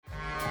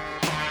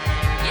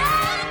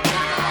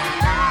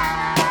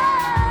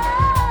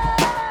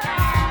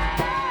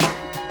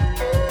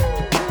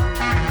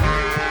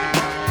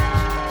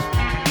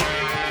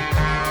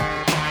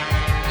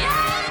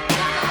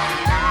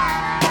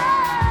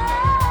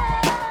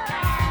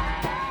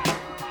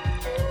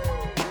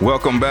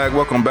Welcome back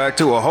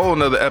to a whole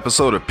nother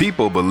episode of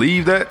People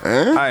Believe That.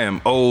 I am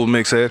Old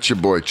Mixhead. It's your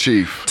boy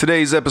Chief.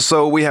 Today's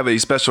episode, we have a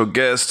special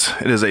guest.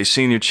 It is a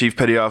senior chief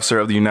petty officer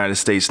of the United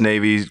States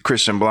Navy,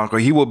 Christian Blanco.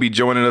 He will be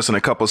joining us in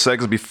a couple of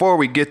seconds. Before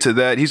we get to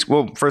that,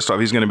 first off,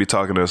 he's going to be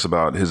talking to us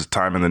about his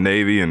time in the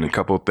Navy and a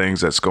couple of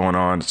things that's going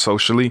on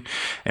socially,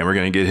 and we're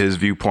going to get his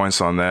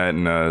viewpoints on that,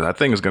 and I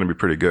think it's going to be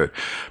pretty good.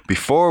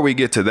 Before we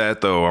get to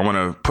that, though, I want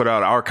to put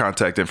out our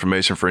contact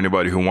information for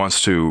anybody who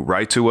wants to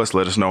write to us,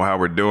 let us know how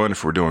we're doing,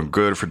 if we're doing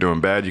good, if we're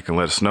doing bad, you can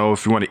let us know.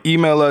 If you want to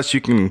email us,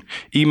 you can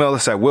email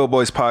us at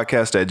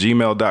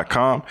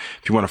willboyspodcast@gmail.com.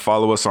 If you want to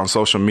follow us on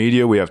social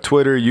media, we have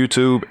Twitter,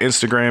 YouTube,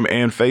 Instagram,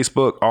 and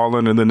Facebook, all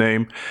under the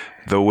name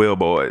The Will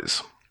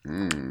Boys.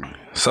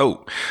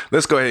 So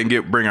let's go ahead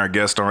and bring our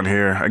guest on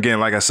here. Again,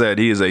 like I said,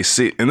 he is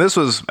and this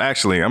was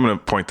actually, I'm going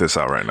to point this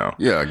out right now.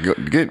 Yeah,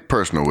 get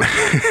personal with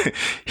it.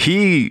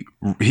 He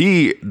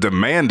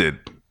demanded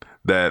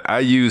that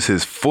I use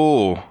his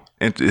full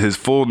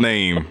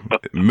name,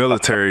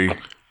 military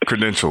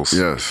credentials.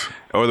 Yes.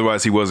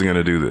 Otherwise, he wasn't going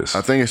to do this.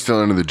 I think it's still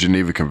under the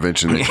Geneva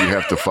Convention that you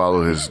have to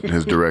follow his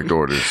direct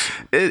orders.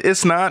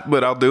 It's not,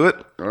 but I'll do it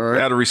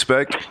out of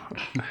respect.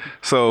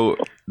 So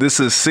this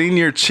is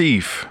Senior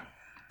Chief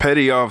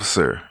Petty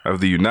Officer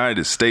of the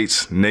United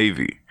States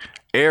Navy,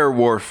 Air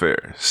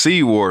Warfare,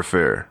 Sea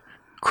Warfare,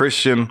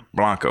 Christian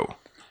Blanco.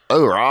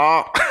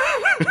 Oh,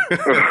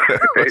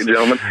 Hey,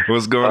 gentlemen.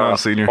 What's going on,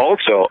 Senior?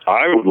 Also,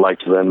 I would like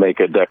to then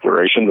make a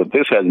declaration that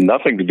this has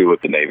nothing to do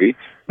with the Navy.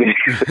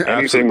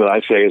 Anything that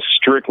I say is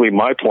strictly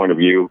my point of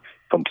view,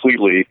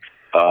 completely,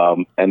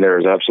 and there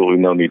is absolutely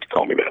no need to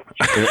call me that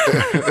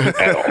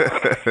at all.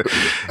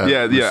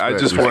 Yeah.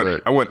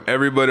 I want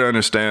everybody to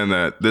understand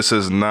that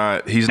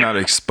he's not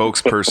a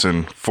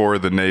spokesperson for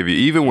the Navy.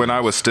 Even when I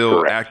was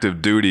still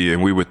active duty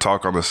and we would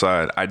talk on the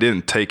side, I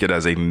didn't take it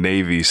as a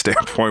Navy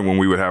standpoint when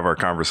we would have our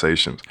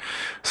conversations.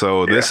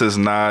 So this is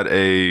not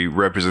a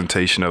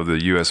representation of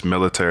the U.S.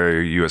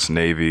 military, U.S.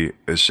 Navy.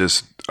 It's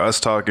just us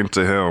talking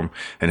to him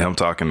and him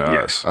talking to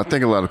us. I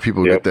think a lot of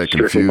people get that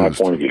confused. My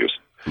point of view.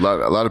 A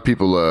lot of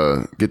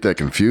people get that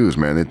confused,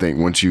 man. They think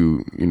once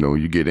you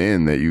get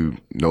in that you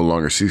no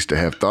longer cease to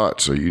have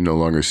thoughts or you no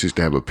longer cease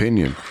to have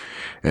opinion.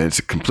 And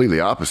it's completely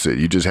opposite.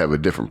 You just have a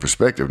different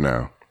perspective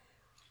now.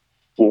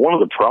 Well, one of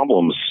the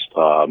problems,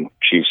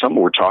 Chief,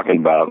 something we're talking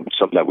about,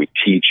 something that we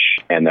teach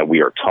and that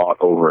we are taught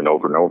over and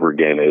over and over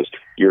again is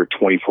you're a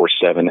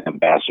 24/7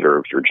 ambassador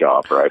of your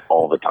job, right?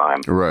 All the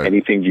time. Right.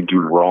 Anything you do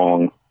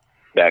wrong,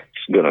 that's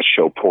going to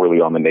show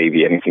poorly on the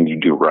Navy. Anything you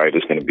do right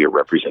is going to be a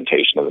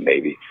representation of the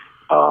Navy.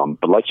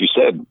 But like you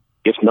said,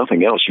 if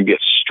nothing else, you get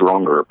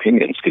stronger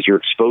opinions because you're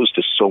exposed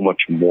to so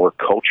much more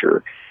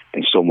culture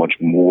and so much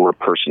more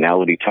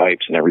personality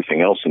types and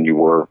everything else than you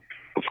were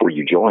before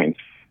you joined.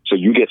 So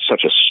you get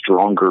such a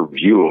stronger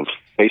view of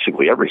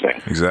basically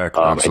everything.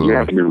 Exactly. And you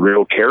have to be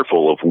real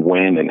careful of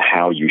when and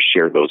how you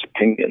share those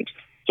opinions.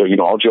 So,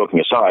 all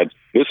joking aside,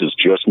 this is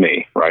just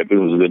me, right? This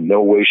is in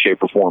no way,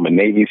 shape, or form a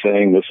Navy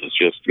thing. This is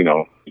just,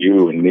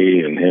 you and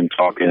me and him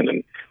talking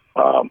and,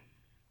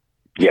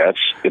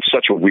 it's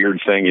such a weird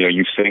thing.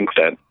 You think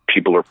that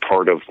people are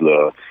part of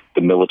the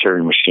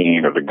military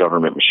machine or the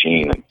government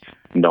machine,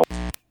 and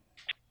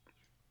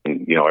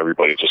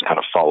everybody just kind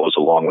of follows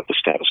along with the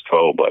status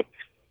quo. But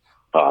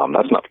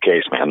that's not the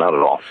case, man. Not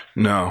at all.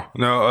 No.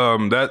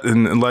 That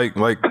and like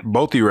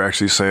both of you were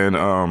actually saying,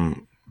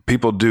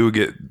 people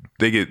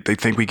they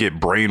think we get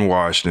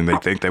brainwashed and they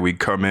think that we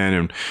come in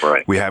and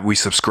we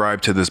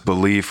subscribe to this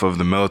belief of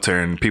the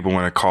military, and people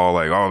want to call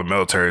the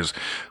military is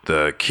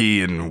the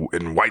key in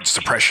white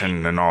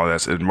suppression and all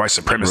that, and white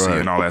supremacy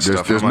and all that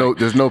stuff.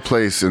 There's no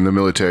place in the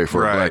military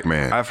for a black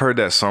man. I've heard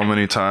that so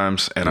many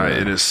times, and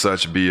it is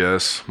such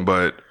BS.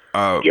 But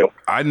I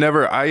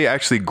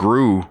actually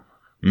grew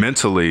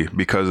mentally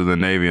because of the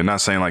Navy. I'm not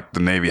saying like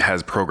the Navy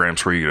has programs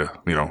for you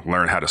to,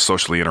 learn how to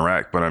socially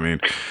interact, but I mean,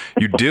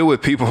 you deal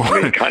with people.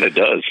 It kind of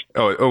does.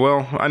 Oh,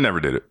 well, I never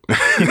did it.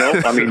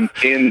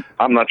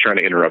 I'm not trying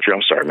to interrupt you.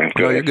 I'm sorry, man.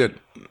 No, you're good.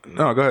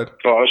 No, go ahead.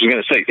 Oh, I was just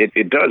going to say,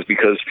 it does,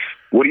 because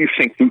what do you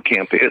think boot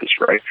camp is,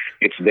 right?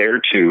 It's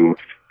there to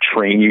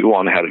train you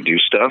on how to do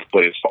stuff,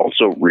 but it's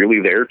also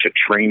really there to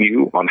train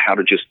you on how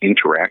to just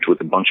interact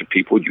with a bunch of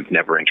people you've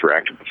never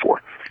interacted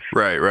before.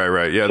 Right.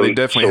 Yeah, they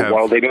definitely have.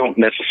 While they don't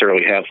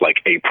necessarily have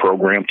like a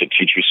program to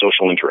teach you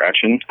social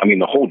interaction,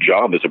 the whole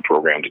job is a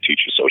program to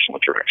teach you social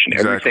interaction.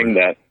 Exactly. Everything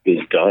that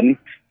is done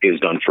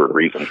for a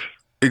reason.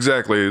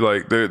 Exactly.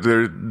 Like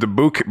the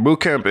boot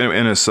camp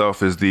in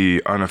itself is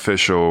the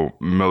unofficial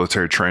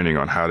military training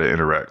on how to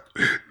interact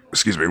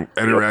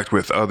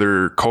with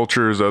other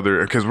cultures,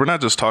 because we're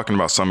not just talking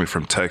about somebody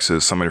from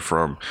Texas, somebody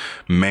from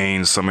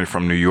Maine, somebody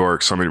from New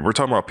York, we're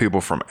talking about people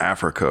from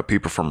Africa,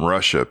 people from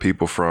Russia,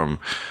 people from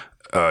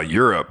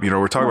Europe.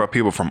 We're talking about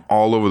people from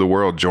all over the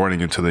world joining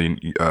into the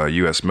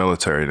U.S.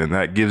 military, and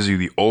that gives you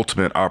the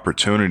ultimate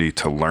opportunity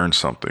to learn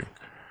something.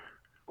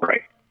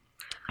 Right.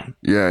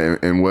 Yeah,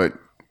 and what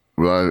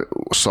I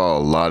saw a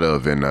lot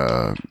of in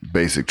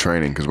basic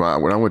training, because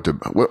when I went to,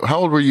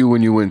 how old were you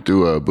when you went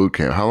through boot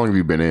camp? How long have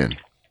you been in?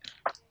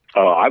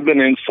 I've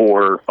been in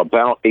for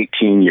about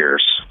 18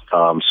 years.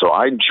 So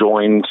I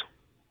joined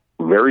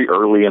very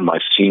early in my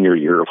senior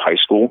year of high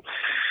school.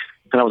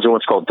 And I was in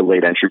what's called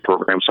delayed entry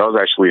program. So I was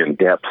actually in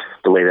DEP,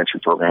 delayed entry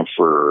program,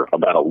 for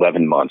about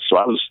 11 months. So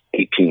I was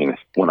 18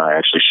 when I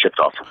actually shipped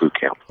off for boot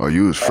camp. Oh,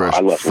 you was fresh. I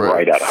left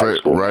right out of high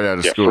school. Right out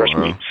of school,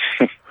 freshman.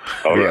 huh?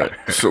 Oh, right.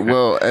 yeah. So,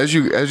 well, as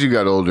you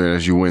got older and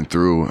as you went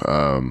through,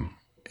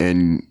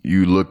 and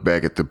you look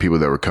back at the people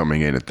that were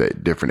coming in at the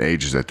different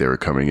ages that they were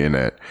coming in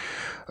at,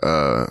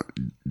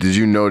 did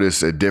you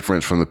notice a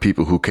difference from the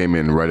people who came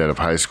in right out of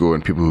high school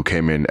and people who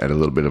came in at a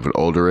little bit of an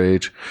older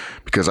age?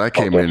 Because I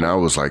came in, I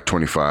was like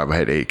 25. I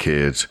had 8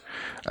 kids.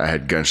 I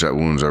had gunshot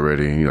wounds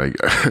already. Like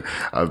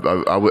I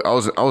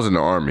was in the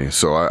Army,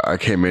 so I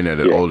came in at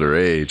an older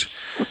age,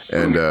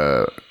 and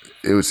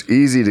it was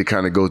easy to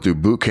kind of go through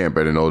boot camp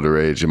at an older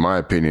age, in my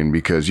opinion,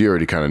 because you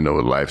already kind of know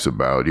what life's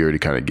about. You already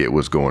kind of get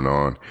what's going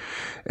on,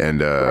 and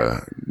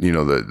you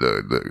know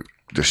the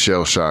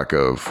shell shock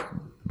of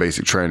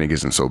basic training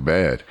isn't so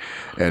bad,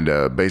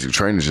 and basic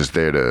training is just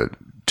there to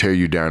tear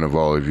you down of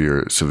all of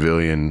your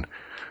civilian,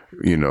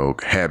 you know,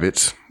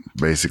 habits,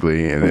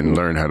 basically, and then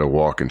learn how to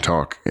walk and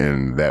talk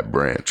in that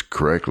branch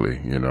correctly.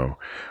 You know,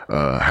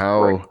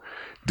 how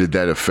did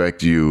that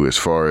affect you? As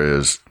far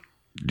as,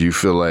 do you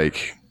feel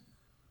like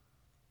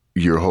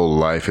your whole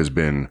life has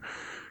been,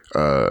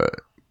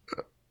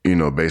 you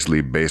know,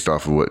 basically based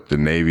off of what the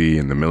Navy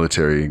and the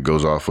military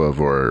goes off of,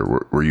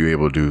 or were you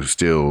able to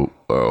still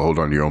hold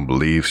on to your own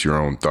beliefs, your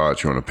own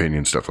thoughts, your own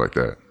opinions, stuff like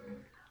that?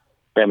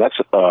 Man, that's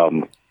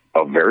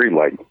a very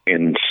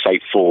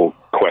insightful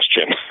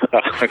question.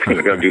 I'm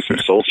going to do some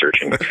soul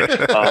searching.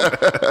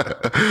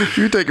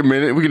 You take a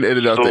minute. We can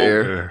edit out the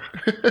air.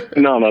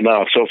 No.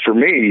 So for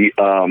me,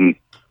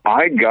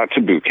 I got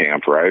to boot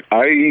camp, right?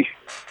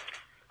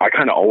 I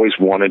kind of always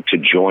wanted to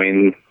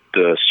join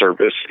the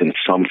service in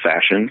some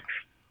fashion,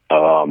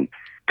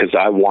 because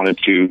I wanted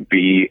to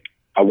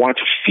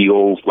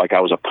feel like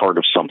I was a part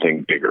of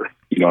something bigger.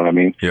 You know what I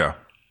mean? Yeah.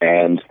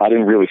 And I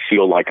didn't really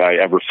feel like I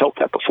ever felt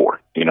that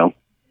before, you know?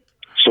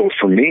 So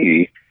for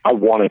me, I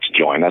wanted to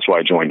join. That's why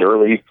I joined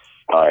early.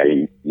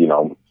 I, you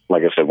know,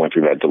 like I said, went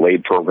through that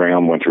delayed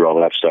program, went through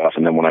all that stuff.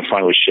 And then when I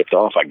finally shipped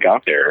off, I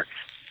got there.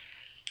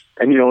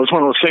 And, you know, it's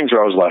one of those things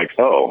where I was like,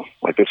 oh,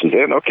 like, this is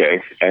it?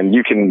 Okay. And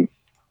you can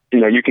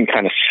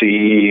kind of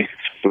see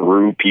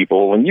through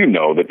people, and you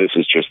know that this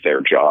is just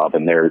their job,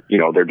 and they're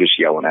just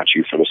yelling at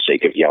you for the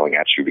sake of yelling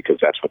at you, because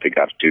that's what they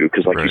got to do.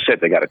 Because like you said,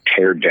 they got to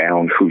tear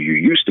down who you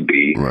used to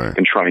be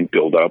and try and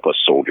build up a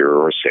soldier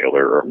or a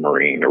sailor or a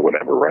Marine or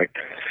whatever, right?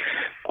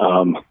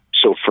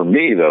 So for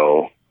me,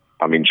 though,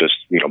 I mean, just,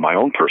 you know, my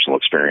own personal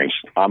experience,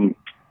 I'm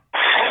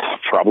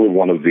probably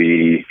one of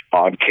the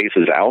odd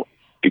cases out,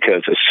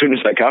 because as soon as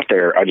I got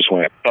there, I just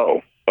went,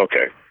 oh,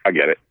 okay, I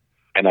get it.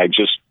 And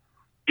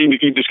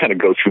you just kind of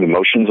go through the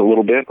motions a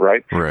little bit,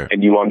 right?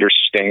 And you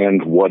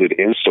understand what it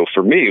is. So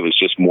for me, it was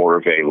just more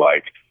of a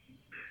like,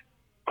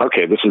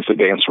 okay, this is the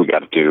dance we got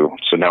to do,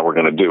 so now we're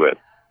going to do it.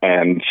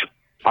 And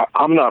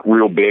I'm not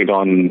real big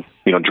on,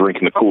 you know,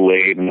 drinking the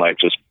Kool-Aid and like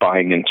just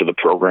buying into the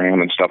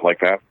program and stuff like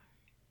that.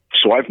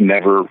 So I've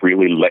never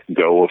really let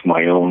go of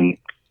my own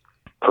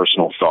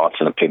personal thoughts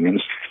and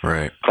opinions.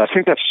 Right. But I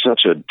think that's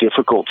such a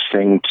difficult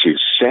thing to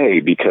say,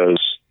 because,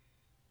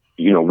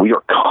 you know, we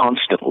are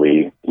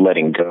constantly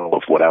letting go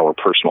of what our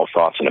personal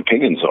thoughts and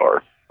opinions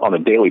are on a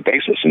daily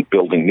basis and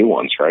building new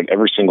ones, right?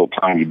 Every single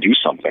time you do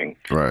something,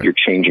 you're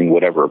changing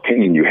whatever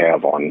opinion you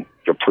have on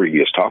your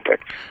previous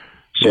topic.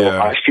 So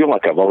I feel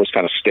like I've always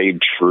kind of stayed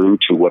true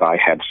to what I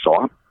had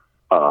thought.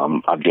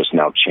 I've just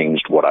now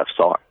changed what I've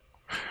thought.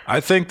 I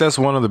think that's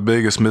one of the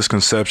biggest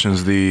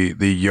misconceptions the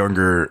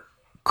younger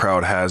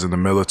crowd has in the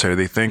military.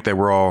 They think that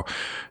we're all,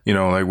 you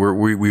know, like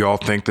we all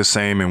think the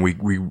same, and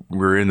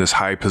we're in this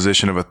high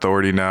position of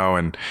authority now,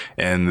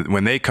 and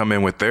when they come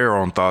in with their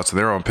own thoughts and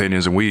their own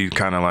opinions, and we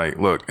kind of like,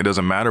 look, it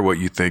doesn't matter what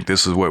you think,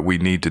 this is what we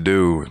need to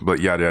do,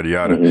 but yada yada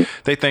yada.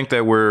 They think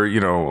that we're,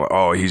 you know,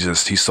 oh, he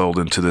sold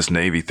into this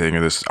Navy thing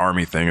or this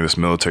Army thing or this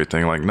military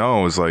thing. Like,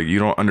 no, it's like, you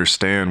don't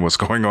understand what's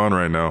going on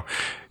right now.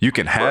 You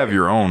can have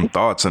your own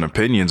thoughts and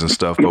opinions and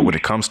stuff, but when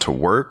it comes to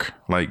work,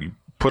 like,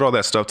 put all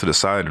that stuff to the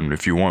side, and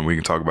if you want, we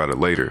can talk about it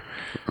later.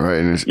 Right,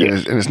 and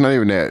it's not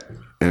even that.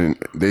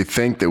 And they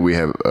think that we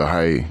have a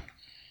high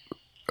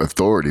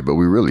authority, but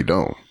we really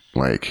don't.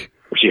 Like,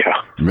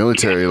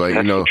 military, like,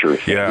 you know,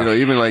 you know,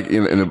 even like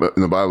in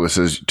the Bible, it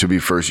says to be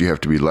first, you have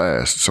to be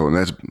last. So, and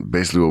that's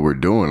basically what we're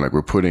doing. Like,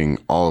 we're putting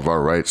all of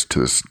our rights to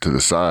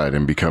the side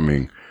and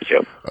becoming,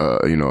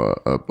 you know,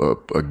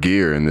 a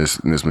gear in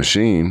this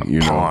machine. You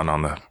know, pawn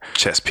on the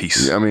chess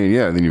piece. I mean,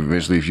 yeah. Then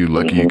eventually, if you're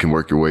lucky, you can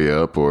work your way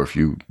up, or if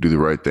you do the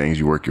right things,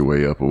 you work your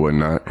way up or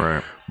whatnot.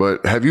 Right.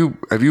 But have you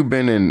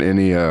been in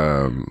any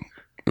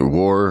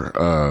war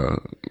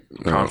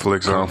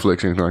conflicts,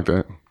 anything like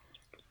that?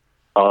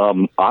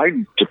 I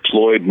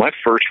deployed. My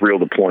first real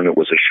deployment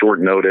was a short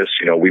notice.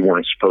 You know, we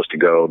weren't supposed to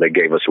go. They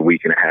gave us a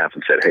week and a half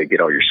and said, "Hey,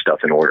 get all your stuff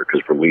in order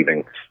because we're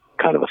leaving."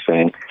 Kind of a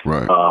thing.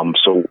 Right.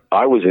 So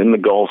I was in the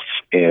Gulf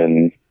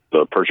in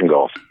the Persian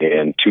Gulf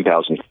in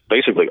 2000,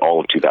 basically all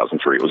of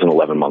 2003. It was an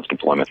 11-month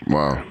deployment.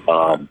 Wow.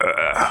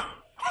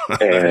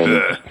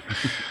 And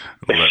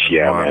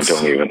yeah, man,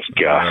 don't even.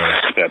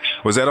 God,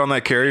 was that on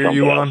that carrier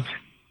you on?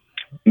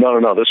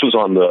 No. This was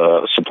on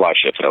the supply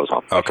ship that I was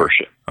on. The first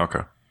ship.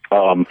 Okay.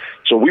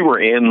 So we were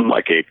in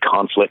like a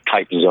conflict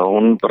type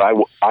zone, but I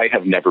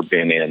have never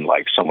been in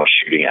like someone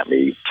shooting at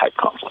me type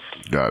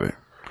conflict. Got it.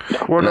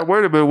 No. Well, no,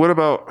 wait a minute. What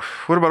about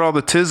all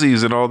the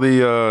tizzies and all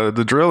the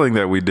drilling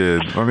that we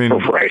did? I mean,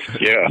 right?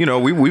 Yeah. You know,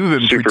 we've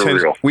been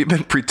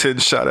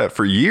pretend shot at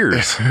for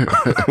years.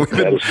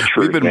 That is the truth,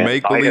 we've been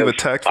make believe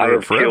attacked for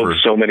forever.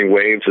 Killed so many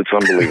waves, it's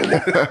unbelievable.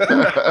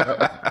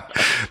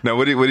 Now,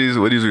 what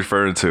he's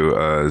referring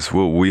to is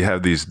we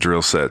have these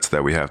drill sets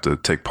that we have to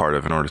take part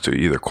of in order to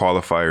either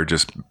qualify or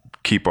just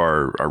keep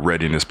our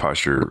readiness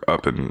posture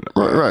up and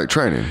right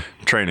training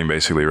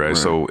basically, right?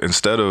 So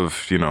instead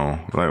of, you know,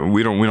 like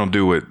we don't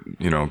do what,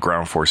 you know,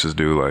 ground forces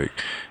do, like,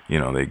 you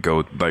know, they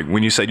go, like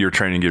when you said you're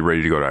training, get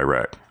ready to go to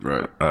Iraq,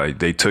 right?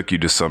 They took you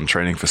to some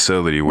training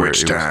facility where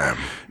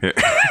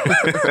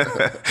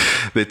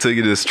they took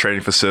you to this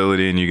training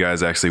facility and you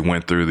guys actually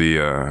went through the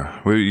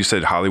you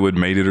said Hollywood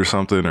made it or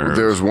something, or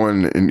there was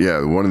one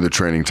one of the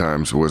training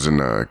times was in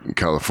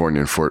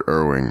California in Fort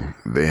Irwin.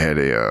 They had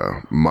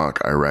a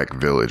mock Iraq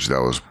village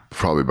that was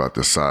probably about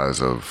the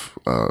size of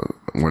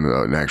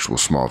an actual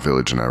small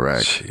village in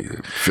Iraq.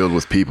 Jeez. Filled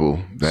with people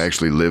that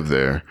actually lived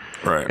there.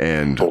 Right.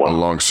 And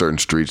along certain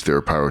streets, there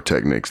were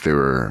pyrotechnics. There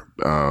were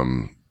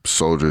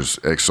soldiers,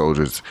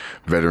 ex-soldiers,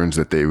 veterans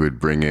that they would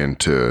bring in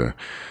that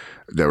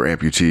were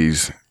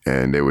amputees,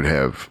 and they would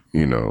have,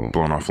 you know,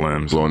 blown off,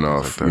 like,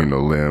 you know,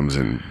 limbs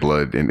and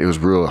blood. And it was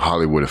real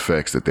Hollywood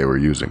effects that they were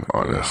using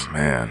on us.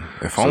 Man,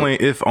 if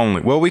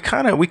only. Well, we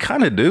kind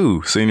of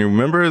do. Senior,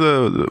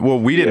 remember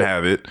we didn't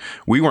have it.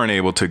 We weren't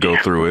able to go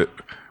through it.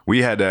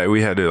 We had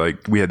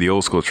the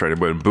old school training,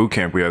 but in boot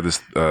camp we have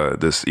this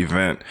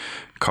event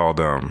called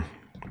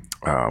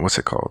what's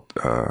it called?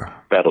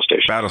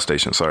 Battle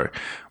Station. Sorry,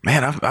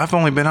 man. I've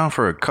only been out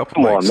for a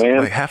couple,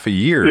 like half a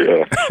year.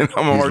 Yeah.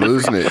 I'm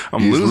losing it.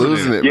 I'm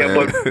losing it. Yeah,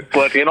 man.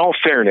 but in all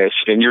fairness,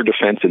 in your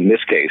defense, in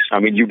this case, I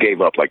mean, you gave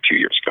up like 2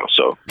 years ago.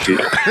 So you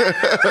know.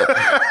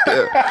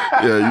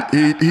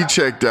 He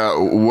checked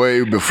out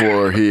way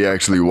before he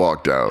actually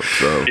walked out.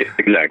 So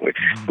exactly,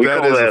 we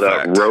call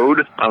that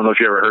road. I don't know if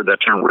you ever heard that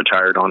term,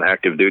 retired on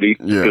active duty.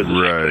 Yeah,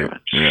 right.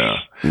 Yeah,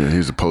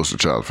 he's a poster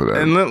child for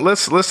that. And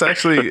let's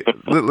actually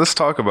let's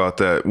talk about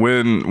that.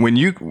 When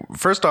you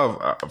first off,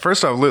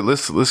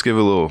 let's give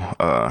a little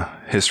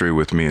history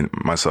with me and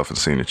myself and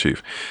Senior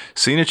Chief.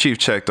 Senior Chief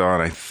checked on,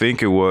 I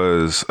think it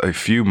was a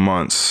few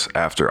months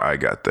after I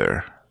got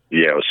there.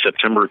 Yeah, it was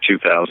September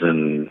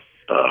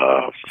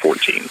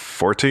 2014.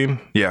 14?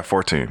 Yeah,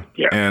 14.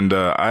 Yeah. And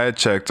I had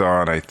checked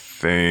on, I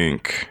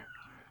think,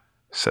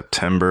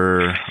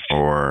 September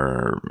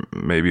or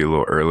maybe a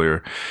little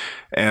earlier.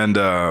 And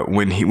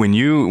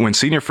when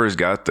Senior first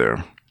got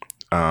there,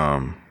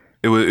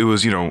 it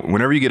was, you know,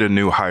 whenever you get a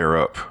new higher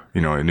up, you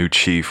know, a new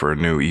chief or a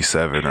new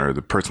E7 or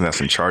the person that's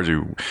in charge of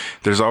you,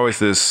 there's always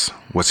this,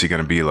 what's he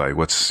going to be like?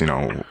 What's his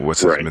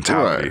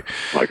mentality?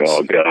 Right. Like,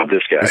 oh God,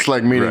 this guy. It's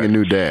like meeting a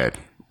new dad.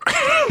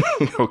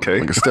 Okay.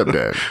 Like a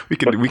stepdad. we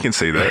can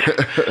say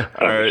that.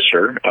 All right.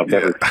 Sure. I've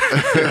never.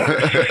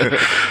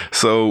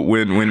 So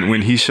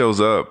when he shows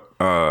up,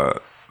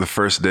 the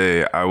first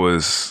day I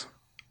don't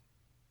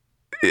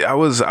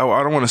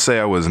want to say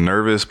I was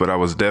nervous, but I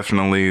was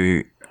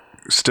definitely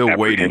still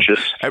waiting.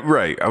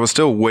 Right. I was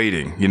still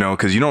waiting, you know,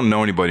 because you don't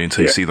know anybody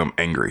until you see them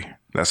angry.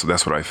 That's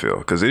what I feel.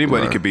 Because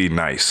anybody could be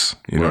nice.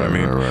 You know what I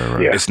mean?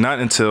 Right. Yeah. It's not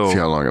until... See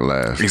how long it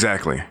lasts.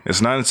 Exactly.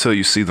 It's not until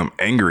you see them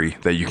angry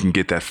that you can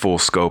get that full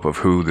scope of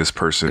who this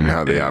person is. And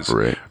how they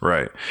operate.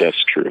 Right. That's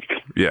true.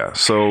 Yeah.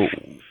 So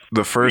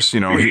the first,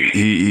 you know,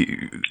 he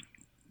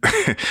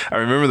I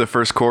remember the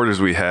first quarters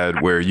we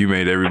had where you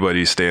made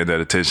everybody stand at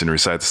attention and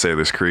recite the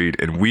Sailor's Creed.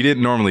 And we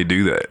didn't normally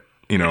do that.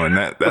 You know, and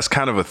that's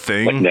kind of a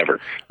thing. Like never.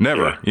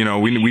 Yeah. You know,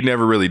 we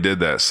never really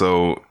did that.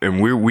 So,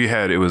 and we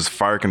had, it was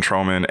fire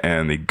controlmen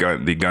and the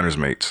gunner's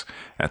mates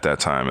at that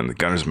time, and the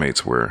gunner's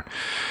mates were,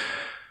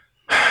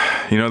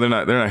 you know, they're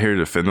not here to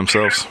defend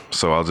themselves.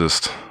 So I'll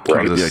just keep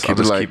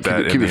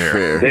that in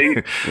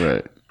here.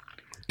 Right.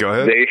 Go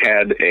ahead. They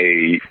had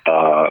a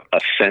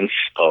sense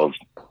of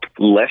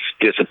less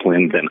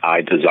discipline than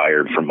I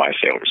desired from my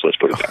sailors. Let's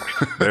put it that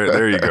way.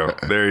 There you go.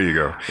 There you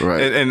go.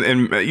 Right.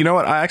 And you know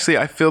what? I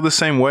feel the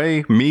same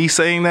way. Me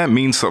saying that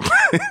means something.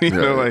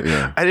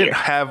 I didn't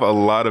have a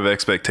lot of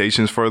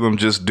expectations for them.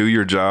 Just do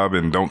your job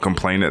and don't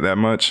complain it that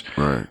much.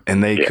 Right.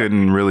 And they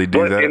couldn't really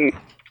do that.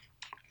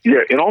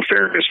 In all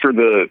fairness, for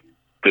the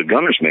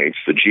gunner's mates,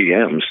 the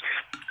GMs,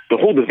 the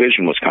whole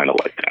division was kind of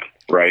like that,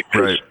 right?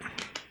 Right.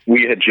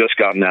 We had just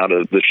gotten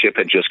the ship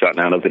had just gotten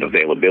out of an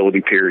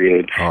availability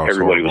period.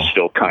 Everybody was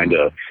still kind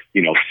of,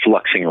 you know,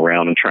 fluxing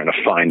around and trying to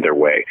find their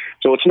way.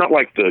 So it's not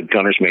like the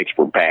gunner's mates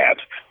were bad,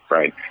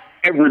 right?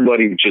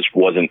 Everybody just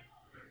wasn't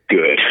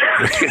good.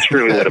 It's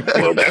really what it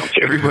boiled down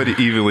to. Everybody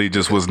evenly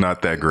just was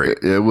not that great.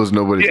 It was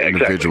nobody's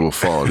individual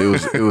fault. It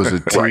was a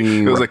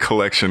team. It was a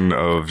collection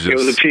of just it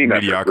was a team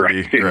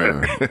mediocrity.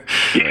 Effort,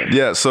 right?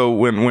 Yeah. So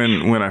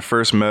when I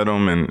first met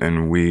him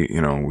and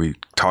we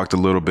talked a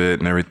little bit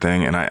and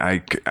everything, and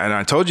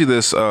I told you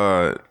this.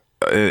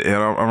 And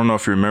I don't know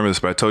if you remember this,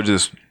 but I told you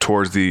this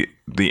towards the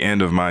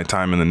end of my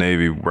time in the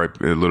Navy, right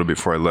a little bit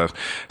before I left.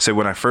 Said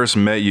when I first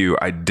met you,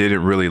 I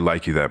didn't really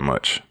like you that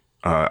much.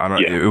 I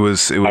don't. Yeah. It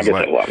was I like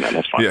that a lot, man.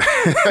 That's fine.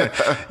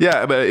 Yeah,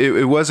 yeah, but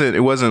it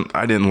wasn't.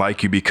 I didn't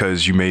like you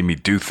because you made me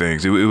do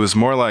things. It was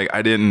more like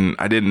I didn't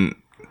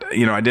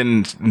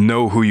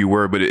know who you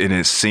were, but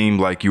it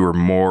seemed like you were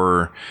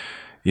more,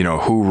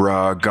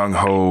 hoorah, gung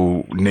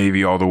ho,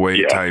 Navy all the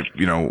way type.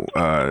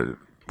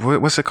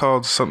 What's it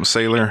called? Something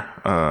sailor.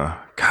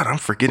 God, I'm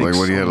forgetting. Like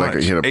what so he had, much.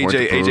 like he had a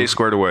AJ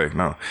squared away.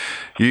 No,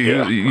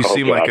 you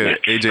seem like an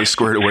AJ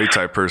squared away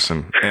type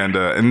person, and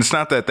it's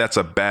not that that's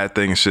a bad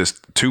thing. It's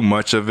just too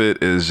much of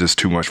it is just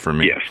too much for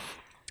me. Yes.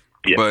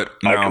 Yes. But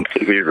now, I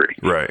completely agree.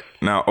 Right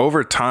now,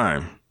 over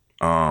time,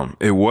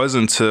 it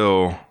wasn't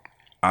until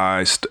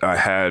I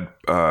had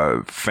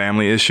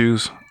family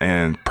issues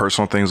and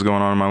personal things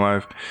going on in my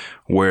life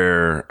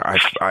where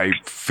I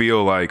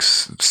feel like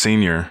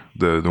Senior,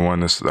 the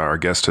one that's our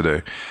guest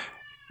today,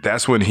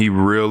 that's when he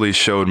really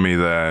showed me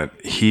that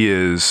he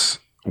is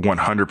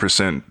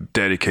 100%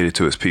 dedicated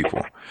to his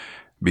people.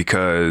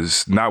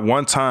 Because not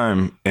one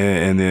time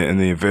in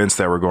the events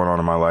that were going on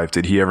in my life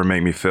did he ever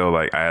make me feel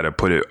like I had to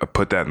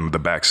put that in the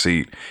back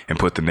seat and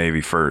put the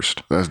Navy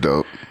first. That's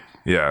dope.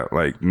 Yeah,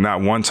 like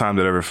not one time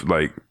that ever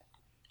like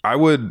I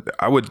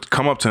would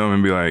come up to him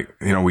and be like,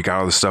 we got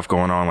all this stuff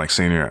going on, like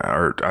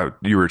Senior,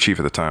 you were chief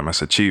at the time. I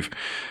said, Chief,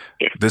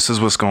 this is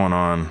what's going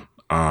on.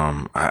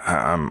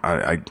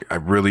 I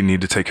really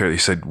need to take care of it. He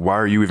said, why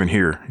are you even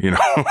here?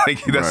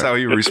 Like that's how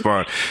he would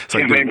respond. It's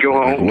like, man, go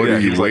home. What are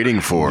you waiting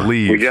for?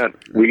 Leave. We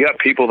got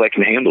people that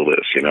can handle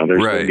this. There's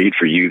no need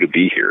for you to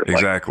be here.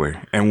 Exactly.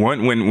 And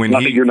when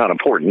not that you're not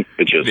important,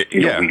 it's just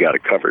we got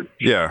it covered.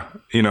 Yeah.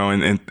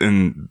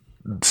 And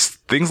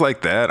things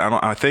like that.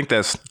 I think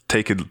that's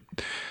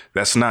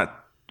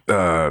not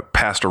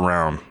passed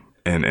around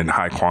in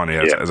high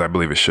quantity as I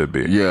believe it should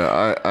be.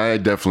 Yeah, I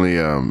definitely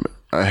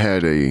I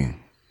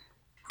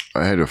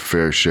had a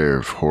fair share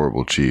of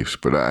horrible chiefs,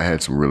 but I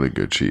had some really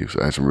good chiefs.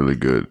 I had some really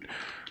good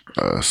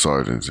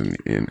sergeants and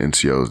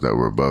NCOs that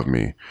were above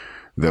me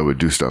that would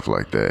do stuff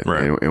like that.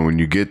 Right. And when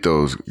you get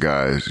those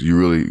guys, you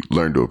really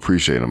learn to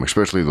appreciate them,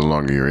 especially the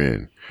longer you're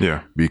in.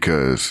 Yeah.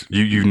 Because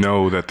you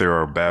know that there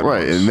are bad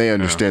right, ones. and they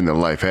understand that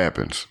life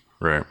happens.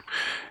 Right.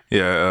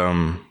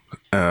 Yeah.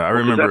 I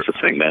remember that's the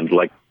thing, man.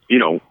 Like,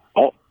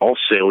 all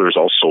sailors,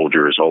 all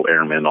soldiers, all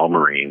airmen, all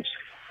Marines,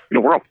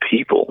 we're all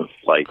people.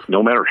 Like,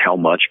 no matter how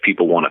much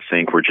people want to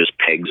think we're just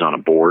pegs on a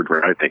board,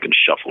 right? They can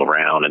shuffle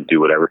around and do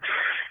whatever.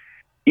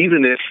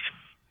 Even if,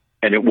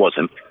 and it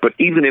wasn't, but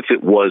even if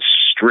it was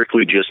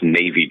strictly just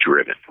Navy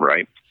driven,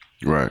 right?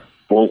 Right.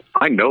 Well,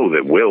 I know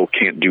that Will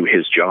can't do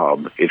his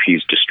job if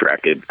he's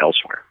distracted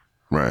elsewhere.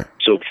 Right.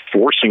 So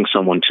forcing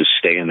someone to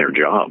stay in their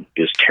job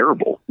is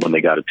terrible when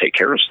they got to take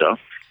care of stuff.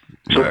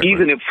 So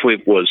even if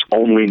it was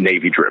only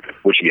Navy driven,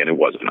 which again it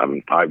wasn't,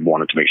 I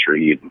wanted to make sure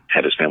he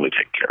had his family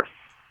taken care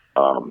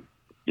of.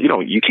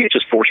 You can't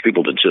just force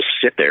people to just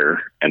sit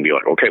there and be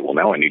like, okay, well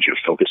now I need you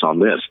to focus on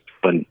this.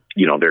 When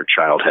their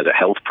child has a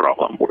health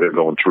problem, or they're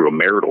going through a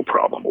marital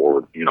problem,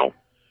 or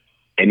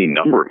any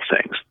number of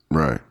things.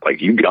 Right.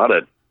 Like you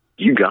gotta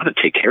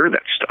take care of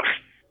that stuff.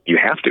 You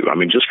have to. I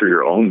mean, just for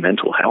your own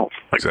mental health.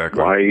 Like,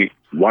 exactly.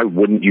 Why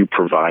wouldn't you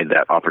provide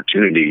that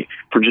opportunity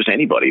for just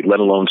anybody, let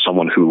alone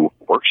someone who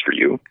works for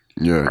you?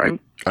 Yeah. Right?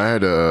 I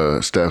had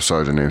a staff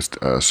sergeant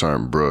named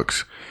Sergeant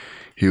Brooks.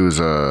 He was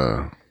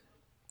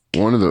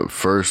one of the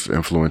first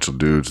influential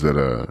dudes that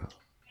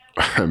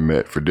I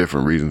met for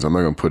different reasons. I'm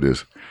not going to put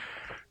his...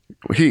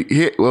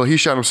 He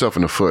shot himself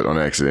in the foot on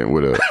accident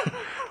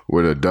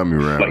with a dummy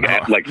round.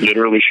 Like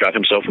literally shot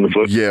himself in the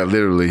foot? Yeah,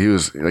 literally. He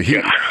was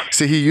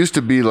See, he used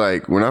to be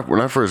like when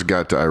I first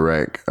got to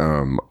Iraq,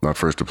 my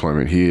first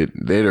deployment,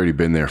 they'd already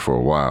been there for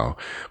a while.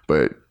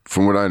 But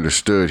from what I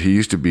understood, he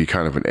used to be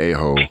kind of an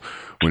a-hole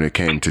when it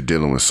came to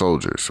dealing with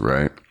soldiers,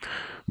 right?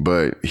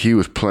 But he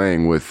was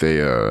playing with they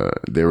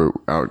were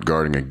out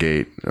guarding a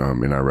gate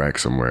in Iraq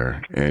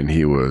somewhere, and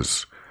he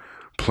was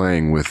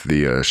playing with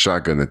the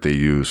shotgun that they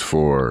use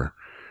for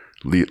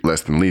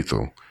less than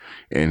lethal.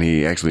 And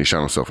he actually shot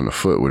himself in the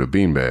foot with a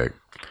beanbag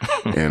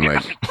and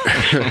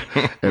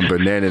and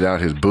bananaed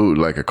out his boot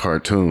like a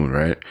cartoon,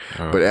 right?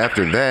 But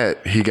after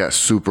that, he got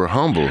super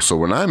humble. So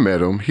when I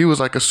met him, he was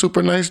like a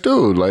super nice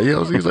dude. Like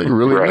he's like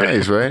really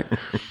nice, right?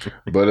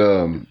 But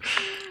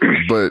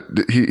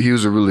he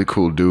was a really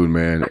cool dude,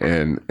 man.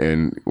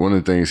 And one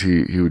of the things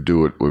he would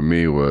do with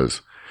me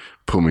was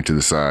pull me to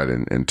the side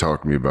and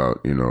talk to me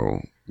about,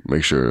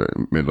 make sure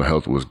mental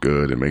health was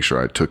good and make sure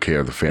I took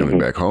care of the family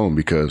back home.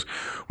 Because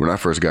when I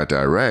first got to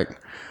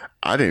Iraq,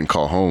 I didn't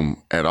call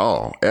home at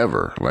all,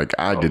 ever. Like,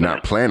 I did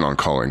not plan on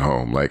calling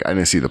home. Like, I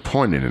didn't see the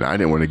point in it. I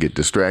didn't want to get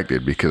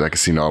distracted because I could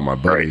see all my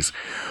buddies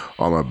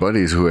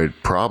who had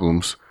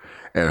problems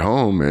at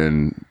home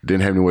and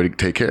didn't have any way to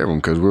take care of them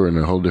because we were in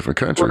a whole different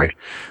country. Right.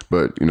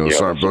 But,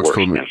 Sergeant Brooks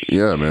told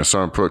me,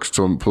 Sergeant Brooks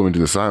pulled me to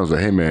the side and was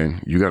like, hey,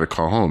 man, you got to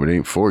call home. It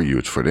ain't for you.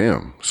 It's for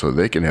them. So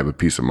they can have a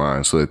peace of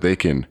mind, so that they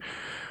can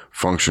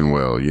function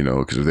well,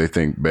 because if they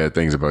think bad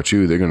things about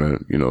you, they're going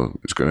to,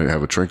 it's going to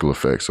have a trickle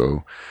effect.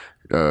 So,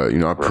 I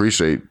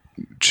appreciate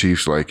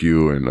chiefs like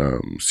you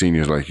and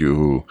seniors like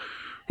you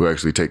who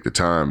actually take the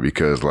time,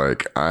 because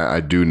like I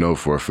do know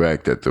for a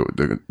fact that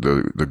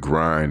the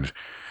grind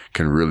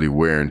can really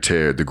wear and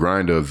tear. The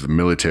grind of the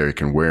military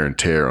can wear and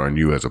tear on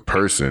you as a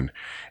person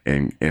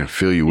and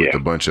fill you with a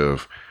bunch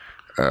of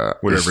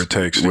whatever it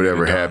takes.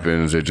 Whatever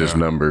happens, they're just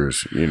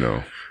numbers,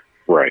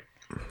 Right.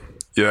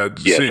 Yeah.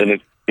 Yes, and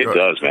it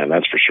does, man.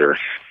 That's for sure.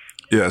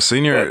 Yeah,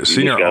 senior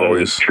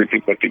always treat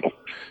people like people.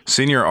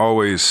 Senior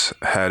always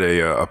had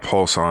a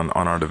pulse on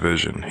our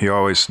division. He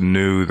always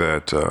knew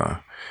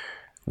that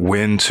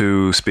when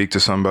to speak to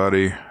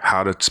somebody,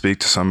 how to speak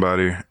to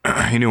somebody.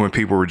 He knew when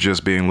people were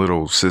just being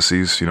little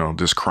sissies,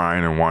 just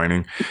crying and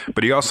whining.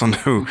 But he also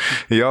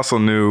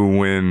knew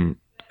when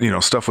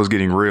stuff was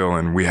getting real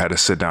and we had to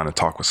sit down and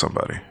talk with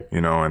somebody.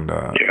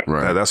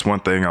 That's one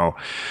thing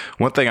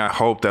I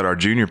hope that our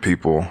junior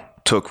people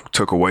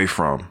took away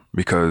from,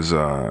 because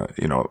I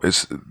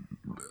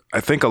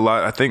think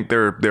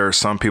there are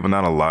some people,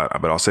 not a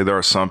lot, but I'll say there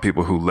are some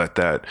people who let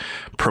that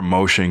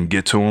promotion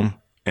get to them.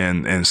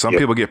 And some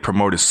people get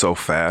promoted so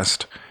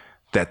fast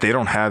that they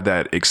don't have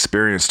that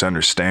experience to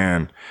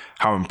understand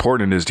how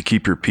important it is to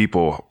keep your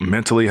people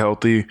mentally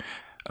healthy,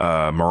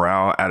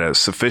 morale at a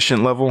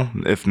sufficient level,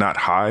 if not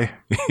high,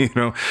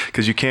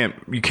 because you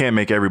can't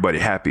make everybody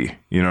happy.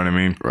 You know what I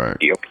mean? Right.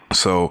 Yep.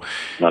 So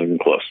not even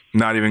close.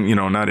 Not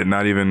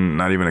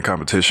even a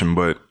competition,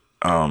 but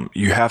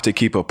you have to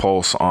keep a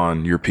pulse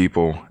on your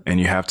people, and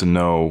you have to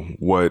know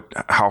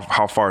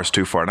how far is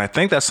too far. And I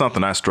think that's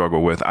something I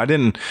struggle with.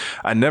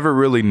 I never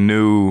really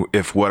knew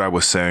if what I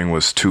was saying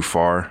was too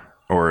far,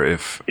 or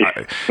if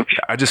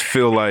I just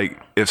feel like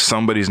if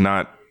somebody's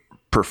not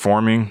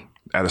performing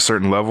at a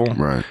certain level,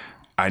 right,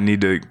 I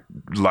need to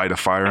light a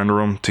fire under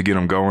them to get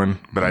them going.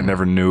 But I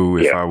never knew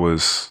if I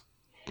was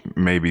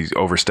maybe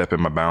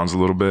overstepping my bounds a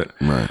little bit.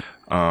 Right.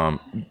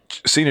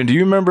 Senior, do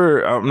you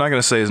remember, I'm not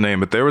going to say his name,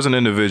 but there was an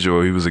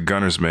individual, he was a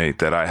gunner's mate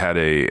that I had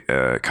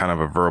a kind of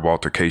a verbal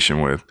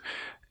altercation with.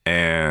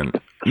 And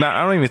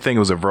I don't even think it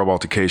was a verbal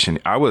altercation.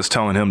 I was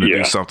telling him to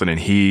do something and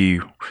he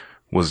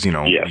was,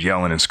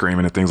 yelling and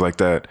screaming and things like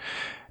that.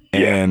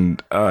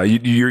 And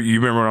you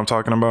remember what I'm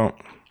talking about?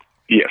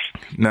 Yes.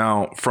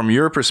 Now, from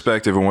your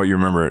perspective and what you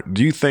remember,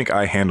 do you think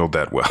I handled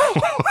that well?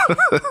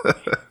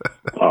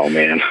 Oh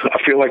man, I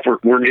feel like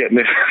we're getting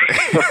it.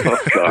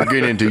 We're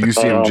getting into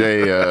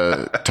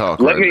UCMJ talk.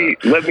 Let me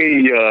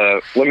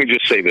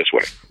just say this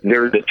way: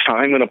 there's a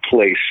time and a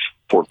place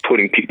for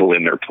putting people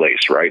in their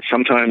place, right?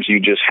 Sometimes you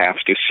just have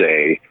to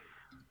say,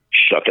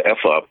 "Shut the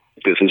f up.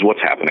 This is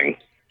what's happening.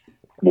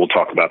 We'll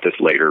talk about this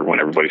later when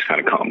everybody's kind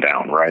of calmed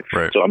down," right?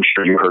 So I'm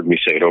sure you heard me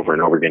say it over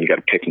and over again. You got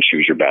to pick and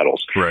choose your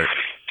battles. Right.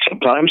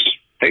 Sometimes,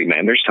 hey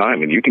man, there's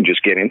time and you can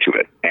just get into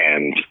it.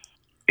 And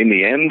in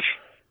the end,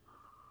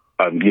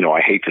 I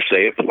hate to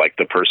say it, but like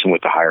the person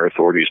with the higher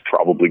authority is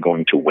probably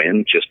going to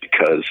win just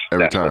because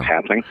what's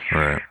happening.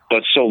 Right.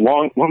 But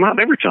not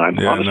every time,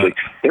 honestly.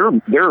 There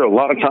are a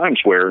lot of times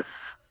where,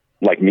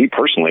 like me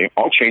personally,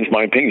 I'll change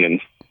my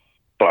opinion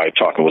by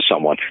talking with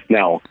someone.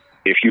 Now,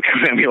 if you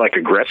come at me like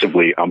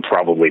aggressively, I'm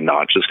probably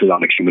not, just because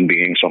I'm a human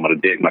being, so I'm going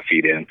to dig my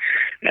feet in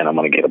and I'm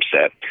going to get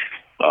upset.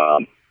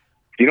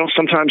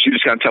 Sometimes you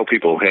just got to tell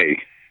people,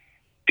 hey,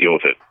 deal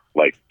with it.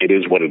 Like, it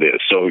is what it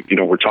is. So,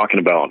 we're talking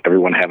about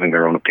everyone having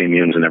their own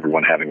opinions and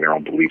everyone having their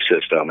own belief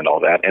system and all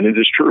that. And it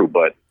is true.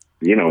 But,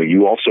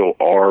 you also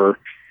are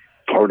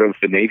part of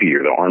the Navy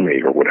or the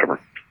Army or whatever.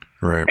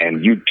 Right.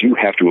 And you do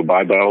have to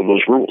abide by all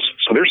those rules.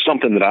 So there's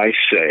something that I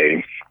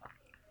say.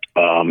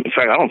 In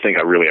fact, I don't think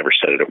I really ever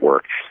said it at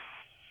work.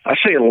 I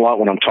say it a lot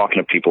when I'm talking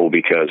to people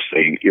because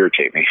they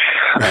irritate me.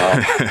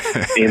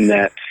 In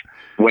that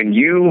when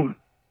you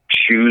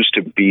choose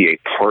to be a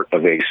part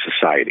of a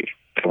society,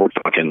 and we're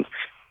talking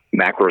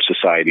macro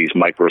societies,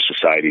 micro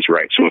societies,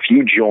 right? So if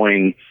you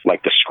join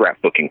like the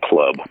scrapbooking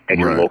club at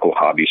your local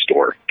hobby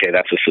store, okay,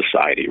 that's a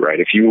society, right?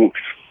 If you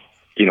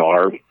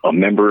are a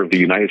member of the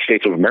United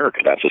States of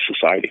America, that's a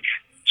society.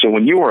 So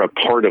when you are a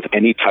part of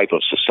any type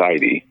of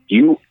society,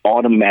 you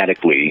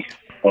automatically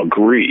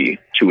agree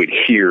to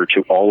adhere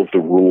to all of the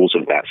rules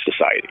of that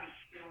society,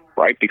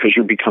 right? Because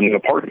you're becoming a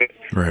part of it.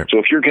 Right. So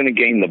if you're going to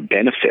gain the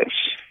benefits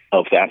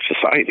of that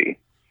society,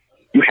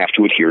 you have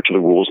to adhere to the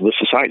rules of the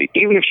society,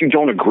 even if you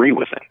don't agree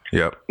with it.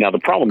 Yep. Now, the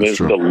problem is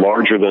the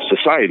larger the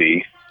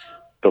society,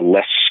 the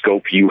less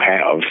scope you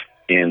have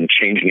in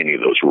changing any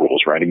of those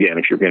rules, right? Again,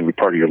 if you're going to be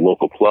part of your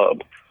local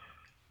club,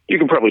 you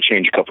can probably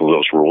change a couple of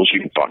those rules.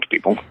 You can talk to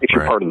people. If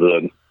you're part of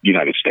the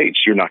United States,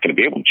 you're not going to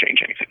be able to change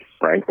anything,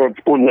 right?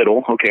 Or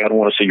little. Okay, I don't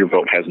want to say your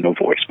vote has no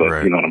voice,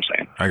 but you know what I'm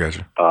saying. I got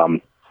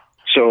you.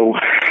 So,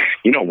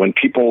 when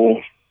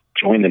people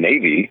join the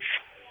Navy,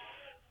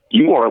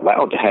 you are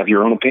allowed to have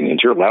your own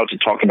opinions. You're allowed to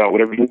talk about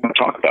whatever you want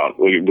to talk about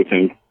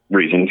within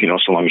reason,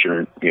 so long as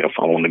you're,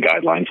 following the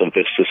guidelines of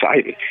this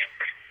society.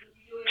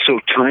 So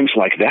times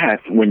like that,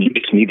 when you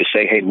just need to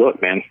say, hey,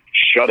 look, man,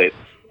 shut it.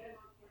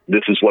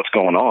 This is what's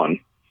going on.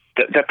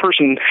 That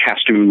person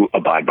has to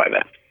abide by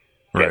that.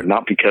 Right.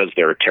 Not because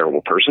they're a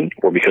terrible person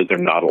or because they're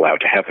not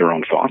allowed to have their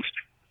own thoughts,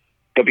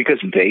 but because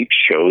they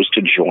chose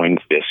to join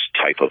this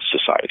type of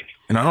society.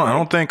 And I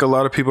don't think a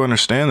lot of people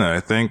understand that. I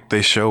think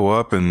they show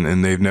up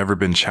and they've never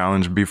been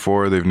challenged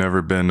before. They've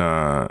never been,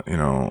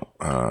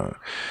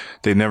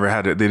 they've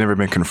never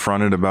been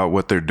confronted about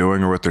what they're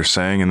doing or what they're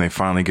saying. And they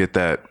finally get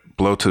that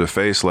blow to the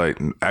face. Like,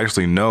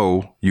 actually,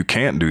 no, you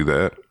can't do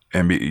that.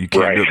 And you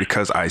can't do it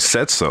because I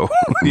said so.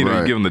 You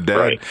give them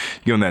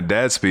give them that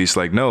dad speech.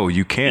 Like, no,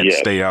 you can't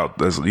stay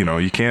out. As,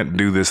 you can't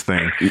do this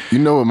thing. You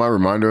know what my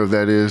reminder of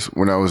that is?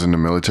 When I was in the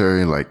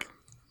military, like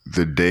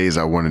the days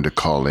I wanted to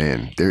call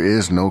in, there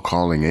is no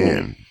calling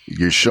in.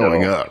 You're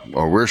showing up,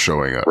 or we're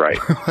showing up. Right.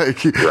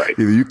 Either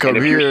you come and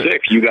if here, you're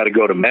sick, you got to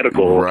go to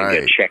medical and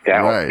get checked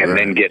out, and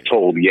then get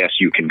told, yes,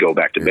 you can go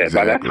back to bed.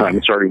 By that time,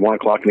 it's already 1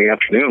 o'clock in the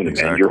afternoon,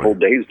 and your whole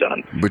day's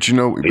done. But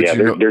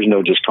there's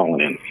no just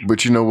calling in.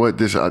 But you know what?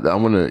 I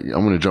want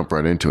to jump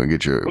right into it and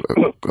get your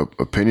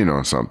opinion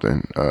on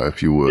something,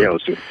 if you would. Yeah,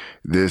 let's do it.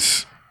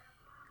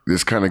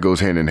 This kind of goes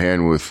hand in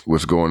hand with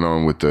what's going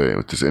on with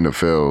this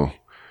NFL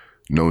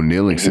no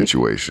kneeling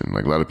situation.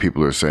 Like, a lot of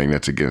people are saying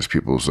that's against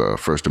people's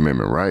First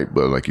Amendment right.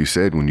 But like you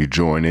said, when you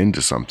join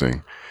into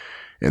something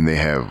and they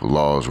have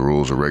laws,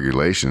 rules, or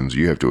regulations,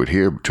 you have to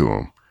adhere to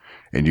them,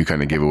 and you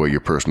kind of give away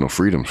your personal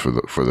freedoms for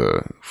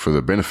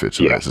the benefits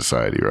of that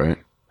society, right?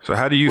 So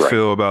how do you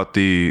feel about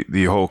the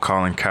whole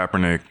Colin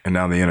Kaepernick and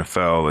now the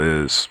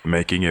NFL is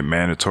making it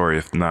mandatory?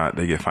 If not,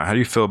 they get fined. How do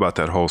you feel about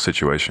that whole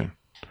situation?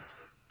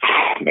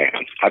 Man,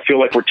 I feel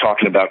like we're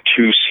talking about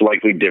two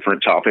slightly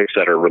different topics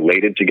that are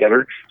related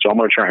together. So I'm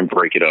going to try and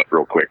break it up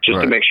real quick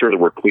just to make sure that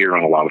we're clear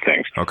on a lot of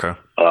things. Okay.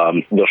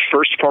 The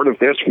first part of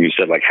this, when you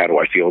said, like, how do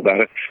I feel about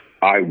it?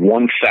 I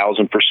 1,000%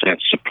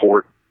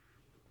 support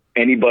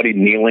anybody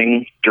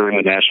kneeling during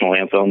the national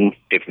anthem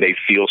if they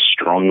feel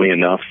strongly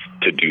enough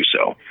to do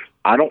so.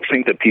 I don't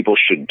think that people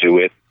should do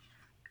it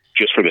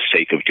just for the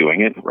sake of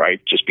doing it,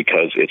 right? Just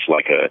because it's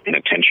like an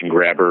attention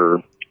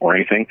grabber or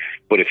anything.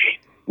 But if,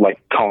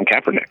 like Colin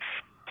Kaepernick,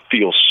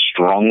 feels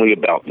strongly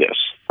about this,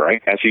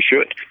 right, as he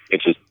should.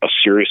 It's a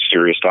serious,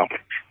 serious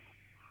topic.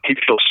 He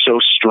feels so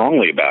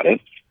strongly about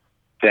it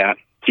that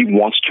he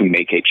wants to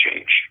make a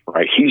change,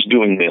 right? He's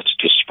doing this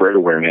to spread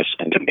awareness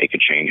and to make a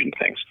change in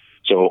things.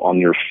 So on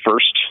your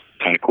first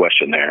kind of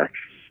question there,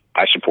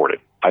 I support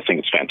it. I think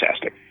it's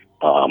fantastic.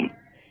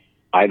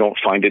 I don't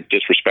find it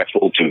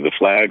disrespectful to the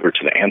flag or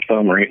to the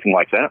anthem or anything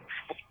like that.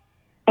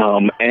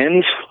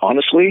 And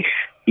honestly,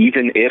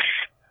 even if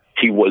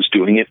he was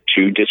doing it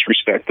to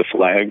disrespect the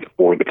flag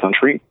or the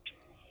country,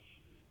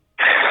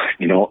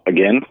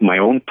 again, my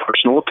own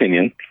personal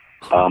opinion,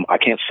 I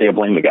can't say I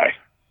blame the guy.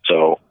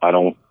 So I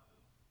don't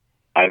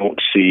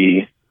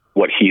see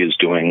what he is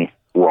doing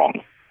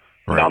wrong.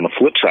 Right. Now, on the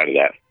flip side of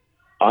that,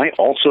 I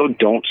also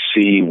don't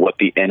see what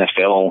the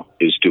NFL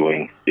is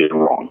doing is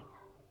wrong.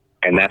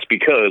 And that's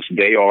because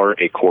they are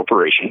a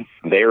corporation.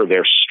 They are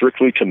there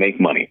strictly to make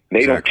money.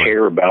 They don't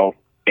care about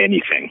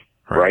anything,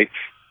 right?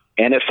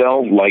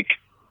 NFL, like,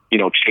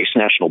 Chase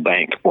National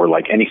Bank or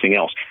like anything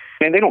else,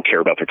 man, they don't care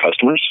about their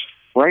customers,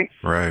 right?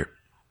 Right.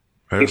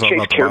 If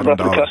Chase cared about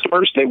their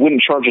customers, they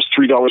wouldn't charge us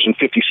 $3.50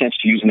 to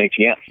use an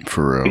ATM.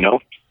 For real.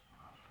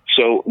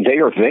 So they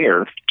are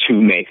there to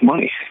make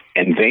money,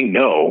 and they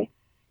know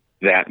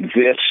that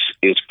this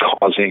is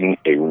causing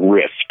a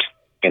rift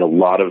in a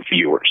lot of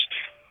viewers.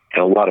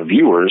 And a lot of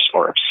viewers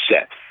are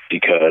upset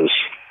because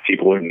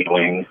people are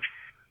kneeling,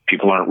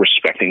 people aren't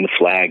respecting the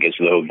flag as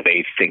though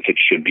they think it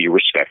should be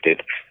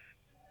respected.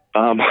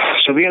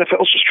 So the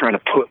NFL is just trying to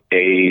put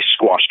a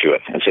squash to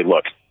it and say,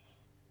 look,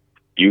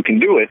 you can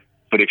do it,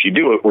 but if you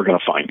do it, we're going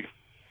to fine you.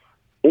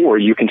 Or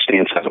you can stay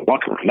inside the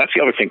locker room. That's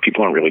the other thing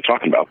people aren't really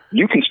talking about.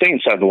 You can stay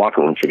inside the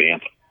locker room for the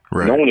anthem.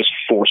 Right. No one is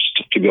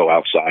forced to go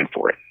outside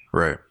for it.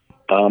 Right.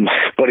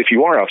 But if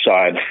you are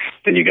outside,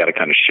 then you got to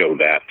kind of show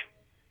that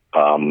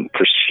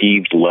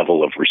perceived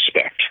level of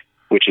respect,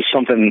 which is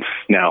something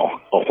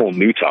now, a whole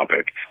new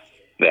topic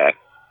that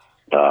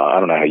I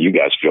don't know how you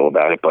guys feel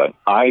about it, but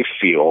I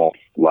feel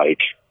like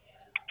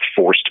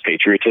forced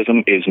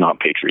patriotism is not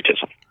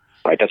patriotism,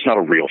 right? That's not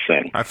a real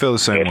thing. I feel the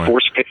same way.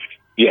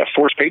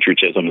 Forced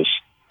patriotism is,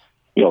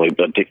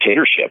 a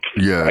dictatorship.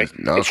 Yeah. Right?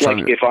 It's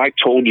like if I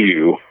told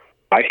you,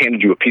 I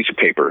handed you a piece of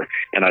paper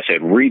and I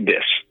said, read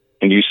this.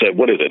 And you said,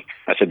 what is it?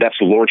 I said, that's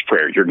the Lord's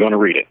Prayer. You're going to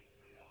read it.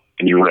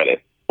 And you read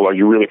it. Well, are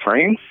you really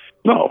praying?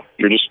 No,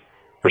 you're just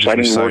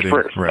reciting the Lord's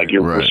Prayer. Right, like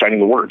you're reciting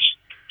the words.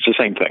 It's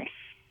the same thing.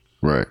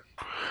 Right.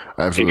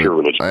 If you're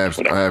religious, I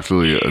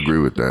absolutely agree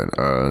with that.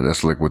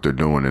 That's like what they're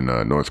doing in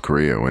North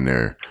Korea when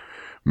they're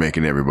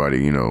making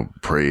everybody,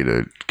 pray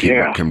to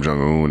Kim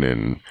Jong Un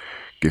and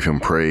give him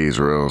praise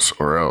or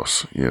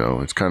else.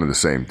 It's kind of the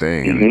same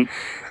thing. Mm-hmm.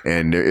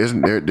 And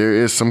there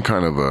is some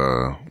kind of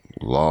a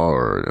law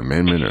or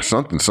amendment or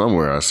something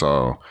somewhere I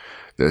saw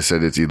that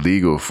said it's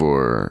illegal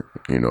for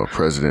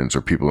presidents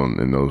or people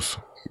in those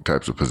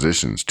types of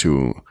positions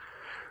to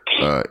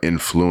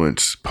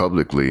influence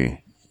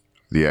publicly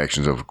the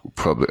actions of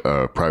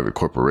private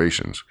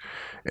corporations.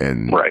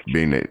 And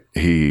being that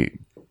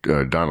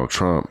Donald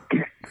Trump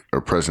or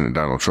President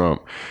Donald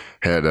Trump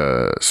had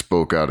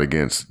spoke out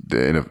against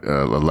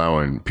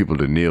allowing people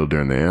to kneel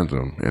during the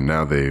anthem, and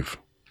now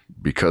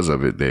because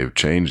of it they've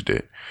changed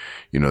it.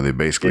 They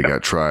basically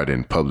got tried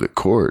in public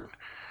court,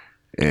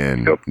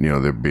 and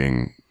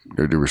they're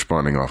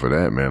responding off of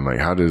that, man. Like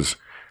how does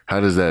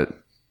that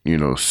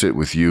sit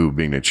with you,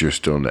 being that you're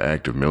still in the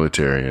active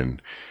military,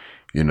 and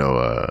if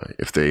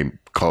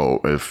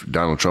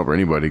Donald Trump or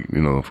anybody,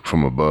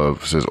 from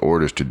above says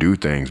orders to do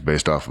things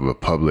based off of a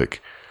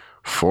public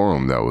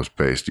forum that was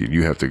based,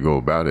 you have to go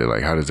about it.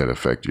 Like, how does that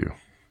affect you?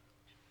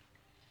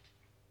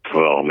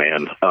 Well,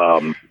 man,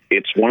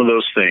 it's one of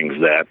those things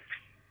that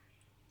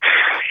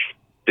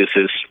this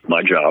is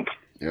my job,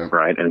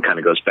 right? And it kind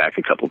of goes back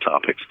a couple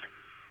topics.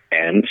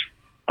 And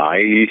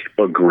I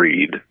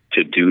agreed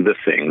to do the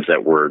things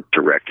that were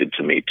directed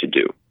to me to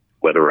do,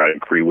 whether I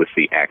agree with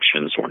the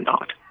actions or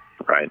not,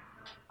 right?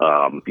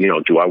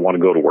 Do I want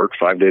to go to work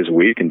 5 days a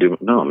week and do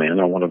it? No, man,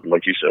 I want to,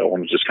 like you said, I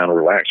want to just kind of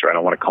relax, right? I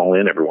want to call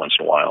in every once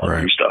in a while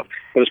and do stuff.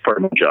 But it's part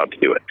of my job to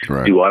do it.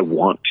 Right. Do I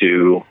want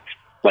to,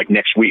 like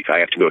next week, I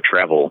have to go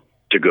travel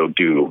to go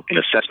do an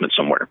assessment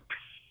somewhere.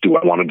 Do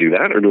I want to do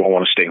that, or do I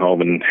want to stay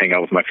home and hang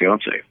out with my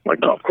fiance? Like,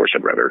 no, of course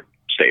I'd rather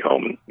stay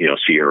home and,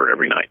 see her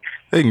every night.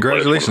 Hey,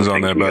 congratulations on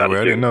that, by the way.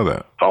 I didn't know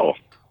that. Oh,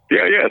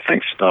 yeah,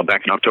 thanks.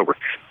 Back in October.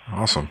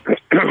 Awesome.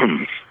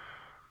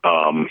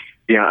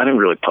 Yeah, I didn't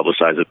really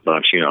publicize it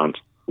much,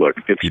 Look,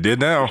 you did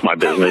now. It's my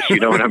business, you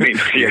know what I mean?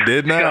 Yeah, you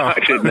did now. I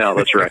did now,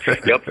 that's right.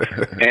 Yep.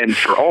 And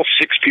for all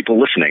 6 people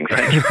listening,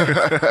 thank you.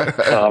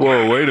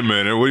 Whoa, wait a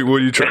minute. What are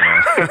you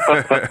trying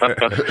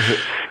to...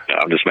 No,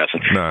 I'm just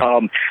messing.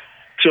 No.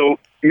 So,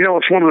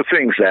 it's one of the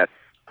things that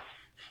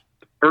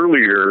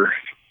earlier,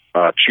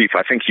 Chief,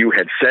 I think you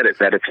had said it,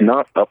 that it's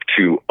not up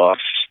to us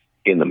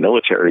in the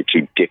military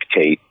to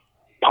dictate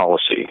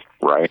policy,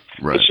 right?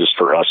 It's just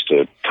for us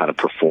to kind of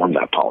perform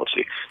that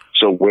policy.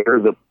 So where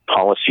the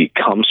policy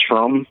comes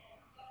from,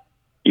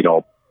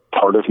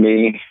 part of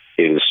me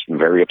is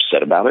very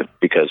upset about it,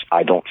 because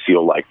I don't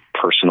feel like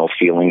personal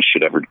feelings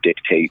should ever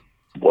dictate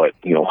what,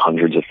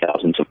 hundreds of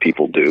thousands of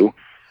people do.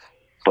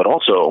 But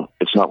also,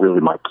 it's not really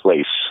my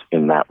place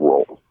in that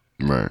role.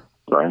 Right.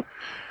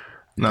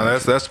 No,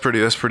 that's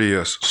pretty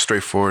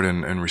straightforward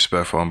and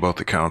respectful on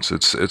both accounts. I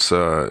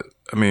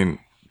kind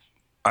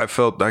of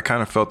felt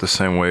the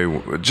same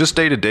way, just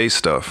day-to-day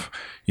stuff.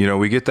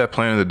 We get that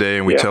plan of the day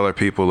and we tell our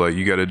people, like,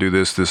 you got to do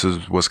this. This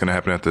is what's going to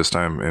happen at this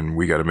time. And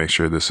we got to make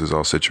sure this is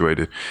all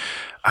situated.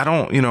 I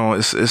don't,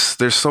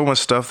 there's so much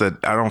stuff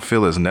that I don't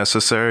feel is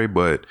necessary,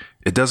 but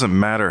it doesn't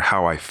matter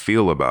how I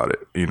feel about it.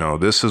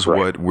 This is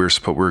what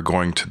we're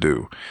going to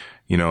do.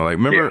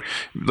 Remember,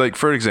 like,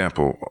 for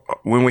example,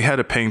 when we had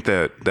to paint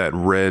that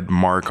red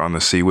mark on the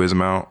CIWS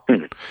mount,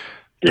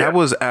 that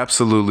was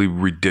absolutely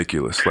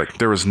ridiculous. Like,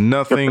 there was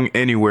nothing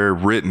anywhere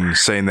written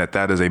saying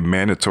that is a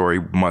mandatory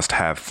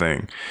must-have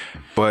thing.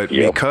 But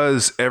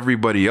because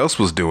everybody else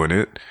was doing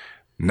it,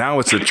 now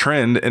it's a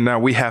trend, and now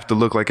we have to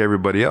look like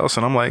everybody else.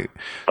 And I'm like,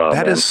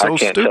 that is so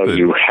stupid. I can't tell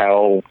you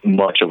how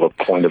much of a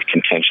point of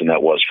contention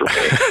that was for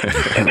me,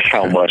 and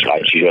how much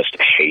I just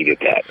hated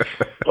that.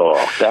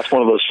 Oh, that's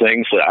one of those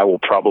things that I will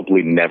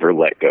probably never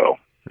let go.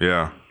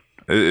 Yeah,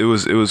 it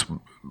was.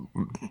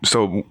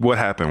 So what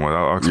happened? Well,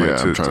 I'll explain.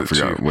 I'm trying to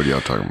figure out what y'all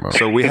talking about.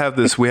 So we have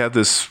this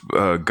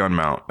gun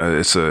mount.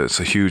 It's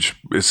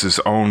its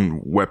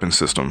own weapon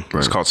system.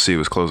 It's called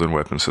CIWS, closed-in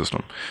weapon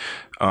system.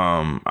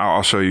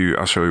 I'll show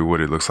you what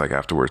it looks like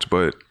afterwards.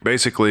 But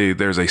basically,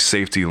 there's a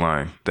safety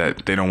line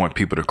that they don't want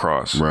people to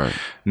cross. Right.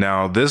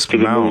 Now this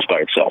mount moves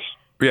by itself.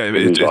 Yeah,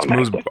 it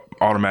moves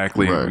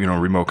automatically.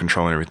 Remote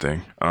control and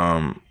everything.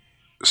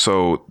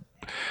 So.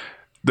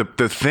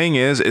 The thing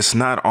is, it's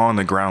not on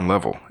the ground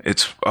level.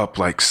 It's up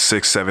like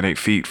 6, 7, 8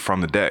 feet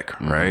from the deck,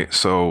 right? Mm-hmm.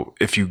 So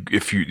if you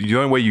the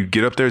only way you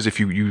get up there is if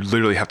you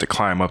literally have to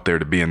climb up there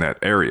to be in that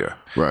area,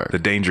 right? The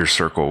danger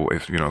circle,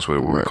 if that's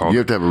what we call it. You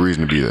have to have a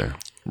reason to be there,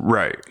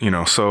 right?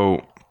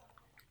 So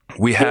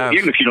we have,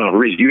 even if you don't have a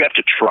reason, you have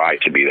to try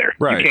to be there.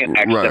 Right. You can't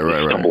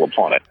accidentally stumble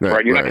upon it,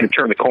 right? You're not going to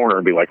turn the corner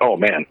and be like, oh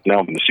man, now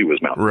I'm in the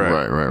CIWS mount.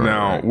 Right.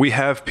 Now we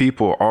have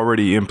people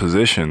already in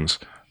positions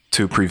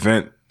to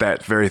prevent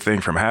that very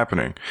thing from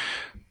happening.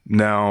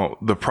 Now,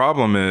 the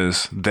problem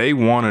is they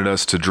wanted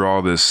us to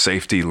draw this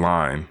safety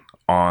line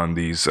on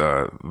these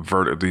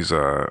vertical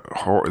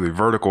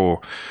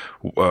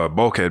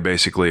bulkhead,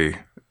 basically,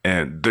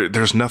 and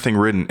there's nothing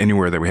written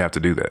anywhere that we have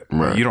to do that.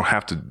 Right. You don't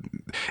have to.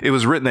 It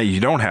was written that you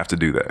don't have to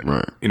do that.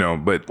 Right.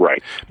 But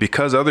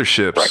because other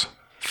ships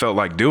felt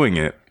like doing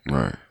it.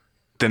 Right.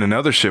 Then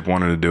another ship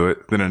wanted to do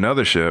it. Then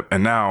another ship,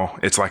 and now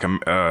it's like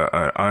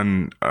a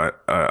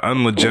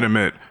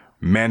unlegitimate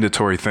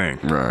mandatory thing.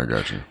 Right, I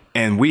got you.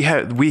 And we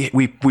had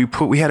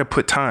to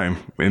put time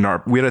we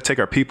had to take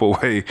our people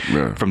away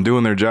from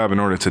doing their job in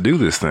order to do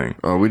this thing.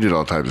 Oh, we did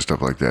all types of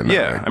stuff like that.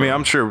 Yeah, I mean,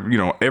 I'm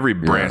sure every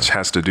branch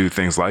has to do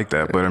things like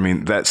that, but I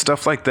mean that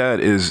stuff like that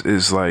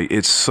is like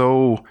it's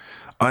so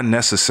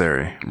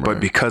unnecessary, but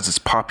because it's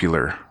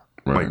popular,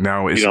 like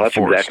now it's that's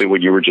forced. Exactly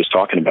what you were just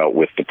talking about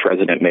with the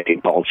president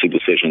making policy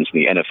decisions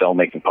and the NFL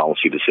making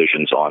policy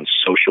decisions on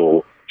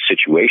social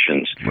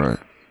situations. Right.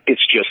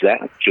 It's just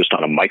that, just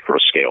on a micro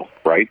scale,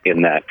 right?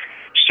 In that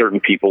certain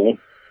people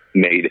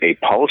made a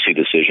policy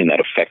decision that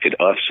affected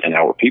us and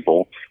our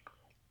people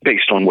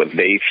based on what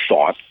they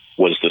thought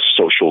was the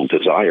social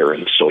desire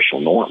and the social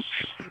norm.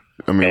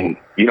 I mean,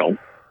 and,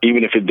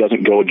 even if it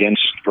doesn't go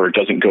against or it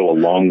doesn't go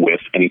along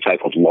with any type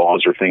of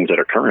laws or things that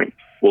are current,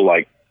 well,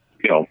 like,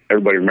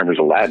 everybody remembers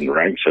Aladdin,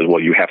 right? It says, well,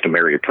 you have to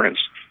marry a prince.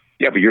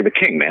 Yeah, but you're the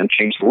king, man.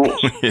 Change the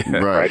rules.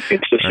 Right?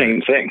 It's the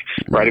same thing,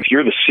 right? If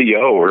you're the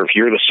CEO or if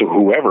you're the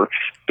whoever,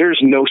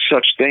 there's no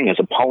such thing as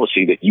a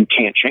policy that you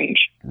can't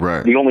change.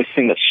 Right. The only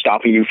thing that's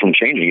stopping you from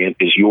changing it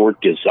is your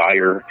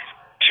desire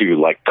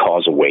to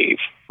cause a wave,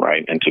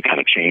 right? And to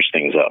kind of change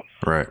things up.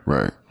 Right.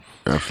 Right.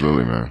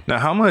 Absolutely, man. Now,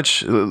 how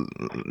much,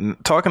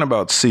 talking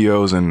about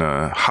CEOs and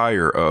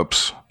higher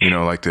ups,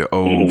 like the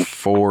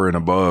 04 and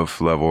above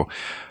level,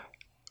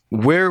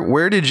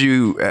 where did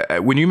you,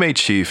 when you made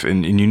chief,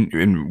 and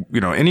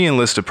any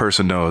enlisted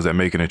person knows that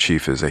making a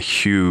chief is a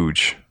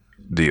huge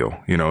deal.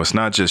 It's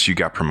not just you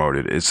got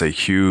promoted. It's a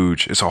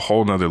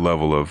whole nother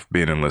level of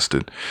being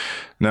enlisted.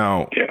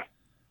 Now,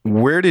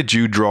 where did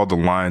you draw the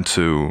line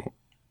to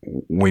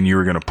when you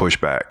were going to push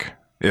back?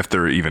 If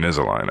there even is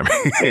a line. I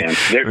mean,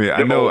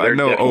 I know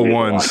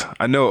 01s.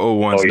 I know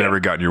 01s never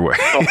got in your way.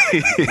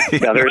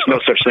 Now there's no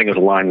such thing as a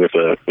line with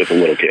a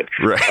little kid.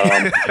 Right.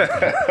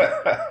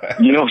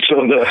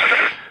 So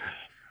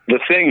the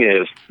thing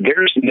is,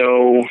 there's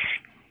no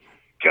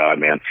God,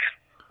 man.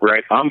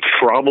 Right. I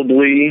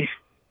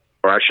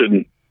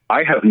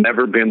have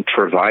never been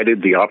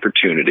provided the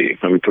opportunity,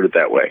 let me put it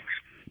that way,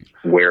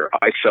 where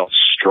I felt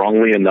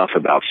strongly enough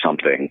about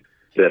something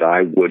that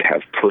I would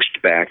have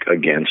pushed back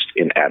against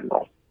an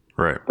admiral.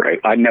 Right.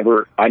 Right. I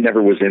never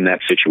was in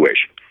that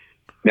situation.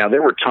 Now,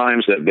 there were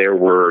times that there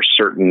were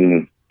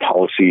certain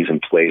policies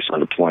in place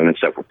on deployments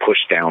that were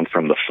pushed down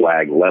from the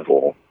flag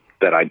level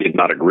that I did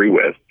not agree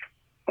with.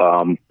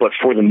 But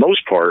for the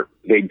most part,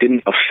 they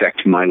didn't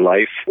affect my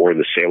life or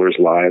the sailors'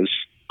 lives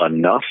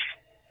enough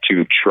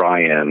to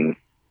try and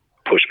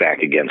push back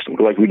against them.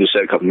 Like we just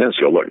said a couple minutes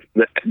ago, look,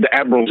 the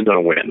admiral's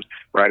going to win,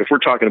 right? If we're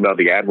talking about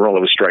the admiral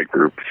of a strike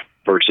group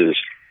versus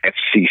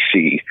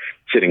FCC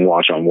sitting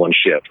watch on one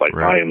ship,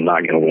 I am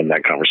not going to win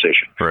that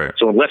conversation. Right.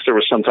 So unless there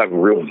was some type of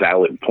real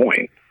valid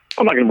point,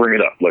 I'm not going to bring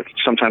it up. Look,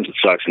 sometimes it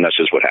sucks, and that's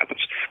just what happens.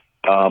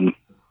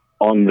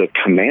 On the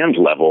command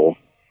level,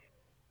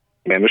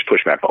 man, there's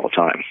pushback all the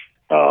time.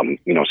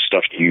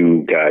 Stuff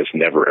you guys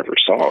never ever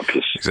saw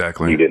because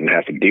you didn't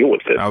have to deal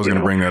with it. I was going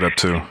to bring that up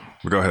too.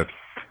 Go ahead.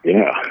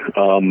 Yeah.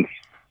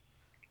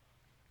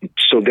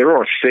 So there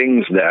are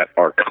things that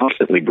are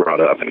constantly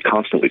brought up and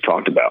constantly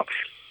talked about,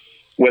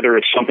 whether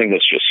it's something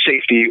that's just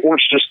safety or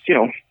it's just,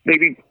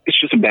 maybe it's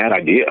just a bad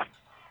idea.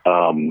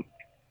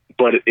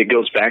 But it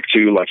goes back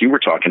to, like you were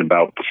talking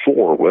about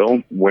before,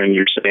 Will, when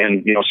you're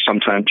saying,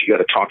 sometimes you got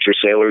to talk to your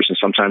sailors and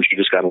sometimes you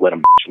just got to let them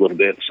bitch a little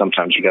bit.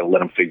 Sometimes you got to let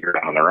them figure it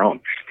out on their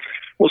own.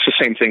 Well, it's the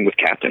same thing with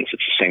captains.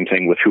 It's the same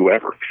thing with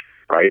whoever,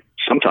 right?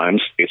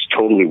 Sometimes it's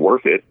totally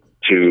worth it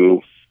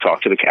to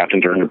talk to the captain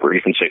during a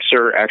brief and say,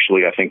 sir,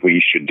 actually, I think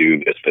we should do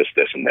this, this,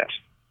 this, and this.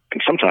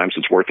 And sometimes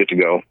it's worth it to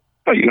go,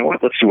 oh, you know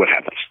what? Let's see what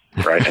happens,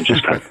 right? And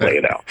just kind of play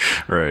it out.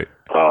 Right.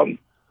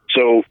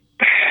 So,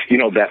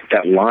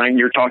 that line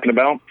you're talking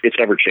about, it's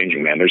ever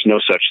changing, man. There's no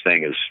such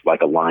thing as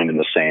like a line in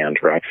the sand,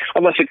 right?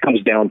 Unless it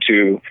comes down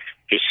to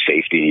just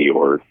safety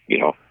or,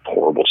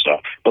 horrible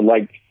stuff. But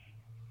I'm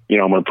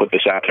going to put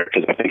this out there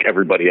because I think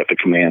everybody at the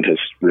command has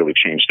really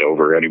changed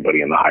over,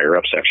 anybody in the higher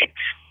up section.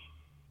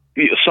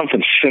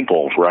 Something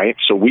simple, right?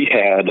 So we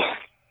had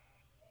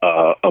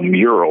a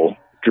mural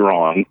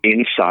drawn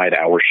inside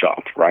our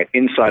shop, right?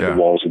 Inside the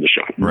walls of the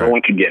shop. Right. No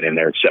one could get in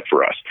there except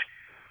for us.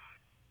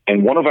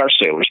 And one of our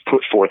sailors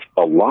put forth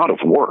a lot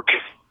of work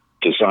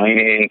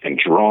designing and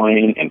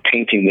drawing and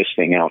painting this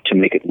thing out to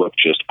make it look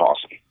just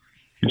awesome.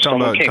 You're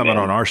talking about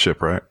on our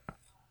ship, right?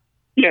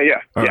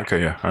 Yeah. Oh, yeah.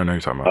 Okay, yeah. I know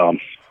you're talking about.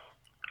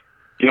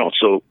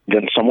 So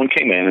then someone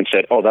came in and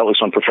said, oh, that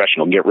looks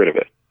unprofessional. Get rid of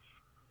it.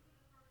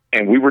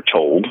 And we were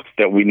told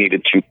that we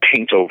needed to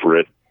paint over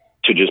it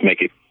to just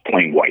make it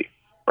plain white,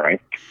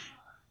 right?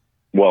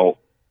 Well,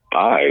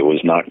 I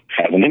was not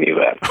having any of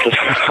that.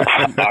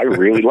 I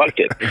really liked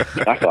it.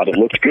 I thought it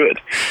looked good.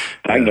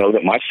 Yeah. I know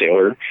that my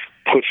sailor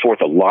put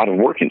forth a lot of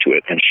work into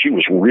it, and she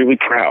was really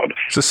proud.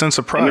 It's a sense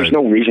of pride. And there's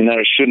no reason that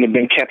it shouldn't have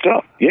been kept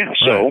up. Yeah,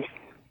 so,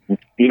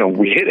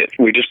 we hit it.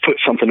 We just put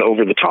something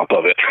over the top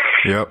of it.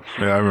 Yep.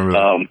 Yeah, I remember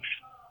that.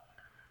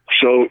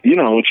 So,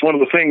 it's one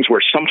of the things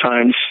where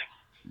sometimes,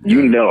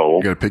 you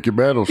got to pick your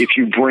battles. if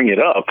you bring it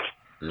up,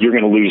 you're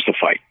going to lose the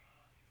fight.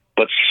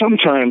 But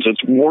sometimes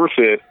it's worth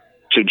it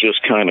to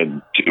just kind of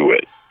do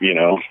it,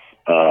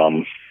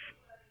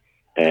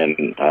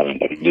 and I don't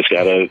know, you just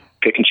got to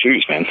pick and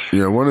choose, man.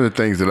 Yeah, one of the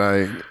things that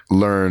I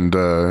learned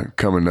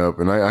coming up,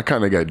 and I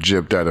kind of got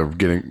gypped out of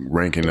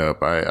ranking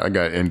up. I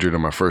got injured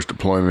on my first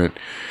deployment.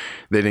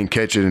 They didn't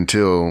catch it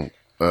until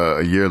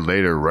a year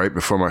later, right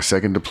before my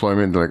second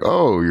deployment. They're like,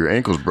 "Oh, your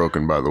ankle's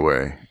broken, by the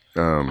way.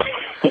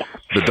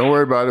 But don't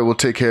worry about it. We'll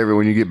take care of it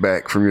when you get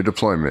back from your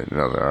deployment." And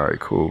I was like, "All right,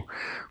 cool."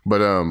 But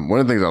one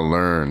of the things I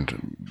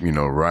learned,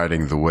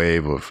 riding the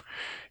wave of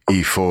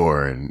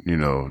E4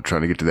 and,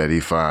 trying to get to that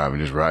E5 and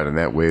just riding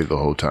that wave the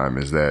whole time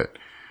is that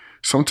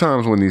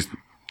sometimes when these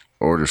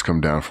orders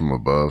come down from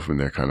above and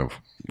they're kind of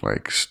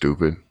like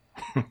stupid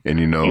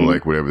and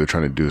like whatever they're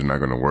trying to do is not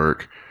going to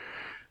work,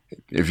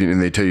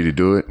 and they tell you to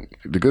do it,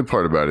 the good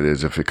part about it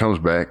is if it comes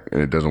back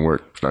and it doesn't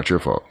work, it's not your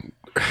fault.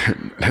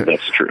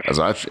 That's true.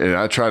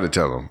 I try to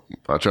tell them.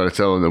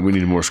 That we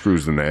need more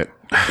screws than that.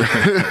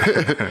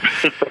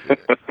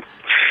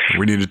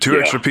 We needed two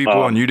extra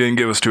people, and you didn't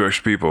give us two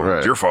extra people. Right.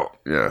 It's your fault.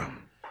 Yeah.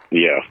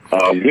 Yeah.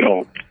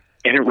 And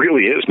it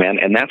really is, man.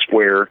 And that's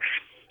where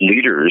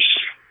leaders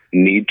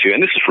need to,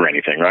 and this is for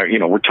anything, right?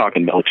 We're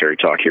talking military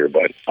talk here,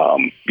 but,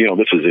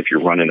 this is if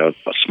you're running a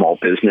small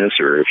business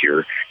or if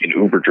you're an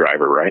Uber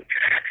driver, right?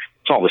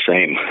 It's all the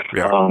same.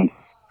 Yeah.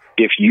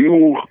 If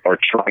you are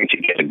trying to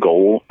get a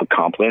goal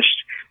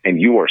accomplished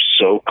and you are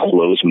so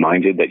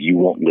close-minded that you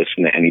won't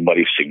listen to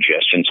anybody's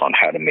suggestions on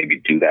how to maybe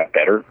do that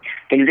better,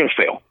 then you're going to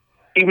fail.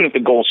 Even if the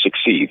goal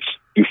succeeds,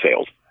 you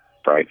failed,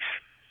 right?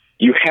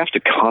 You have to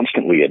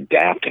constantly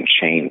adapt and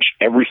change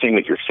everything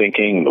that you're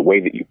thinking, the way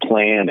that you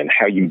plan, and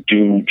how you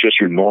do just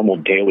your normal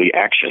daily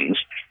actions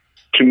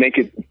to make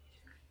it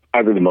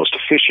either the most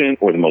efficient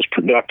or the most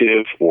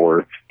productive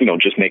or,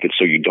 just make it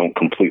so you don't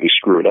completely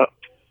screw it up.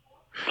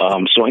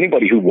 So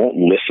anybody who won't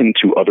listen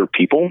to other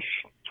people,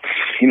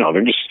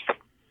 they're just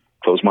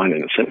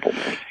closed-minded and simple,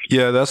 man.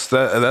 Yeah, that's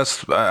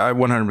I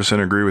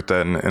 100% agree with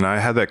that, and I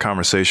had that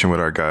conversation with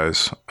our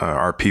guys,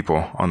 our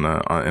people in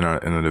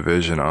the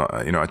division.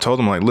 I told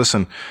them, like,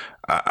 listen,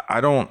 I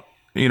don't,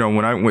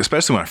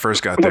 especially when I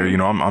first got there,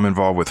 I'm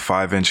involved with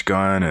 5-inch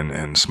gun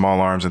and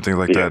small arms and things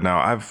like that. Now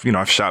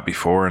I've shot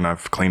before and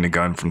I've cleaned a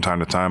gun from time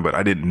to time, but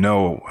I didn't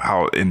know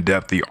how in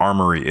depth the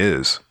armory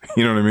is.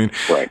 You know what I mean?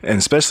 Right. And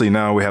especially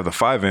now we have the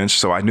 5-inch,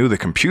 so I knew the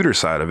computer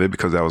side of it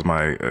because that was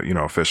my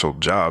official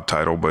job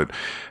title, but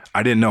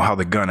I didn't know how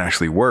the gun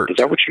actually worked. Is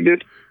that what you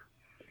did?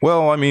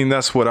 Well, I mean,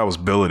 that's what I was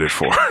billeted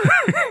for.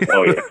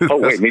 Oh, yeah. Oh,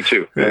 wait, me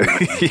too. Yeah.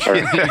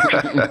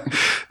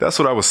 That's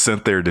what I was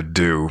sent there to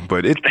do,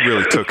 but it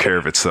really took care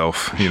of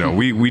itself.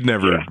 We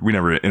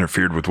never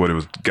interfered with what it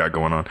was got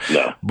going on.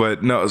 No.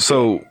 But no,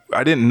 so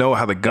I didn't know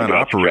how the gun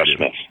operated.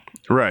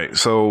 Right.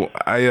 So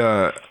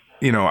I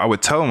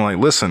would tell them, like,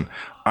 listen,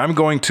 I'm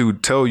going to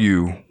tell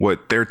you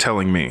what they're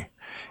telling me.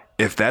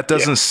 If that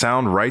doesn't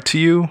sound right to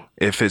you,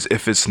 if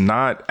it's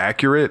not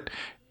accurate,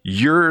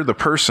 you're the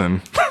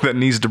person that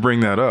needs to bring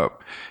that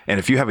up. And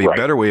if you have a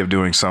better way of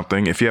doing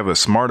something, if you have a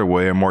smarter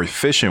way, a more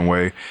efficient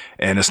way,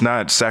 and it's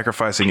not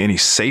sacrificing any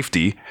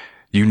safety,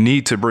 you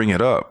need to bring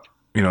it up.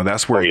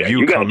 That's where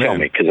you come gotta tell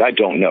in. me, because I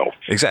don't know.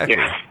 Exactly.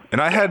 Yeah.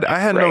 And I had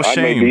no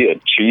shame. I may be a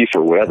chief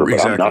or whatever,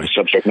 but I'm not a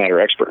subject matter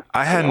expert.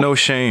 I had no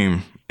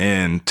shame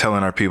in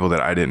telling our people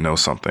that I didn't know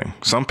something.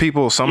 Some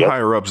people,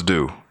 higher ups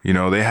do.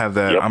 They have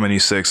that, I'm an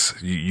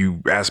E6,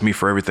 you ask me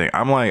for everything.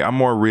 I'm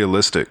more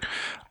realistic.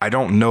 I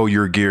don't know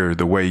your gear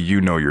the way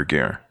you know your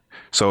gear.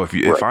 So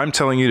if I'm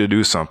telling you to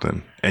do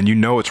something and you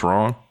know it's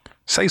wrong,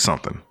 say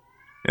something.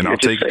 And I'll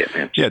take it,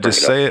 man.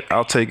 Just say it.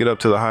 I'll take it up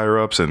to the higher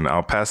ups and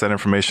I'll pass that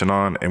information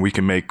on, and we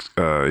can make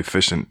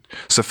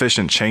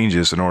sufficient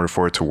changes in order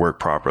for it to work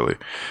properly.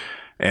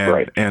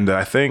 And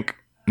I think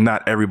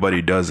not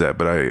everybody does that,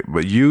 but I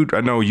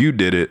know you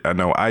did it. I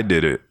know I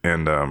did it.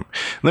 And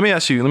let me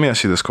ask you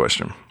this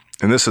question.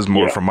 And this is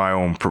more from my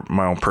own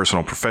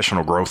personal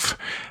professional growth.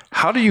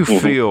 How do you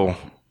feel?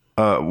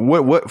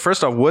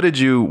 First off, what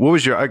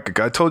was your?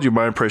 I told you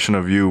my impression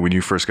of you when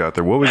you first got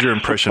there. What was your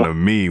impression of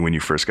me when you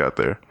first got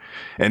there?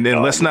 And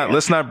then let's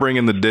not bring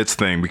in the DITS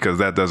thing because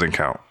that doesn't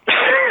count.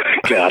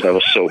 God, that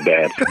was so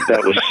bad.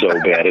 That was so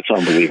bad. It's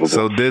unbelievable.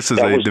 So DITS is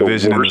a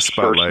division in the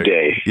spotlight.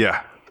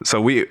 Yeah.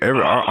 So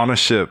on a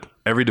ship,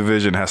 every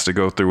division has to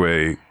go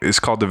through it's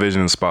called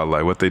division in the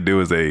spotlight. What they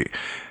do is they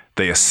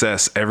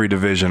assess every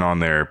division on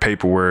their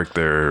paperwork,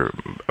 their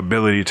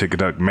ability to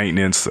conduct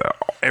maintenance,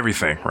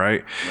 everything,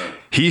 right?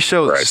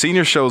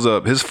 Senior shows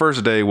up. His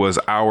first day was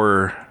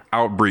our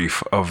out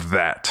brief of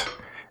that.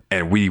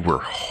 And we were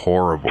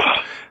horrible.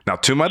 Now,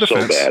 to my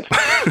defense,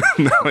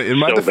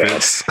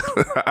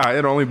 I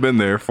had only been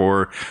there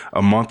for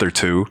a month or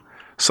two.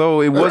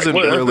 So it wasn't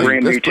really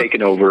brand new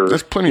taking over.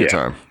 That's plenty of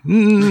time.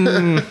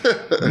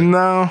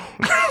 No.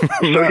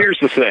 So here's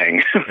the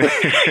thing.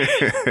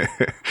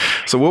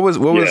 So what was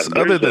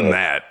other than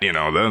that,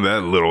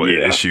 that little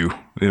issue?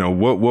 You know,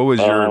 what was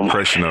your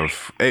impression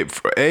of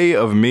A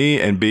of me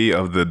and B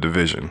of the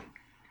division?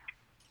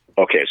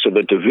 Okay, so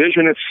the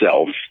division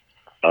itself,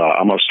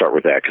 I'm going to start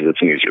with that because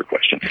it's an easier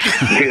question.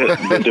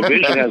 The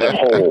division as a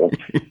whole,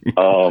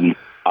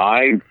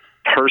 I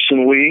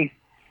personally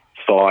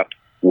thought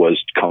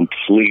was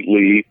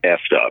completely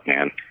effed up,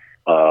 man.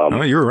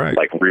 You're right.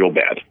 Like real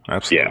bad.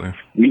 Absolutely. Yeah.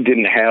 We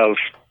didn't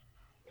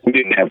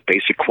have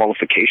basic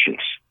qualifications,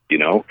 you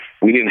know?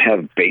 We didn't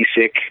have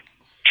basic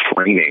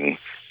training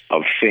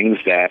of things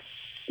that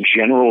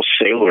general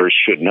sailors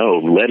should know,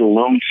 let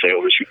alone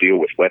sailors who deal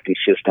with weapon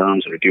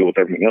systems and who deal with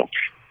everything else.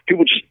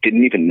 People just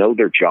didn't even know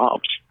their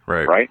jobs.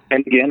 Right.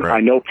 And again, I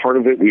know part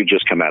of it, we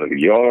just come out of the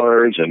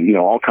yards and, you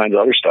know, all kinds of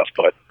other stuff.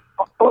 But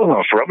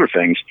for other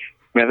things,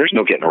 man, there's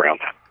no getting around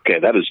that. Okay,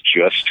 that is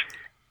just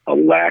a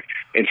lack.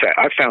 In fact,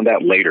 I found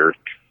out later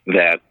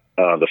that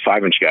the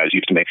 5-inch guys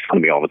used to make fun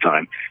of me all the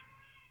time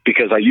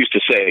because I used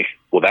to say,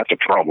 well, that's a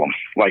problem.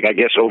 Like, I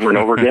guess over and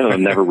over again, and I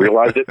never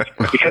realized it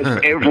because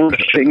every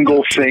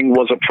single thing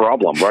was a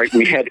problem, right?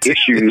 We had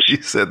issues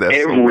You said that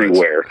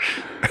everywhere.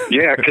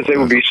 Yeah, because they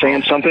would be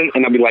saying something,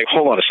 and I'd be like,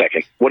 hold on a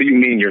second. What do you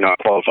mean you're not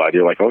qualified?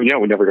 You're like, oh, yeah,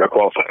 we never got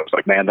qualified. I was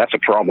like, man, that's a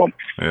problem.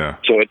 Yeah.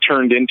 So it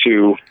turned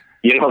into,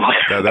 you know,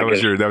 that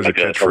was your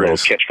catchphrase. A little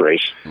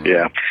catchphrase.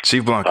 Yeah.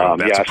 Chief Blanco,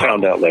 that's a problem. I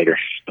found out later.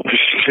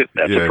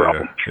 That's a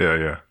problem.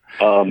 Yeah.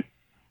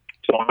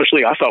 So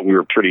honestly, I thought we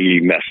were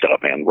pretty messed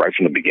up, man, right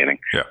from the beginning.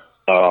 Yeah.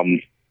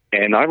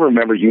 And I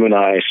remember you and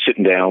I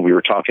sitting down, we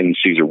were talking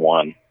Caesar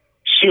 1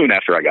 soon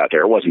after I got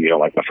there. It wasn't, you know,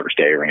 like my first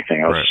day or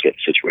anything. I was just getting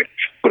situated.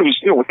 But it was,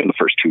 you know, within the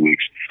first 2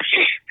 weeks.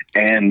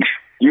 And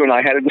you and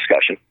I had a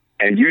discussion,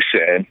 and you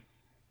said,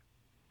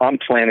 I'm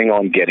planning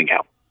on getting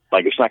out.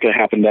 Like, it's not going to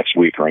happen next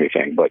week or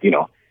anything, but, you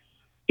know,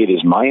 it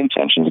is my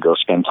intention to go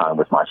spend time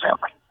with my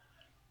family.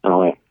 And I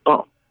went,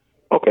 oh,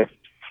 okay.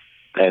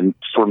 And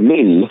for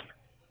me,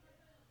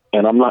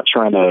 and I'm not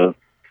trying to,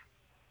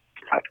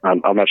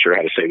 I'm not sure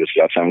how to say this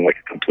without sounding like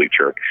a complete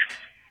jerk.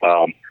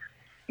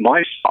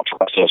 My thought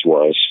process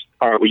was,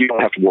 all right, well, you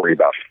don't have to worry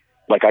about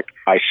it. Like,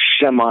 I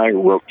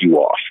semi-wrote you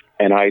off,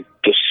 and I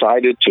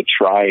decided to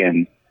try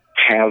and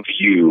have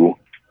you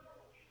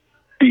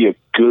be a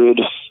good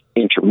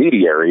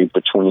intermediary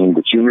between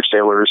the junior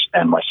sailors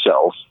and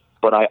myself,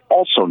 but I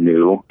also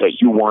knew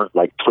that you weren't,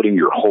 like, putting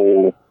your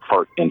whole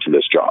heart into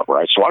this job,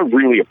 right? So I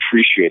really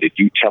appreciated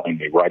you telling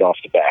me right off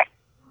the bat,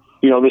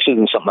 you know, this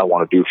isn't something I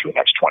want to do for the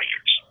next 20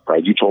 years,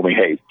 right? You told me,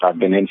 hey, I've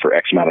been in for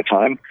X amount of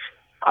time.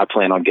 I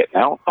plan on getting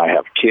out. I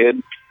have a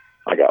kid.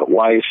 I got a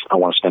wife. I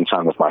want to spend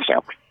time with my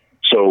family.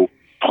 So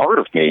part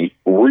of me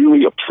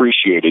really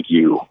appreciated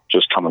you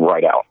just coming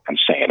right out and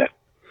saying it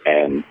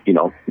and, you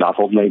know, not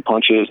holding any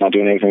punches, not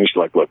doing anything. Just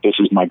like, look, this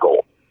is my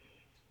goal.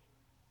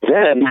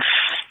 Then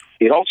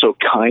it also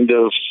kind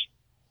of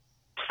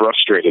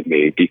frustrated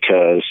me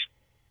because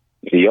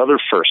the other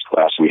first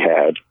class we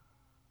had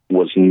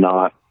was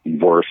not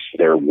worth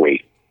their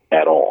weight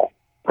at all,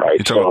 right?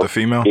 You talking about the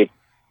female?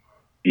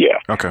 Yeah.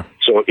 Okay.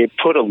 So it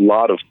put a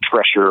lot of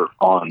pressure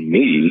on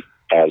me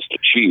as the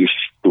chief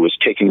who was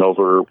taking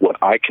over what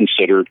I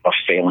considered a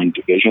failing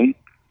division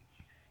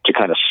to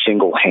kind of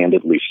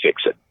single-handedly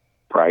fix it,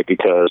 right?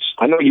 Because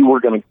I know you were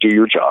going to do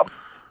your job.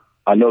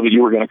 I know that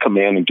you were going to come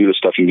in and do the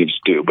stuff you needed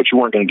to do, but you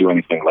weren't going to do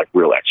anything like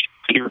real extra.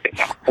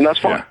 And that's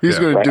fine. He's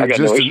going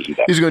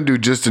to do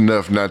just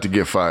enough not to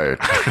get fired.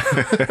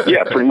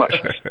 Yeah, pretty much.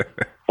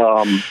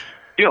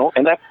 You know,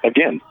 and that,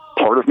 again,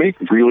 part of me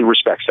really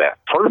respects that.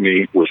 Part of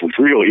me was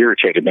really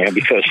irritated, man,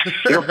 because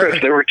there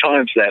were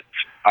times that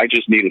I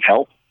just needed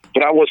help,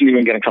 but I wasn't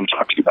even going to come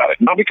talk to you about it.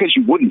 Not because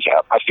you wouldn't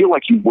have. I feel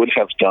like you would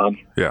have done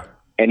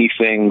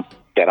anything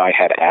that I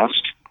had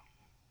asked,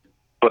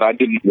 but I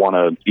didn't want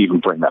to even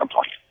bring that up,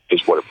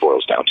 is what it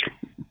boils down to.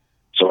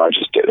 So I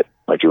just did it.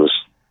 Like,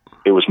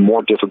 it was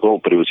more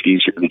difficult, but it was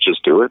easier to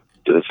just do it.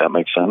 Does that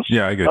make sense?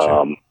 Yeah, I get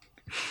you.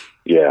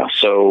 Yeah,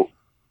 so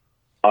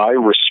I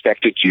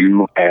respected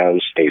you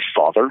as a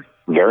father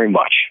very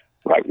much,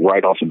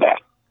 right off the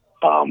bat,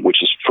 which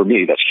is, for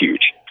me, that's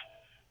huge.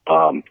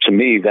 To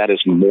me, that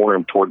is more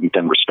important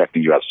than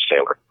respecting you as a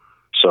sailor.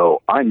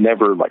 So I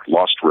never, like,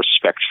 lost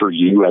respect for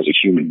you as a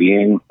human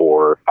being,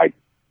 or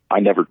I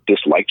never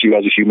disliked you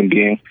as a human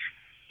being.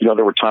 You know,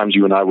 there were times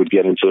you and I would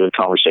get into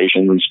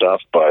conversations and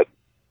stuff, but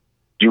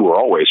you were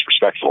always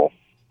respectful.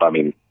 I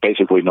mean,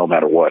 basically no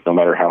matter what, no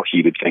matter how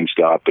heated things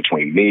got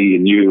between me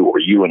and you or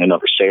you and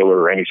another sailor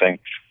or anything.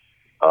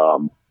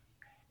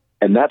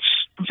 And that's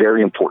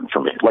very important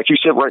for me. Like you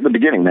said right in the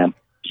beginning, man,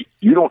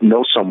 you don't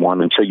know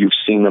someone until you've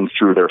seen them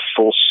through their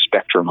full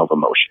spectrum of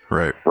emotion.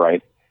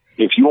 Right?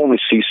 If you only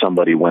see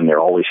somebody when they're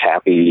always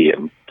happy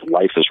and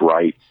life is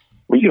right,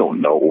 well, you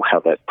don't know how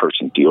that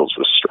person deals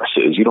with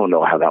stresses. You don't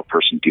know how that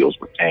person deals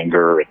with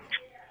anger. And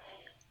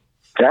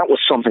that was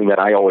something that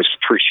I always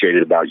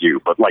appreciated about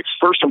you. But, like,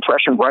 first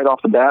impression right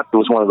off the bat, it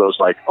was one of those,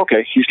 like,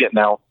 okay, he's getting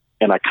out,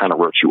 and I kind of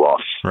wrote you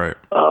off. Right.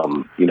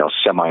 You know,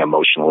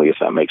 semi-emotionally, if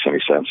that makes any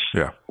sense.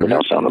 Yeah.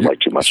 Without sounding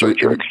like too much of a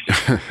jerk.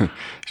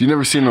 You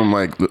never seen him,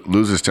 like,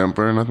 lose his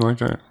temper or nothing like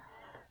that?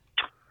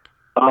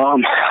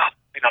 I've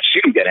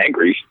seen him get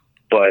angry,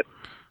 but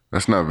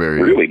That's not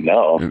very Really,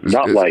 no,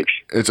 not like.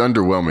 It's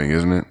underwhelming,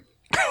 isn't it?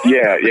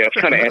 Yeah, it's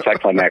kind of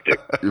anticlimactic.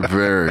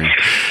 Very.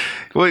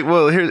 Wait,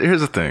 well,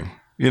 here's the thing.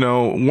 You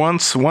know,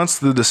 once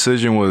the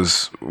decision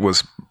was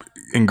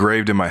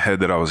engraved in my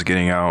head that I was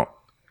getting out,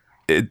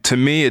 to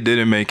me, it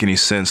didn't make any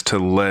sense to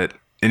let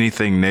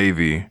anything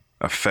Navy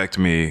affect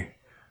me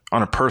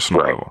on a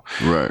personal level.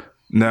 Right.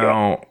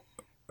 Now,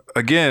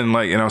 again,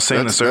 like, and I was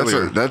saying this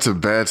earlier. That's a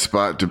bad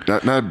spot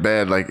to not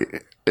bad.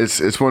 Like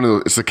it's one of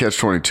those. It's a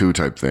catch-22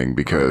 type thing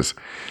because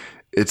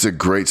it's a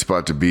great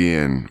spot to be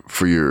in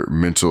for your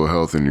mental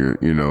health and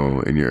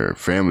your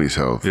family's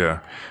health. Yeah.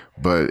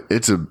 But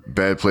it's a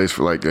bad place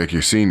for like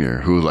your senior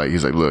who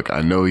he's like, look,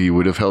 I know he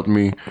would have helped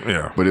me,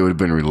 but it would have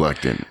been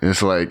reluctant. And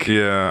it's like,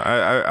 yeah,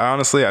 I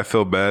honestly, I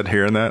feel bad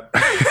hearing that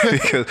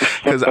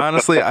because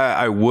honestly,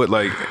 I would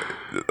like,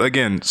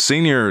 again,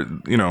 senior,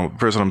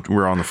 person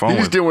we're on the phone you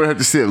with. just didn't want to have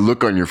to see that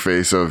look on your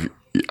face of,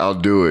 I'll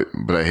do it,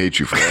 but I hate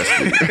you for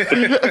asking.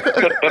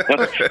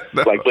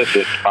 Like,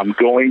 listen, I'm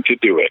going to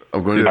do it. I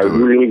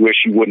really wish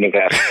you wouldn't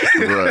have asked.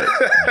 Right.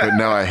 But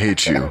now I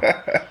hate you.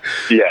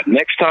 Yeah,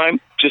 next time,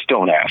 just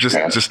don't ask.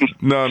 Just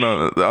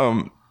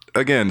no.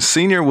 Again,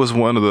 senior was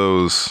one of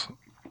those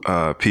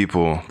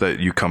people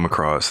that you come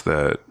across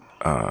that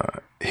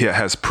he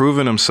has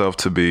proven himself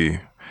to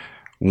be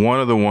one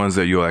of the ones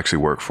that you'll actually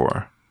work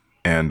for.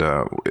 And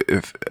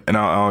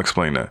I'll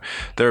explain that.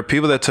 There are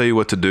people that tell you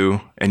what to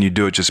do and you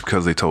do it just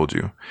because they told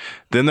you.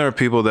 Then there are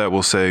people that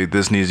will say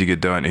this needs to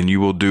get done and you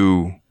will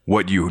do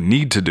what you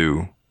need to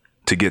do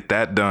to get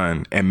that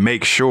done and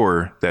make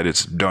sure that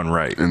it's done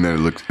right. And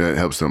then that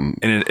helps them.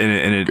 And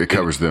it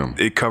covers them.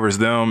 It covers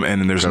them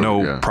and there's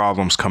no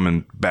problems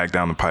coming back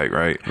down the pike,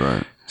 right?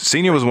 Right.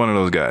 Senior was one of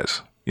those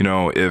guys.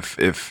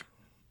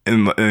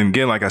 And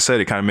again, like I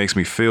said, it kind of makes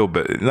me feel,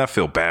 but not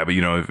feel bad, but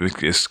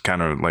it's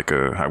kind of like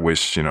I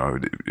wish,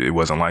 it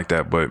wasn't like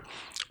that. But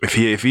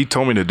if he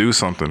told me to do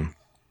something,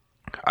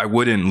 I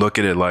wouldn't look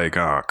at it like,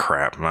 oh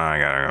crap, I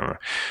gotta,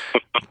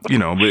 but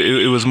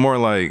it was more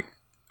like,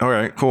 all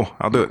right, cool,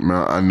 I'll do it.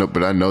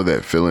 I know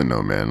that feeling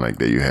though, man, like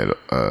that you had,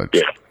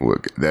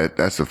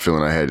 that's the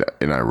feeling I had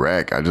in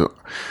Iraq. I don't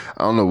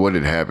know what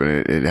had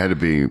happened. It had to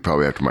be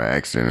probably after my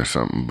accident or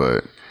something,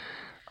 but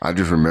I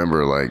just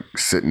remember like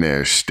sitting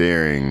there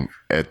staring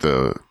at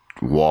the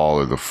wall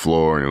or the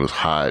floor and it was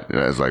hot. And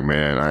I was like,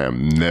 man, I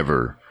am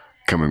never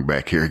coming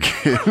back here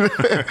again.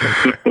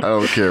 I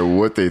don't care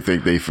what they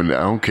think I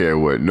don't care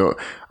what,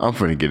 I'm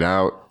finna get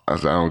out. I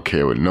was like, I don't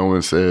care what no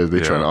one says. They're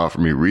trying to offer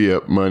me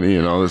re-up money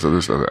and all this other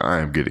stuff. I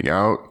am getting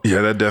out.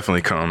 Yeah, that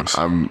definitely comes.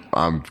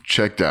 I'm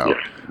checked out,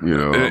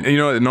 And,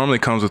 it normally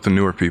comes with the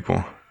newer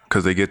people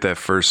because they get that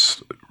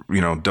first,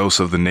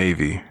 dose of the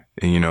Navy.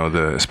 And,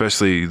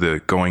 especially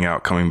the going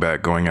out, coming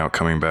back.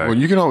 Well,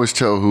 you can always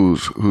tell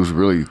who's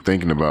really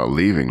thinking about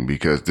leaving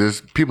because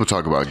there's people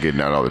talk about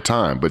getting out all the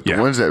time, but the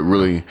ones that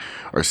really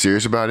are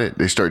serious about it,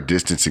 they start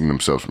distancing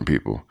themselves from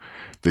people.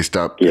 They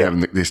stop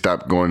they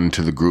stop going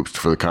into the groups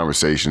for the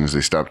conversations. They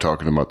stop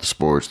talking about the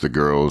sports, the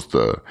girls,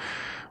 the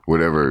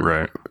whatever,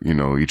 right?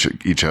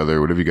 Each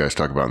other, whatever you guys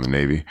talk about in the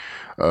Navy.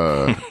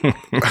 I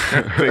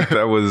think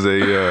that was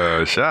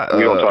a shot.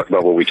 We don't talk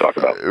about what we talk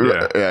about.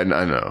 Yeah,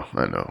 I know.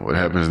 What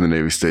happens in the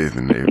Navy stays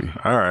in the Navy.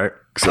 All right.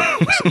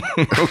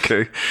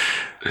 Okay.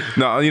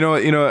 No,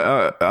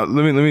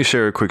 let me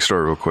share a quick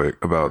story real quick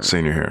about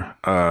senior here.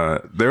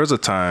 There was a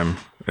time.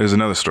 There's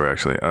another story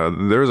actually.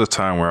 There was a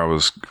time where I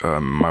was,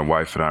 my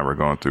wife and I were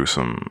going through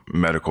some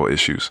medical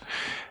issues,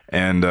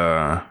 and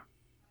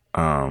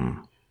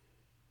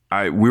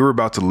we were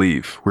about to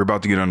leave. We were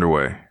about to get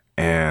underway,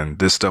 and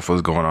this stuff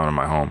was going on in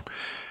my home.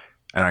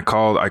 And I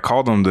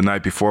called him the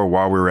night before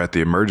while we were at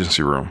the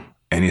emergency room,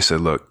 and he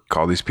said, "Look,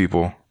 call these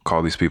people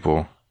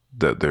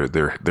that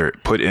they're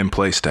put in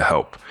place to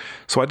help."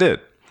 So I did,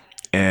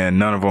 and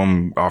none of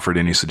them offered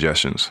any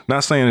suggestions.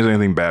 Not saying there's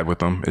anything bad with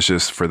them. It's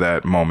just for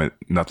that moment,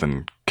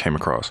 nothing came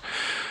across.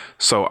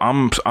 So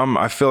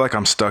I feel like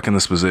I'm stuck in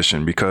this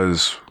position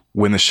because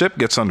when the ship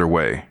gets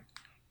underway,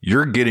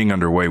 you're getting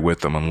underway with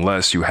them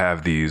unless you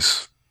have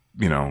these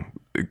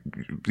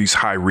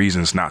high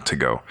reasons not to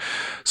go.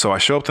 So I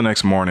show up the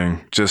next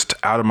morning just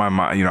out of my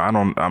mind.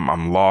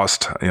 I'm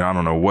lost. I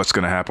don't know what's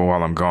going to happen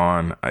while I'm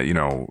gone.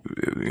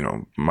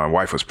 My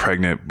wife was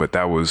pregnant, but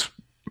that was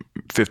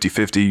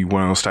 50-50,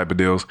 one of those type of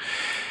deals.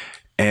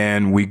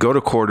 And we go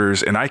to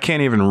quarters and I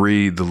can't even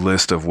read the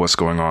list of what's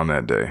going on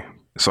that day.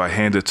 So I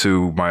hand it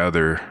to my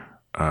other,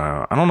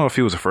 I don't know if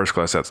he was a first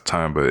class at the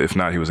time, but if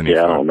not, he was an E5.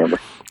 Yeah, I don't remember.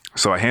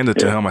 So I hand it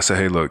to him. I said,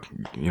 "Hey, look,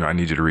 I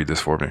need you to read this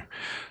for me."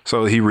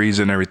 So he reads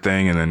it and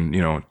everything. And then,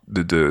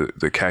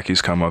 the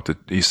khakis come up, the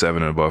E7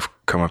 and above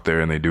come up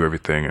there and they do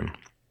everything. And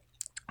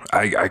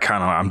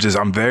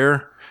I'm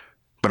there,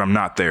 but I'm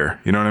not there.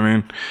 You know what I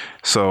mean?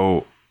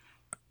 So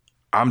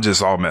I'm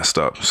just all messed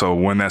up. So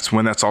when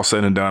that's all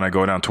said and done, I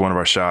go down to one of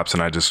our shops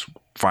and I just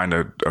find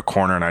a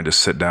corner and I just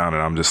sit down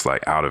and I'm just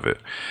like out of it.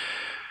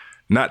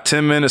 Not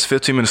 10 minutes,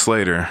 15 minutes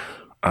later,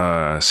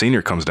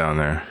 senior comes down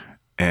there.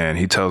 And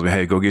he tells me,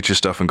 "Hey, go get your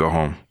stuff and go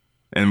home."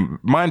 And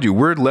mind you,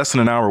 we're less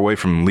than an hour away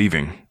from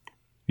leaving.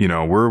 You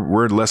know,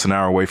 we're less than an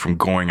hour away from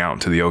going out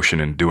into the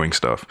ocean and doing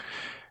stuff.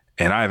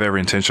 And I have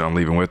every intention on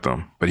leaving with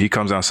them. But he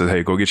comes out and says,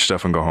 hey, go get your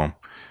stuff and go home.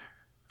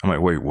 I'm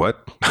like, wait,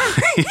 what?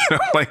 You know,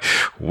 I'm like,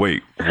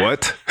 wait,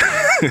 what?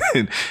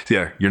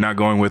 Yeah, you're not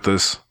going with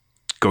us.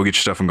 Go get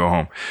your stuff and go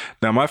home.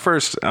 Now, I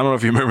don't know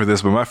if you remember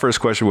this, but my first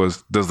question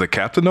was, does the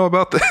captain know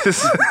about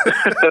this?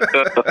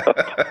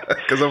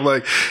 Because I'm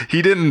like,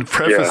 he didn't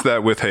preface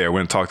that with, hey, I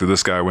went and talked to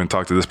this guy, I went and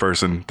talked to this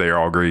person. They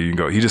all agree. You can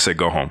go. He just said,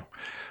 go home.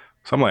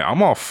 So I'm like,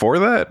 I'm all for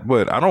that,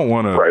 but I don't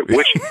want to. Right.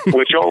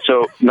 Which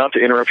also, not to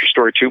interrupt your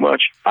story too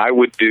much, I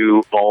would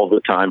do all the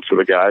time for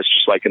the guys,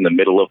 just like in the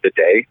middle of the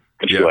day,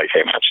 and be like,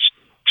 hey, man,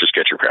 just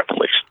get your crap and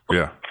leave.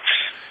 Yeah.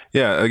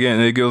 Yeah. Again,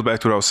 it goes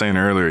back to what I was saying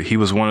earlier. He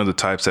was one of the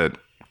types that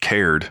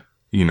cared.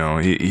 You know,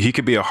 he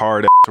could be a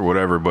hard ass or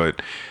whatever,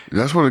 but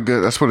that's what a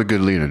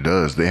good leader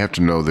does. They have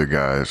to know their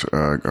guys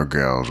or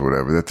gals or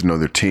whatever. They have to know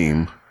their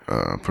team.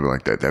 Put it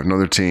like that. They have to know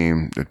their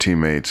team, their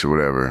teammates or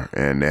whatever,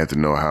 and they have to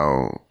know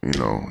how, you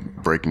know,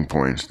 breaking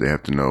points. They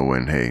have to know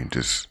when, hey,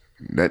 just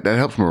that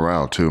helps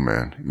morale too,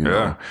 man. You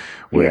know,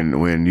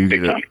 when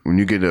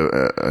you get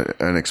a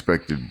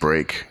unexpected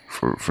break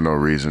for no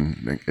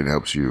reason, it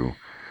helps you,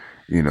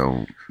 you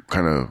know,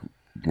 kind of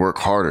work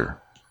harder.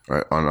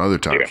 Right, on other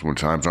times when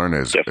times aren't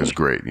as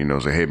great, you know,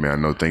 say, hey man, I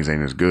know things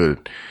ain't as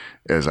good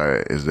as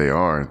they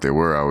are. If they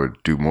were, I would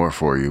do more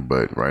for you.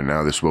 But right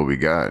now, this is what we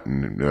got,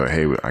 and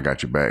hey, I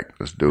got your back.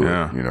 Let's do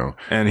it. You know,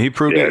 and he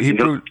proved it. He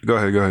proved. Go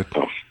ahead.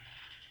 Oh.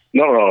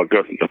 No,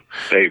 go.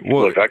 Hey,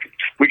 look,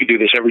 we could do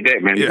this every day,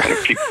 man. Yeah.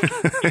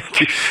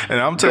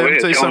 And I'm telling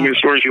you some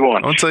stories you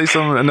want. I'll tell you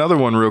another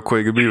one real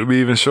quick. It'll be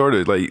even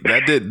shorter. Like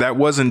that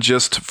wasn't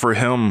just for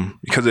him,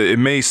 because it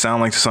may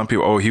sound like to some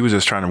people, oh, he was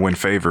just trying to win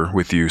favor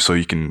with you so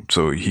he can.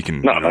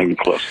 No, not even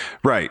close.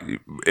 Right,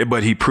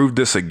 but he proved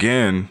this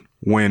again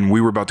when we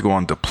were about to go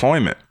on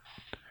deployment.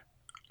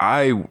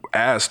 I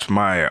asked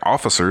my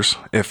officers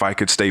if I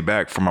could stay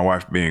back for my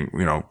wife being,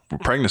 you know,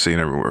 pregnancy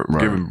and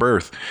giving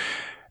birth.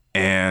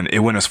 And it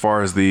went as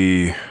far as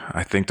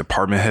I think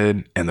department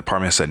head, and the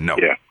department head said no.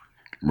 Yeah.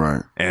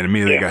 Right. And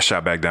immediately got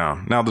shot back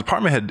down. Now, the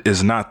department head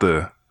is not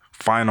the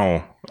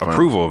final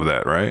approval of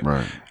that, right?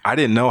 Right. I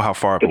didn't know how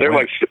far up it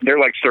went. They're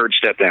like third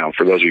step down,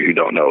 for those of you who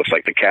don't know. It's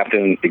like the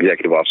captain,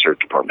 executive officer,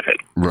 department head.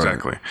 Right.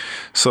 Exactly.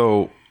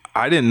 So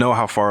I didn't know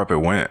how far up it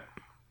went.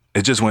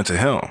 It just went to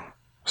him.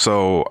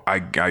 So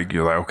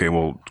you're like, okay,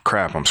 well,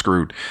 crap, I'm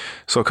screwed.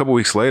 So a couple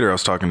weeks later, I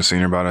was talking to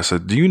Senior about it. I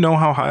said, do you know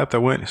how high up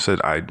that went? He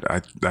said, I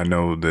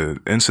know the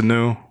ensign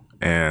knew,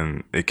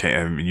 and it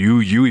can't.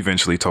 You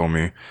eventually told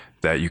me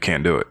that you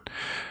can't do it.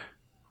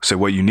 I said,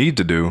 what you need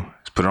to do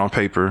is put it on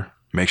paper,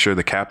 make sure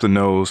the captain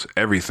knows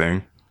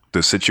everything,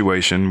 the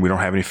situation. We don't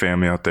have any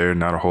family out there,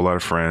 not a whole lot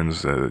of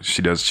friends.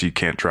 She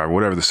can't travel,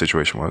 whatever the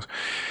situation was.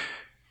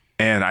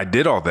 And I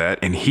did all that,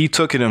 and he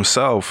took it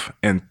himself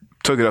and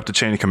took it up to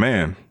chain of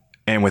command.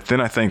 And within,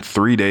 I think,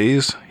 3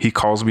 days, he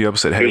calls me up and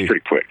said, hey. It was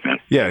pretty quick, man.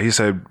 Yeah, he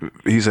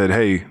said,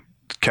 hey,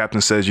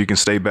 captain says you can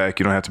stay back.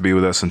 You don't have to be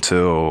with us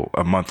until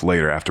a month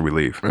later after we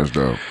leave. That's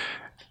dope.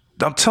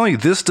 I'm telling you,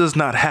 this does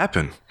not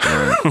happen.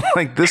 Right.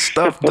 Like, this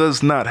stuff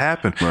does not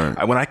happen.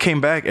 Right. When I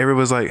came back, everybody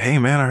was like, hey,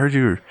 man, I heard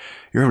you're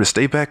able to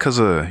stay back because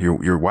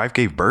your wife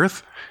gave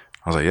birth?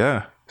 I was like,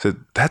 yeah. I said,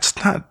 that's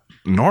not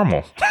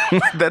normal.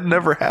 That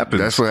never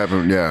happens. That's what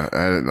happened. Yeah,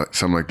 I had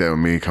something like that with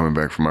me coming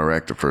back from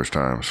Iraq the first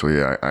time. So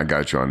yeah, I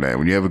got you on that.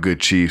 When you have a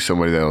good chief,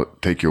 somebody that'll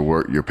take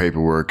your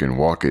paperwork and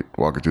walk it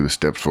through the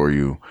steps for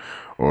you,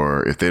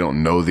 or if they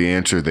don't know the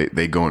answer,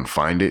 they go and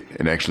find it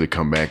and actually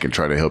come back and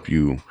try to help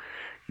you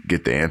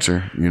get the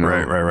answer. You know,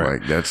 right.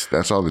 Like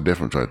that's all the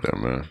difference right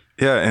there, man.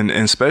 Yeah, and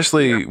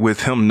especially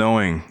with him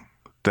knowing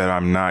that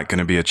I'm not going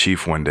to be a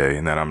chief one day,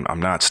 and that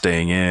I'm not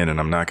staying in, and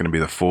I'm not going to be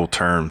the full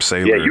term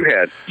sailor.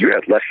 Yeah, you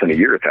had less than a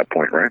year at that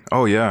point, right?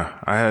 Oh yeah,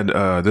 I had.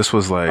 This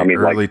was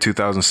early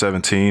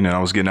 2017, and I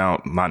was getting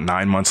out not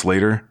 9 months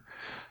later.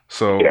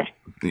 So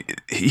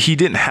he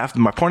didn't have.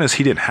 My point is,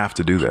 he didn't have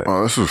to do that.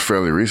 Oh, this was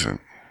fairly recent.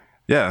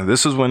 Yeah,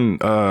 this is when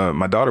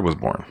my daughter was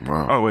born.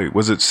 Wow. Oh wait,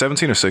 was it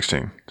 17 or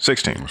 16?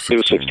 16. It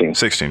was 16.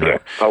 16,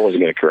 right? I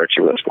wasn't going to correct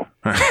you. That's cool.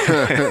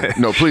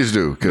 No, please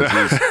do, because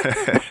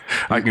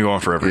I can go on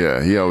forever.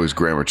 Yeah, he always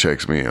grammar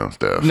checks me on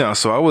stuff. No,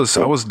 so I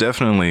was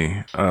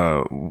definitely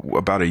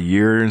about a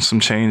year and some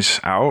change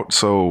out.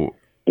 So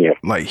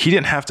like, he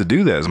didn't have to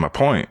do that, is my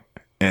point.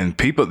 And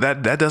people,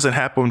 that doesn't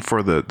happen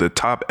for the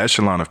top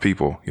echelon of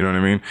people. You know what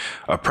I mean?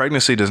 A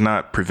pregnancy does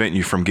not prevent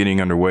you from getting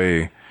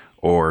underway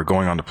or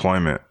going on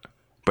deployment.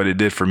 But it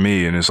did for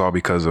me, and it's all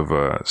because of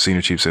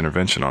Senior Chief's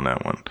intervention on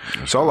that one.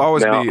 So I'll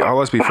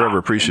always be forever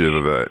appreciative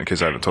of that, in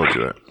case I haven't told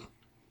you that.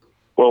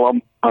 Well,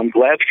 I'm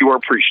glad you are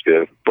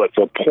appreciative, but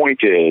the point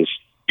is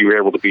you were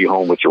able to be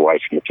home with your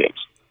wife and your kids,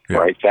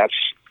 right?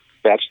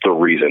 That's the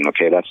reason,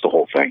 okay? That's the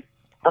whole thing.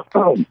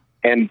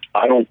 And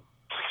I don't,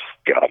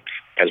 God,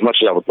 as much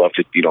as I would love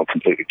to,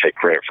 completely take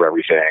credit for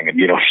everything, and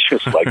it's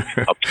just like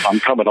I'm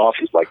coming off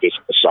as like this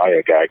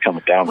Messiah guy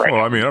coming down right now.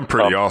 Well, I mean, I'm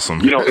pretty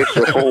awesome. It's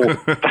the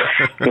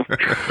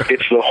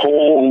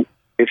whole,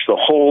 it's the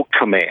whole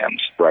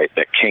command, right,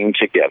 that came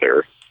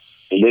together.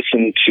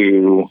 listen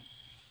to,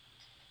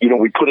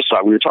 we put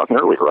aside, we were talking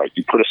earlier, right?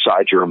 You put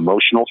aside your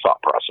emotional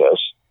thought process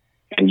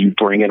and you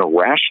bring in a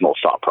rational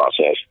thought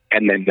process,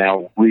 and then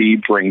now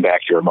bring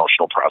back your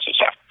emotional process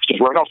after. Just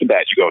right off the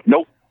bat, you go,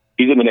 nope,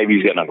 he's in the Navy,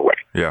 he's getting underway.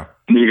 Yeah.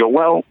 And you go,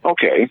 well,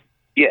 okay,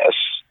 yes,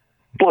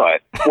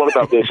 but what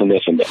about this and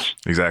this and this?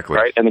 Exactly.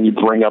 Right? And then you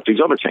bring up these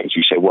other things.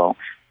 You say, well,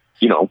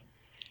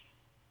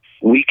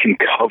 we can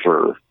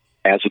cover,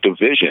 as a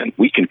division,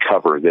 we can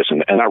cover this.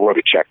 And I wrote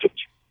a check that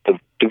the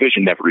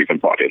division never even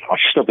bought it.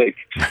 So they,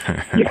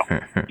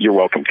 you're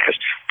welcome, guys.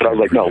 But I was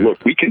like, no,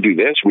 look, we can do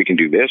this, we can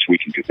do this, we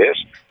can do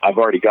this. I've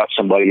already got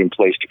somebody in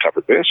place to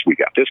cover this. We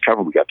got this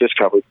covered, we got this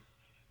covered.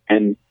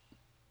 And,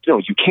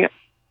 you can't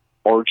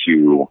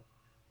argue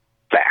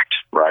fact,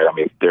 right? I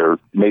mean, there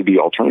may be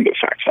alternative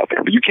facts out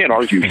there, but you can't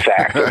argue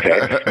fact,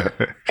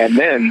 okay? And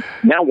then,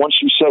 now once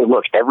you say,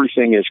 look,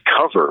 everything is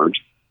covered,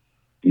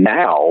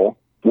 now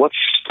what's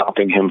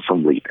stopping him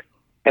from leaving?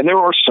 And there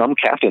are some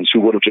captains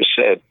who would have just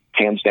said,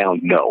 hands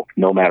down,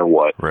 no matter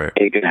what. Right.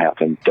 Ain't gonna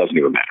happen, doesn't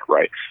even matter,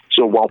 right?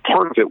 So while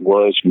part of it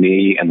was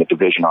me and the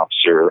division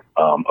officer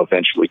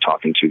eventually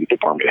talking to the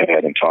department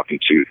head and talking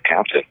to the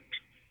captain,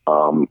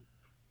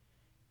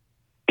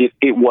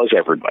 it was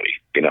everybody,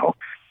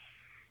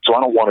 So I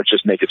don't want to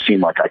just make it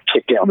seem like I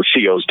kicked down the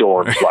CO's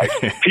door and was like,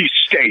 he's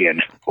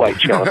staying. Like,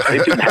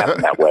 it didn't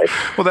happen that way.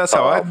 Well, that's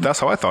how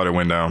I thought it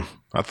went down.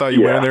 I thought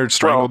you went in there,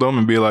 strangled him,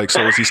 and be like,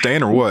 so is he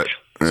staying or what?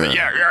 So,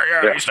 yeah,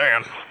 he's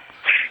staying.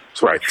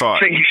 That's what I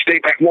thought. Say he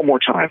stayed back one more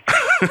time.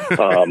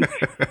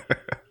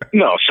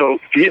 No, so,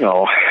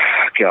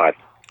 God,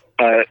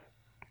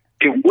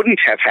 it wouldn't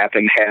have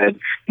happened had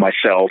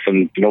myself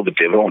and, the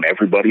Divo and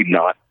everybody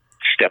not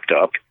stepped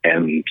up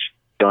and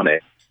done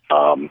it.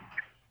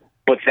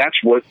 But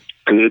that's what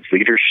good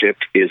leadership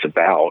is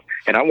about.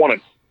 And I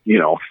want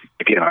to,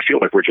 again, I feel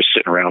like we're just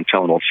sitting around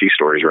telling old sea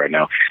stories right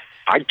now.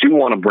 I do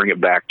want to bring it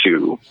back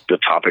to the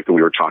topic that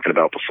we were talking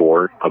about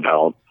before,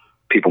 about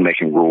people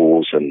making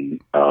rules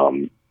and,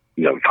 Colin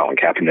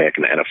Kaepernick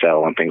and the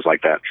NFL and things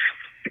like that.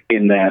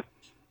 In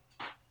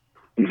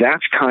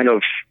that's kind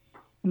of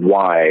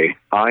why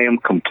I am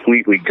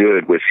completely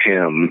good with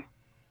him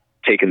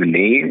taking the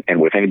knee and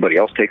with anybody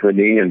else taking the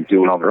knee and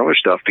doing all their other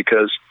stuff,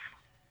 because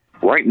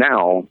right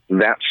now,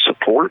 that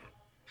support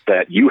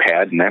that you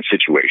had in that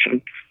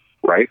situation,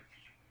 right,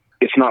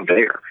 it's not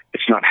there.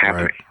 It's not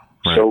happening.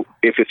 Right. So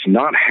if it's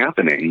not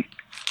happening,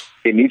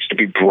 it needs to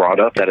be brought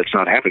up that it's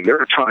not happening. There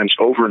are times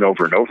over and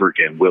over and over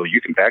again, Will,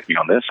 you can back me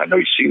on this, I know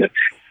you've seen it,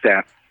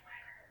 that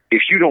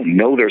if you don't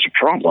know there's a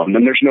problem,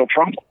 then there's no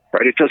problem,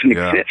 right? It doesn't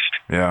exist.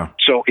 Yeah.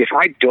 So if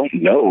I don't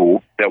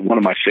know that one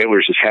of my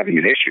sailors is having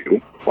an issue,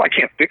 well, I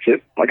can't fix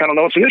it. Like, I don't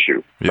know it's an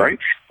issue, right?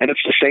 And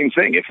it's the same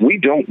thing. If we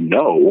don't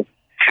know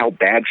how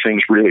bad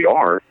things really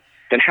are,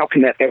 then how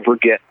can that ever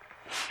get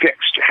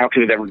fixed? How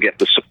can it ever get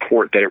the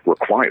support that it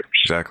requires?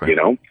 Exactly.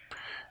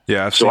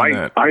 Yeah, I've seen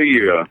that. I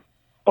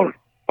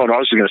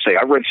was just going to say,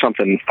 I read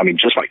something,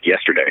 just like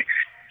yesterday,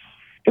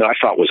 that I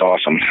thought was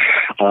awesome.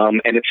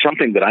 And it's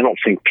something that I don't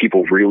think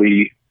people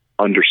really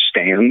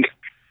understand,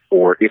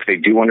 or if they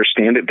do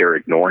understand it, they're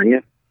ignoring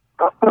it.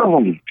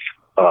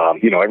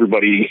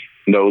 Everybody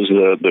knows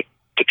the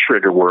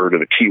trigger word or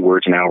the key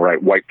words now,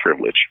 right? White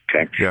privilege.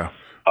 Okay. Yeah.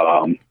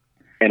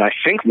 And I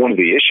think one of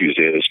the issues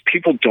is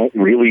people don't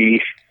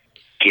really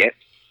get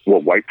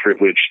what white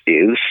privilege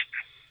is,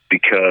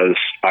 because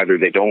either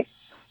they don't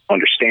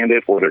understand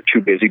it or they're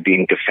too busy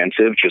being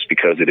defensive just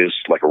because it is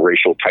like a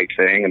racial type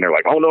thing. And they're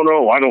like, oh,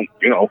 no, I don't,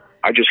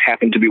 I just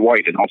happen to be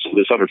white and also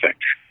this other thing.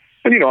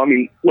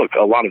 And, look,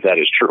 a lot of that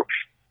is true.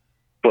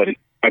 But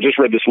I just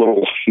read this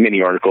little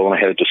mini article and I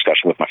had a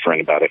discussion with my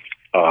friend about it.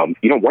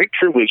 White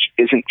privilege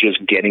isn't just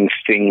getting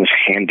things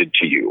handed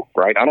to you,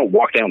 right? I don't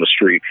walk down the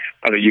street.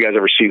 I don't know, you guys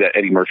ever see that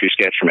Eddie Murphy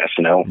sketch from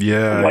SNL?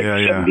 Yeah, from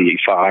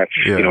 75.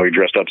 Yeah. He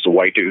dressed up as a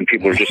white dude and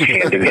people are just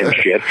handing him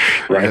shit,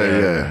 right?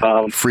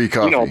 Yeah. Free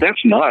coffee.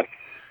 That's not.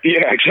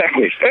 Yeah,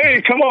 exactly.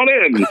 Hey, come on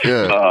in.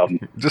 Yeah.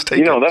 Just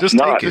take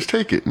it. Just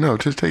take it. No,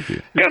 just take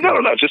it. Yeah,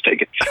 no, just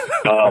take it.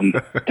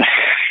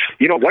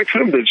 White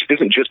privilege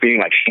isn't just being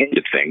like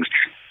handed things,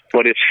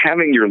 but it's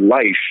having your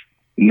life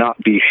not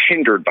be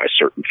hindered by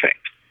certain things,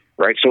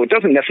 right? So it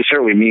doesn't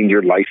necessarily mean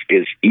your life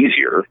is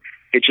easier.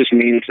 It just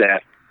means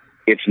that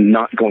it's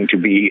not going to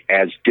be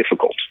as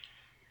difficult,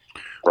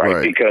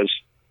 right? Because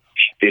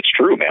it's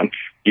true, man.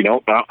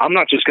 I'm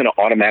not just going to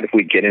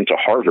automatically get into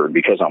Harvard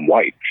because I'm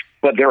white,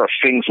 but there are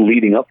things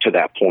leading up to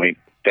that point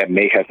that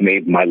may have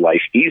made my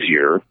life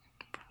easier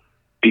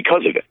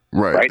because of it,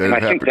 right? And I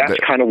think that's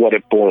kind of what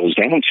it boils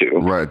down to.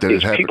 Right.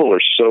 Is people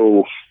are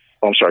so...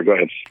 Oh, I'm sorry, go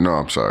ahead. No,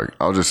 I'm sorry.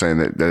 I was just saying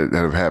that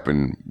have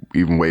happened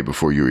even way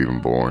before you were even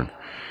born.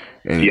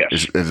 And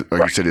yes.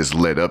 Like you said, it's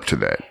led up to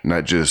that,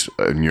 not just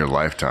in your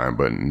lifetime,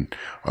 but in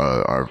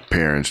our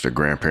parents, the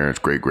grandparents,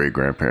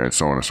 great-great-grandparents,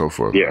 so on and so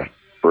forth. Yeah,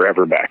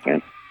 forever back,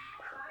 man.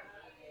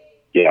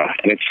 Yeah,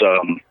 and it's,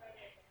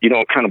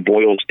 it kind of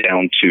boils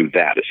down to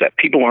that, is that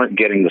people aren't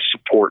getting the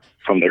support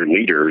from their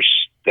leaders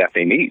that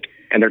they need,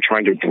 and they're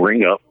trying to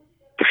bring up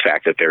the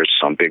fact that there's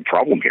some big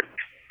problem here.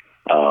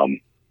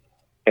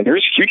 And there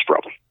is a huge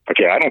problem.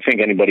 Okay, I don't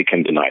think anybody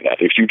can deny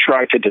that. If you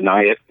try to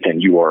deny it,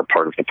 then you are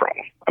part of the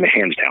problem. I mean,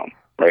 hands down,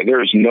 right?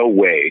 There is no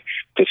way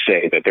to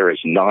say that there is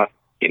not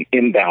an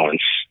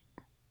imbalance,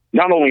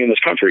 not only in this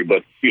country,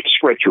 but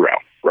spread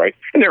throughout, right?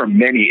 And there are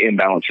many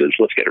imbalances.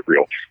 Let's get it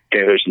real.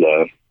 Okay, there's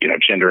the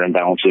gender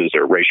imbalances,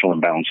 there are racial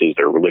imbalances,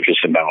 there are religious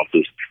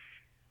imbalances.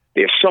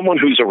 If someone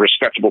who's a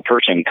respectable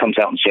person comes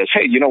out and says,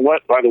 hey, you know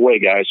what? By the way,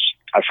 guys,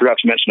 I forgot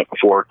to mention it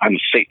before. I'm a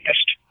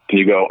Satanist. And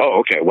you go,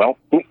 oh, okay, well,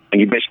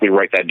 and you basically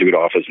write that dude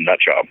off as a nut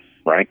job,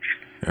 right?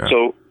 Yeah.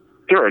 So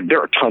there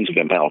are tons of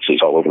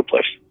imbalances all over the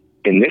place.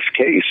 In this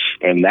case,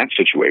 in that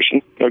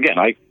situation, again,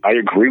 I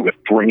agree with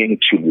bringing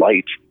to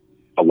light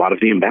a lot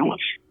of the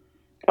imbalance.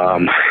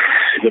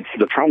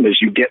 The problem is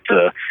you get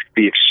the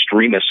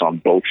extremists on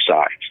both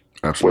sides.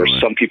 Absolutely. Where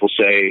some people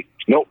say,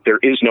 nope, there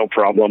is no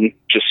problem,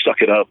 just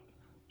suck it up.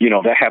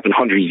 That happened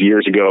hundreds of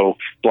years ago,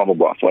 blah, blah,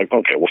 blah. Like,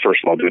 okay, well,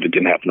 first of all, dude, it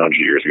didn't happen hundreds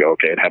of years ago.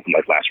 Okay, it happened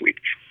like last week.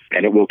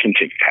 And it will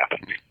continue to happen.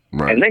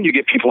 Right. And then you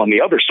get people on the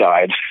other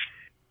side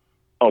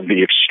of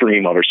the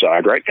extreme other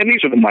side, right? And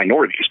these are the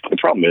minorities. But the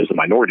problem is the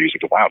minorities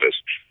are the loudest.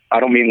 I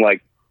don't mean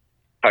like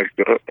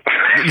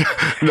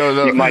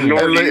no.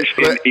 Minorities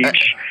in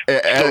each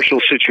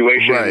social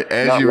situation,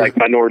 right, not like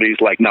minorities,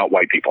 like not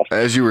white people.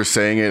 As you were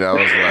saying it, I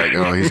was like,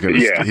 oh,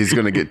 he's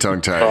gonna get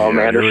tongue tied. Oh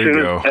man,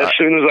 as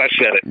soon as I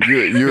said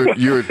it,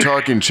 you were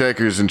talking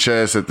checkers and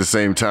chess at the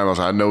same time. I was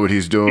like, I know what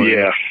he's doing.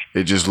 Yeah,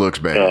 it just looks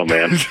bad. Oh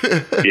man,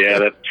 yeah,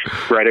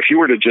 that's right. If you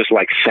were to just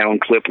like sound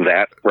clip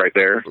that right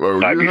there,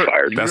 I'd be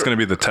fired. That's gonna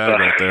be the tag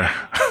right there.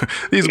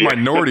 These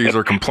minorities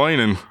are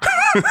complaining.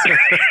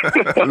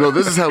 No,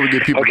 this is how we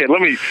get people. Okay, let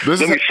me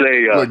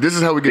say. Look, this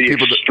is how we get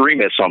people.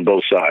 Extremists on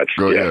both sides.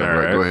 Go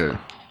ahead.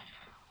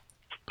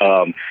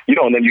 And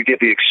then you get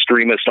the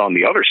extremist on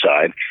the other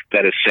side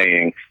that is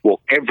saying,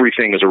 well,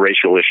 everything is a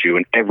racial issue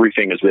and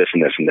everything is this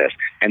and this and this.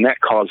 And that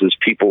causes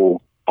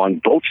people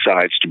on both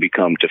sides to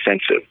become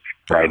defensive,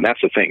 right? And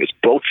that's the thing, is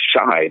both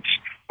sides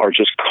are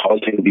just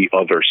causing the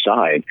other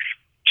side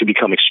to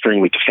become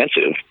extremely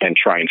defensive and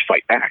try and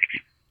fight back.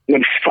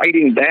 When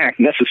fighting back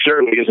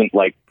necessarily isn't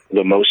like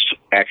the most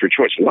accurate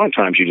choice. A lot of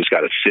times you just got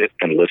to sit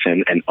and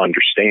listen and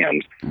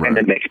understand and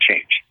then make a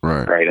change.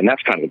 Right. And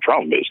that's kind of the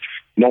problem is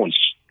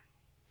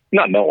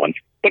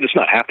but it's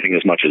not happening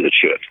as much as it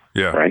should.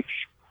 Yeah. Right.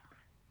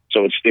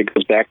 So it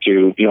goes back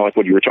to, like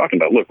what you were talking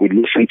about. Look, we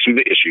listened to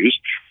the issues.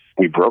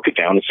 We broke it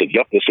down and said,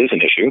 yep, this is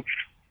an issue.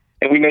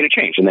 And we made a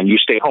change. And then you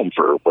stay home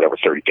for whatever,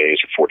 30 days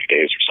or 40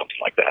 days or something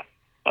like that.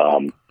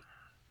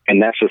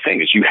 And that's the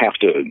thing, is you have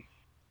to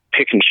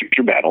pick and choose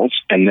your battles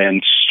and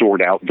then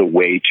sort out the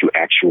way to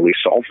actually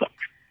solve them,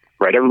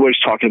 right? Everybody's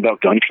talking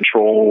about gun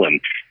control and,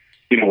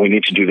 we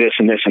need to do this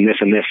and this and this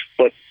and this.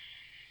 But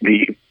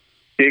the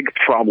big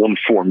problem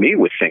for me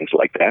with things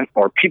like that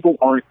are people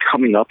aren't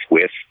coming up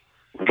with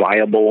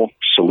viable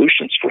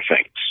solutions for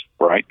things,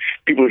 right?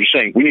 People are just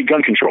saying, we need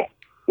gun control.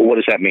 Well, what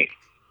does that mean?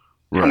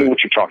 Right. Tell me what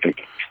you're talking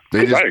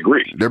about. I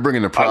agree. They're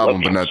bringing the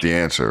problem, but not the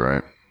answer,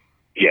 right?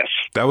 Yes.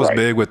 That was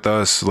big with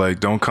us. Like,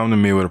 don't come to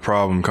me with a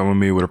problem. Come with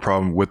me with a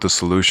problem with the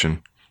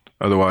solution.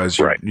 Otherwise,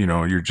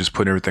 you're just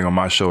putting everything on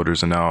my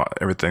shoulders. And now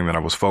everything that I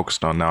was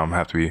focused on, now I'm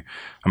going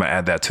to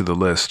add that to the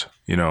list.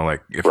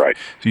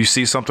 If you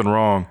see something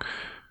wrong,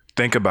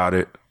 think about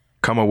it,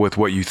 come up with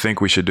what you think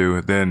we should do,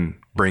 then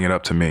bring it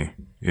up to me.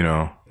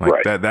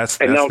 That's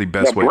the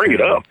best way. Bring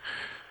it up.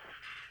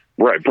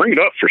 Right. Bring it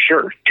up for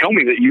sure. Tell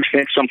me that you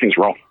think something's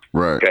wrong.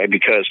 Right. Okay,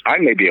 because I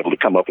may be able to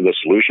come up with a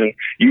solution.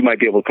 You might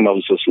be able to come up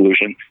with a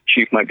solution.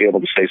 Chief might be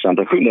able to say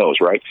something. Who knows,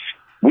 right?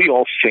 We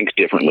all think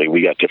differently.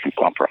 We got different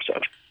thought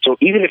process. So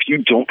even if you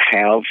don't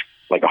have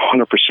like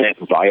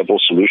 100% viable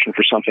solution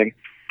for something,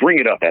 bring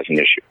it up as an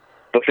issue.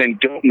 But then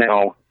don't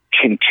now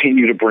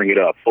continue to bring it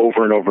up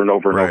over and over and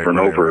over and over and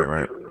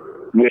over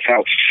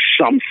without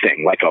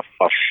something like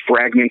a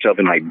fragment of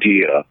an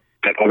idea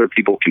that other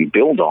people can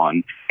build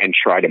on and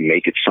try to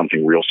make it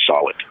something real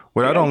solid.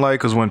 What I don't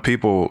like is when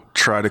people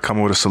try to come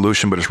up with a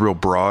solution, but it's real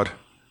broad.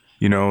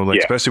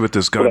 Especially with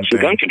this gun thing. The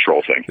gun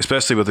control thing.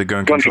 Especially with the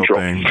gun control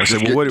thing. I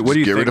said, well, what do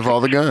you think? Get rid of all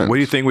the guns. What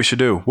do you think we should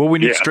do? Well, we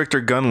need stricter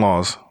gun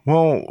laws.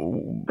 Well,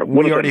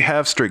 we already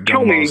have strict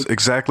gun laws.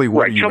 Exactly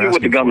what are you asking for? Tell me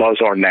what the gun laws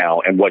are now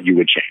and what you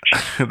would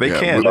change. They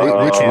can't.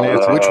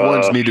 Which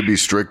ones need to be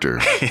stricter?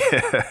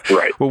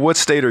 Right. Well, what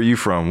state are you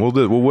from? Well,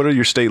 what are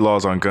your state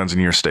laws on guns in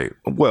your state?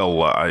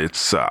 Well,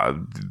 it's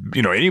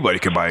anybody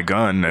can buy a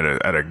gun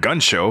at a gun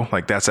show.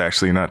 Like, that's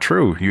actually not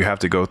true. You have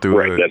to go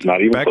through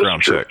a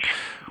background check. Yeah.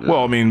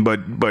 Well, I mean,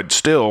 but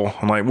still,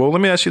 I'm like, well,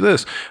 let me ask you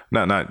this.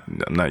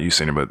 Not you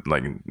saying it, but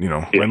like,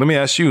 like, let me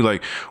ask you,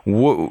 like,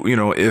 what,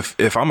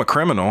 if I'm a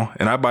criminal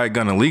and I buy a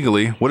gun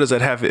illegally, what does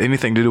that have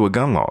anything to do with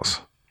gun laws?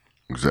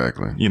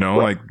 Exactly.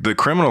 Like the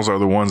criminals are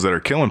the ones that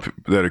are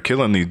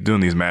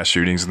doing these mass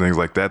shootings and things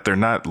like that. They're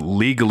not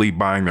legally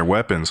buying their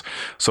weapons.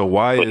 So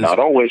but not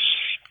always.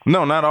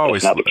 No, not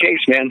always. That's not the case,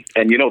 man.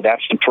 And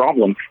that's the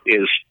problem.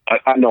 Is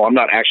I know I'm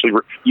not actually.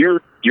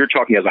 You're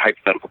talking as a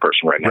hypothetical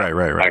person right now.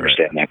 Right. I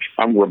understand that.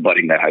 I'm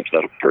rebutting that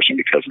hypothetical person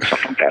because it's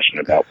something I'm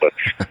passionate about. But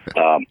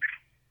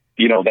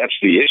that's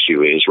the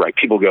issue is, right,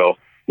 people go,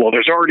 well,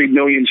 there's already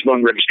millions of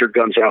unregistered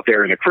guns out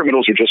there, and the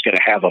criminals are just going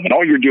to have them, and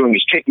all you're doing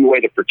is taking away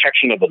the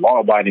protection of the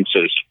law-abiding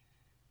citizen.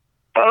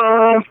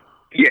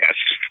 Yes,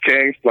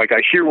 okay? Like,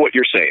 I hear what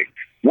you're saying.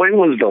 When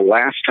was the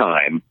last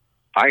time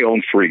I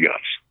owned free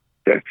guns?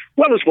 Okay?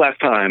 When was the last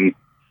time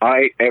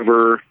I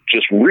ever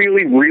just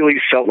really,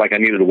 really felt like I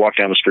needed to walk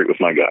down the street with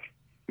my gun?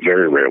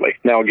 Very rarely.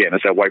 Now, again,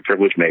 is that white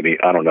privilege? Maybe.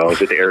 I don't know.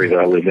 Is it the area that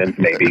I live in?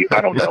 Maybe.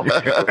 I don't know.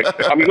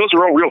 I mean, those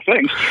are all real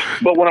things.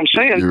 But what I'm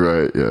saying,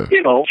 you're right, yeah.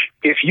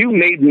 If you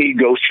made me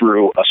go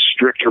through a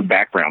stricter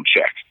background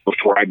check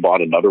before I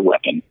bought another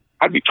weapon,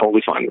 I'd be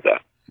totally fine with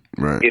that.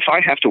 Right. If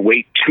I have to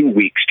wait 2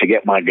 weeks to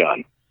get my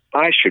gun,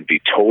 I should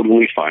be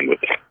totally fine with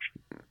that.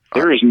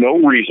 There is no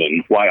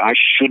reason why I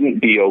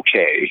shouldn't be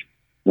okay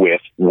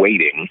with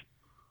waiting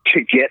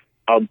to get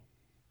a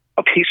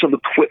piece of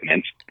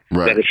equipment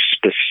that is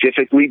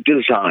specifically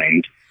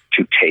designed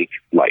to take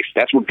life.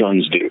 That's what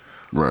guns do.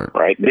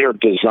 Right? They're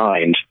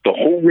designed. The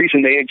whole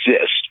reason they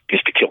exist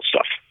is to kill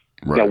stuff.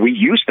 Right. Now, we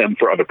use them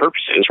for other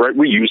purposes, right?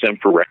 We use them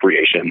for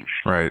recreation.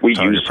 Right. We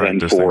use them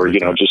for,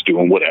 just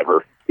doing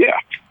whatever. Yeah.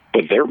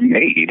 But they're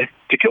made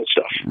to kill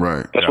stuff.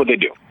 Right. That's what they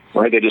do.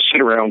 Right? They just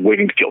sit around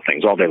waiting to kill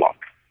things all day long.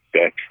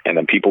 Okay. And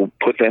then people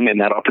put them in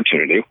that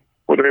opportunity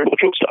where they're able to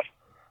kill stuff.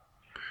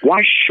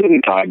 Why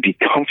shouldn't I be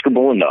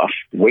comfortable enough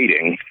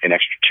waiting an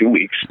extra 2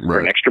 weeks or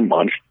an extra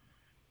month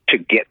to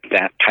get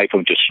that type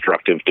of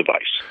destructive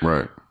device?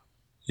 Right.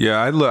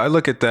 Yeah, I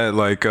look at that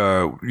like,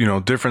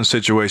 different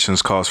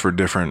situations cause for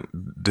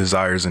different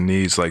desires and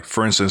needs. Like,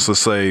 for instance, let's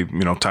say,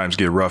 times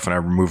get rough and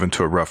I move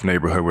into a rough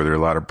neighborhood where there are a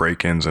lot of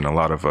break-ins and a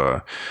lot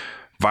of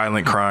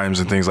violent crimes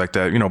and things like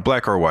that,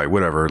 black or white,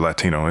 whatever,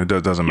 Latino, it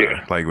doesn't matter.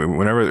 Yeah. Like,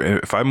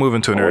 if I move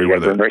into an area where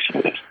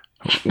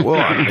well,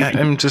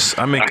 I'm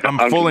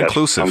full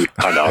inclusive.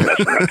 I know.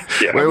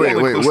 Yeah.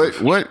 Wait.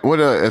 What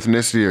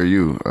ethnicity are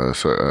you,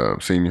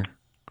 senior?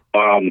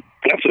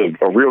 That's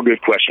a real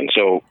good question.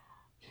 So,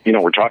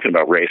 we're talking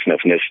about race and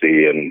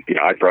ethnicity, and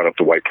I brought up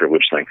the white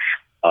privilege thing.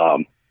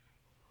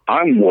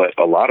 I'm what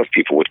a lot of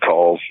people would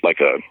call like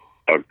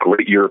a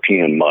great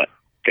European mutt.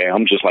 Okay,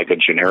 I'm just like a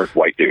generic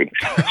white dude.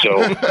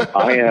 So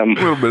I am a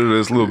little bit of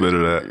this, a little bit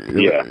of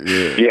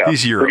that. Yeah.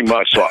 He's Europe. Pretty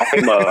much. So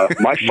I'm.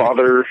 My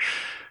father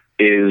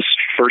is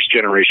first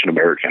generation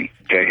American.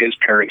 Okay, his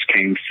parents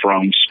came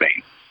from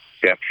Spain.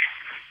 Okay,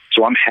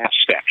 so I'm half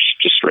Spanish,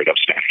 just straight up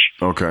Spanish.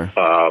 Okay.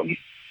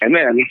 And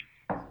then,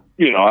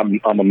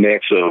 I'm a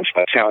mix of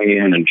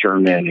Italian and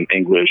German and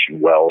English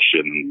and Welsh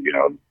and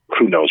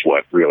who knows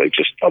what, really,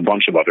 just a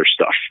bunch of other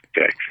stuff.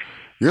 Okay.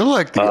 You're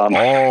like the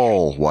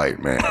all white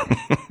man.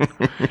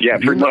 Yeah,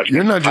 pretty much.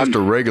 You're not just a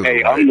regular.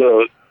 Hey, white.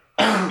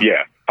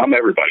 I'm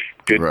everybody.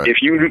 Right. If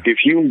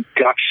you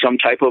got some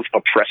type of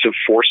oppressive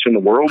force in the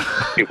world,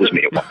 it was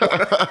me at one point.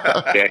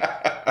 Okay,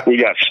 we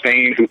got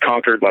Spain, who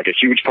conquered like a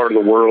huge part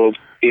of the world.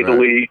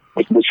 Italy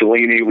with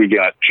Mussolini. We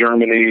got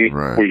Germany.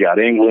 Right. We got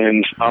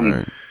England.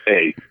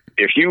 Hey,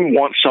 if you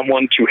want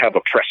someone to have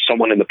oppressed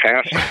someone in the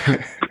past,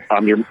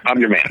 I'm your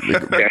man.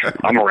 Okay?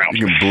 I'm around.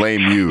 You can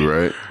blame you,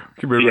 right?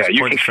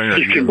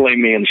 You can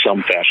blame me in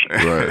some fashion.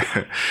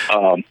 Right.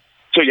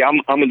 So yeah,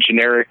 I'm a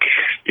generic,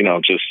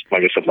 just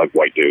like I said, like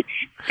white dude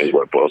is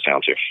what it boils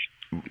down to.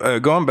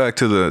 Going back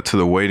to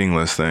the waiting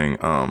list thing,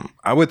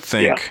 I would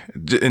think,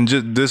 and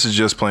this is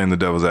just playing the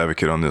devil's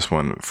advocate on this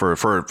one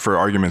for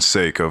argument's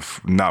sake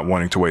of not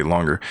wanting to wait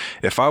longer.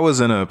 If I was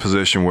in a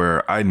position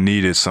where I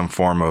needed some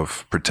form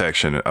of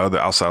protection,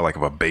 outside like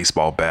of a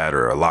baseball bat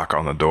or a lock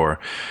on the door,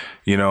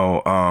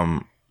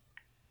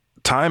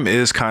 time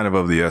is kind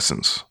of the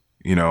essence,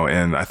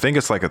 and I think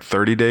it's like a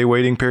 30-day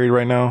waiting period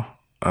right now.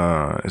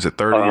 Is it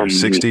 30 or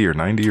 60 or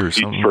 90 or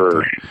something?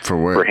 For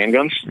what? For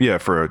handguns? Yeah,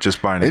 for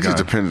just buying a gun. It just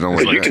depends on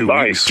what you can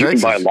buy. You can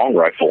buy a long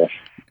rifle,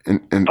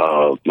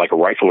 like a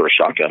rifle or a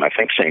shotgun. I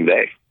think same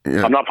day.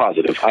 Yeah. I'm not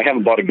positive. I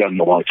haven't bought a gun in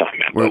a long time,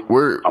 man.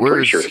 I'm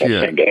pretty sure it's the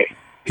same day.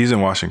 He's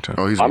in Washington.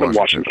 Oh, I'm in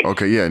Washington.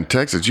 Okay, yeah. In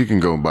Texas, you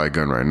can go and buy a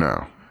gun right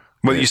now.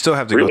 But you still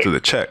have to go through the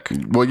check.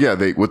 Well, yeah.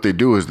 What they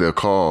do is they'll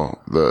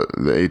call the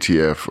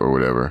ATF or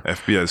whatever.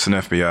 FBI. It's an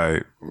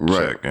FBI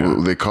check. Yeah.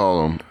 Well, they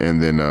call them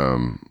and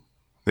then.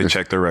 They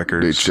check their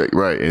records. They check,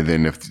 right. And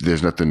then if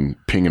there's nothing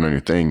pinging on your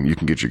thing, you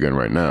can get your gun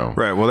right now.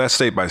 Right. Well, that's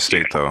state by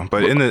state, though.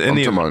 But I'm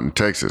talking about in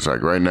Texas,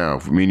 like right now,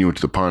 if me and you went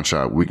to the pawn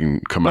shop, we can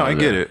come out. No, I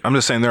get it. I'm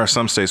just saying there are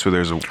some states where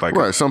there's some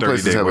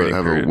places have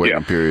a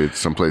waiting period.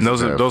 Some places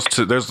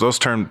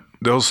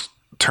those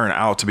turn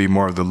out to be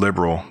more of the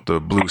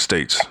blue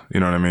states. You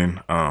know what I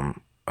mean?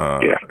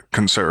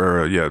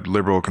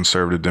 Liberal,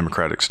 conservative,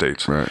 democratic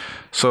states. Right.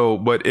 So,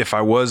 but if I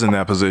was in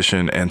that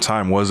position and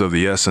time was of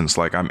the essence,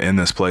 like I'm in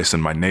this place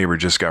and my neighbor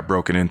just got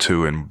broken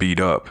into and beat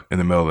up in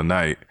the middle of the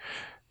night,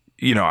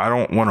 I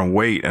don't want to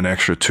wait an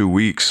extra 2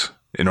 weeks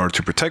in order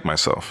to protect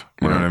myself.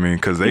 You know what I mean?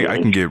 Because I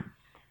can get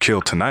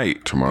killed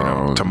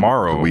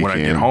tomorrow when I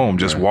get home,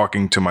 just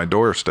walking to my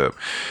doorstep.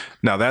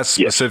 Now that's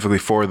specifically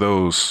for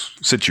those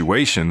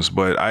situations,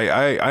 but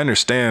I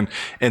understand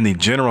in the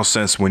general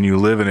sense when you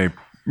live in a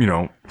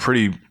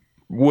pretty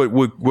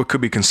what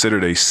could be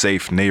considered a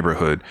safe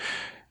neighborhood,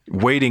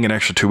 waiting an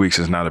extra 2 weeks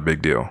is not a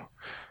big deal.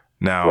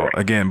 Now,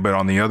 again, but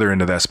on the other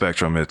end of that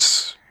spectrum,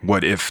 it's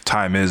what if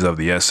time is of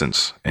the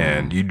essence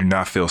and you do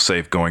not feel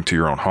safe going to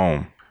your own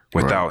home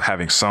without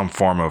having some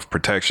form of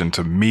protection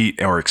to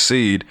meet or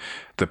exceed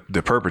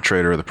the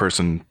perpetrator or the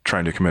person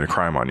trying to commit a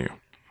crime on you,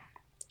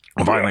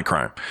 a violent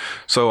crime.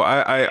 So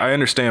I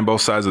understand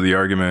both sides of the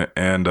argument.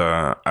 And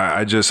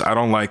I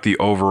don't like the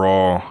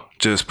overall,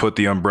 just put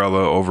the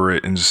umbrella over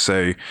it and just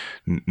say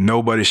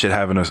nobody should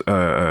have an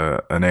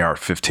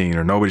AR-15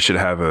 or nobody should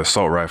have an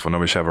assault rifle.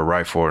 Nobody should have a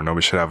rifle or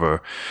nobody should have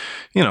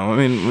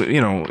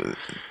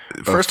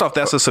first off,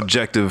 that's a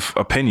subjective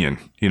opinion.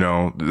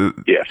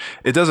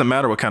 It doesn't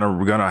matter what kind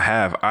of gun I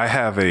have. I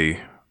have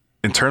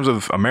in terms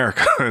of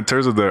America, in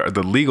terms of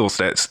the legal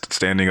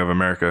standing of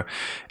America,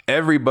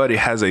 everybody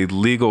has a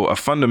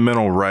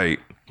fundamental right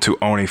to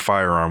own a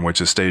firearm,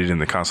 which is stated in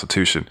the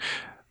Constitution.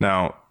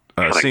 Now,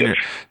 Senior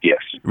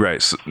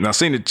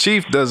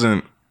Chief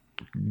doesn't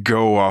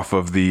go off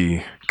of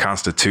the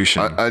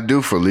Constitution. I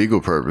do for legal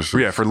purposes.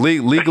 Yeah, for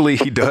legally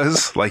he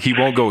does. Like he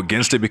won't go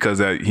against it because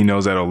he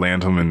knows that'll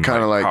land him in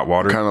hot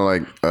water. Kind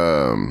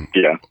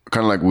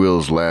of like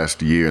Will's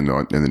last year in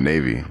the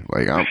Navy.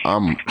 Like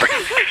I'm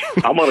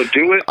I'm going to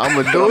do it. I'm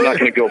not going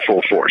to go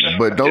full force.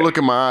 But don't look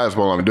in my eyes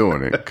while I'm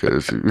doing it.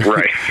 Because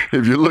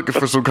if you're looking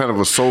for some kind of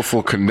a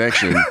soulful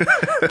connection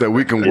that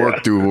we can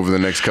work through over the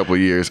next couple of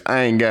years,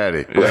 I ain't got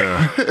it.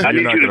 I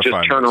need you to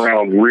just turn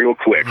around real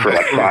quick for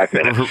like 5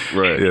 minutes.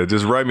 Right. Yeah,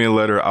 just write me a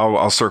letter.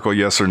 I'll circle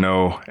yes or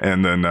no,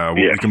 and then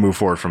we can move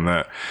forward from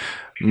that.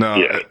 No,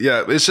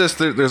 it's just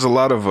there's a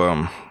lot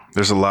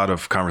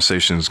of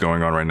conversations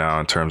going on right now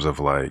in terms of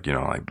like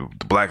the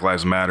Black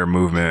Lives Matter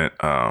movement,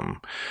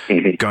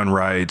 gun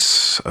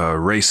rights,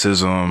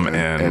 racism,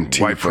 and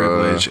white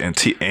privilege,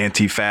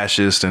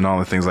 anti-fascist, and all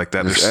the things like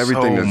that. There's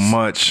everything so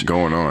much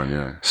going on.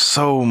 Yeah,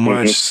 so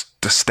much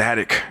the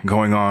static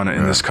going on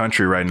in this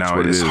country right now.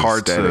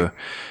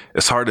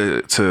 It's hard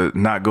to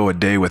not go a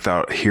day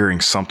without hearing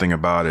something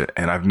about it.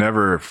 And I've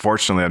never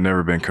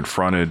been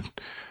confronted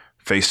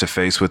face to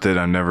face with it.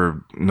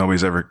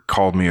 Nobody's ever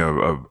called me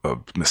a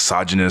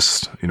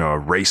misogynist, a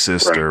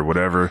racist or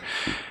whatever,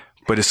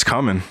 but it's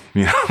coming,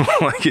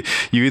 like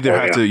you either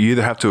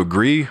have to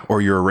agree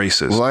or you're a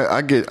racist. Well,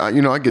 I get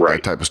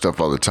that type of stuff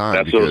all the time.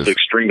 That's those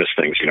extremist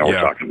things, we're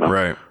talking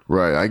about.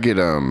 Right. I get,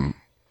 I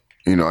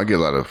get a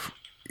lot of,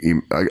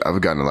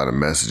 I've gotten a lot of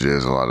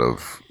messages, a lot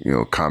of,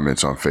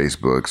 comments on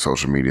Facebook,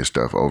 social media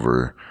stuff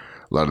over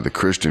a lot of the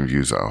Christian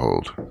views I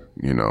hold,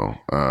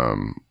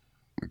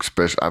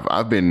 especially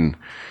I've been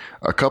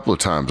a couple of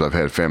times I've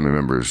had family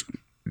members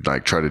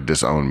like try to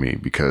disown me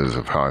because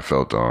of how I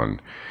felt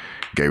on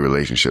gay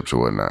relationships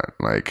or whatnot.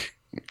 Like,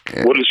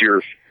 what is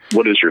your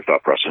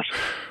thought process?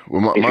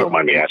 Well, if you don't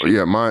mind me asking.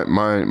 Yeah,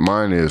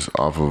 mine is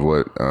off of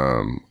what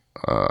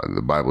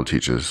the Bible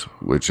teaches,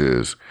 which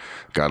is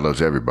God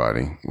loves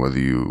everybody, whether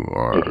you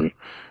are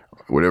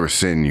whatever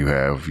sin you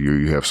have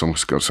some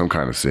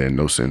kind of sin.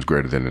 No sin's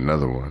greater than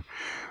another one.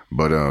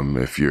 But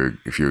if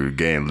you're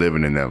gay and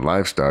living in that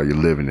lifestyle, you're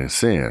living in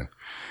sin.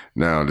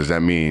 Now, does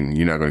that mean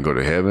you're not going to go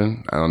to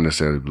heaven? I don't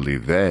necessarily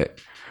believe that,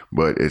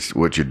 but it's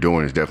what you're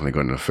doing is definitely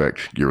going to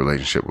affect your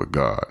relationship with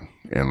God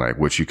and like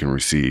what you can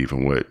receive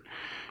and what,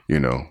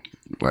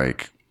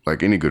 like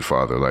any good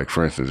father. Like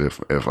for instance,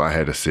 if I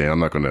had a sin, I'm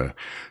not going to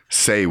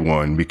say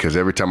one because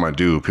every time I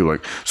do, people are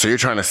like, so you're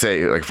trying to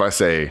say, like if I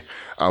say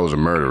I was a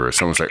murderer,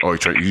 someone's like, oh,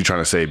 you're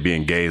trying to say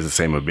being gay is the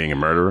same as being a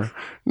murderer?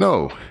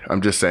 No,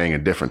 I'm just saying a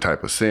different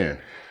type of sin.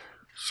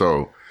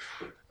 So,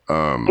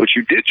 but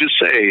you did just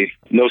say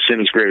no sin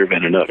is greater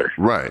than another.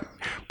 Right.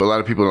 But a lot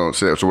of people don't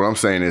say that. So what I'm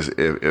saying is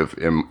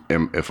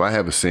if I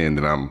have a sin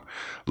that I'm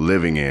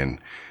living in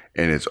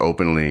and it's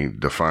openly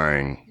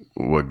defying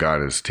what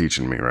God is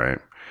teaching me, right?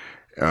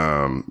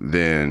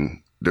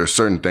 Then there's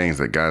certain things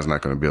that God's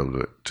not going to be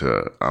able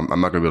to I'm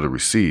not going to be able to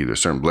receive.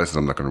 There's certain blessings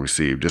I'm not going to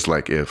receive. Just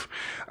like if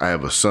I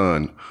have a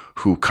son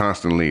who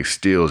constantly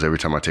steals every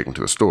time I take him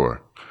to the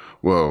store.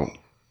 Well,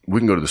 we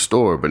can go to the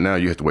store, but now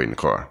you have to wait in the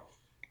car.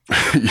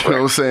 You know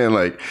what I'm saying?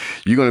 Like,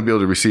 you're going to be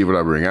able to receive what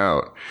I bring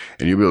out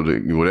and you'll be able to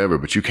do whatever,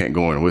 but you can't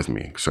go in with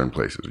me certain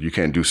places. You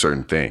can't do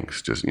certain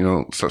things. Just,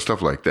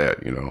 stuff like that,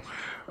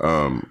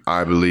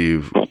 I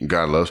believe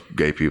God loves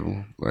gay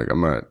people. Like,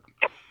 I'm not,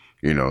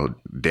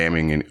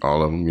 damning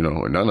all of them,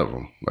 or none of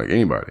them, like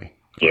anybody.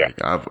 Yeah.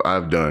 Like,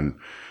 I've done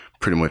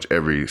pretty much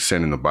every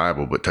sin in the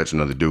Bible, but touch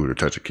another dude or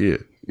touch a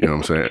kid. You know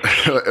what I'm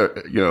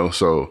saying?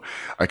 So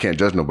I can't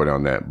judge nobody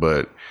on that,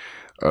 but,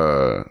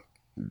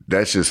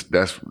 that's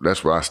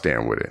where I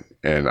stand with it.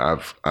 And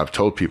I've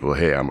told people,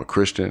 hey, I'm a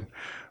Christian.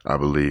 I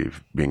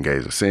believe being gay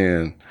is a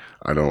sin.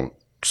 I don't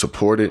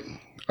support it.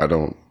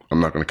 I'm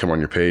not going to come on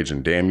your page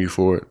and damn you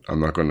for it. I'm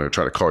not going to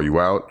try to call you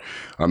out.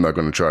 I'm not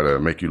going to try to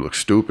make you look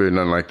stupid,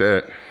 nothing like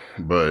that.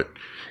 But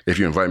if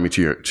you invite me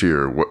to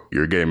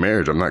your gay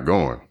marriage, I'm not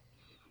going.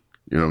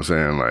 You know what I'm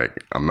saying?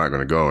 Like, I'm not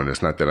going to go. And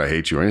it's not that I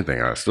hate you or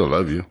anything. I still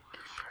love you.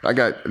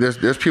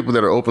 There's people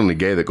that are openly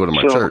gay that go to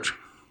my church.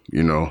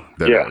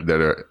 That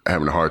are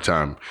having a hard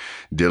time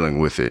dealing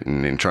with it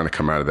and trying to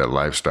come out of that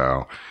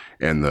lifestyle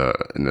and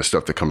the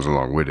stuff that comes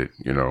along with it,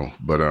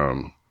 but,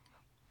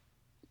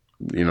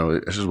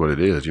 this is what it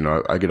is.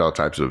 I get all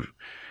types of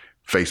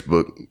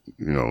Facebook,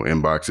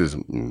 inboxes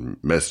and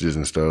messages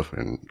and stuff.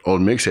 And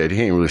old Mixhead,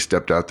 he ain't really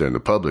stepped out there in the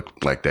public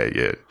like that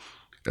yet,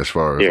 as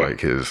far as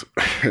like his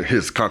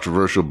his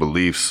controversial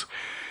beliefs,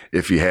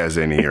 if he has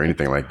any or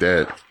anything like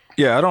that.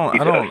 Yeah, I don't.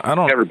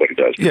 Everybody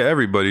does. Yeah,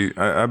 everybody.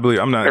 I believe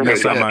I'm not.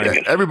 That's not my.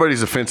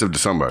 Everybody's offensive to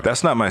somebody.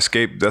 That's not my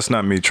escape. That's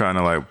not me trying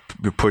to like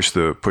push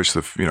the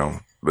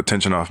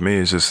attention off me.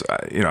 It's just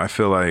I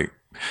feel like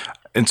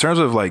in terms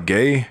of like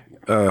gay,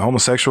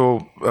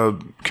 homosexual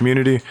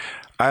community,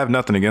 I have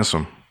nothing against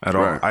them at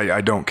all.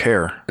 I don't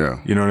care.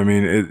 Yeah. You know what I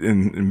mean?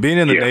 And being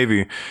in the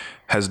Navy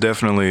has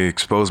definitely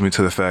exposed me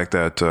to the fact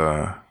that,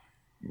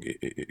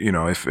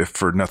 if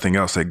for nothing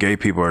else, that gay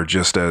people are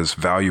just as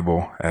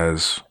valuable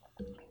as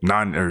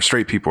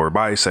straight people or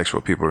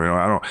bisexual people.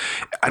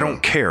 I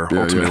don't care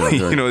ultimately.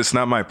 Yeah. It's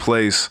not my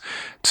place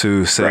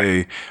to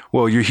say,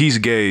 well, he's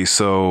gay,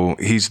 so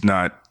he's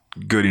not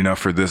good enough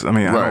for this. I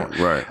mean, I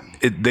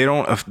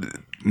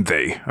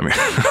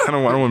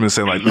don't want to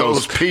say like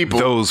those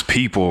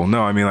people.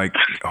 No, I mean like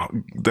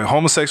the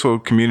homosexual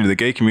community, the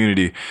gay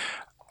community.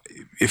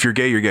 If you're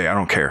gay, you're gay. I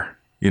don't care.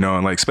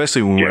 And like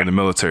especially when we're in the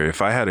military.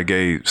 If I had a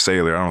gay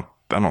sailor, I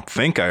don't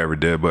think I ever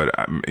did, but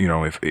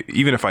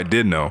even if I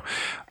did know,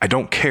 I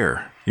don't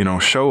care.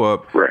 Show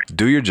up,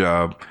 do your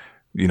job,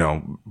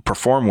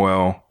 perform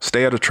well,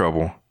 stay out of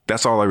trouble.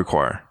 That's all I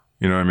require.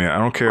 You know what I mean? I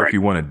don't care if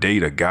you want to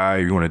date a guy,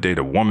 if you want to date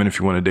a woman, if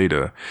you want to date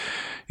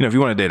if you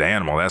want to date an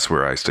animal, that's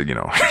where I stood, that's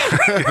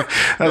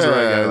where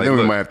I got, then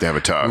we might have to have a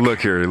talk.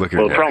 Look here. Well,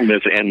 the problem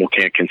is the animal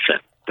can't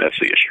consent. That's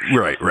the issue.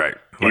 Right.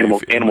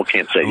 Animal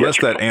can't say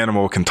unless yes. That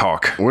animal can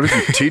talk. What if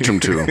you teach him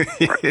to?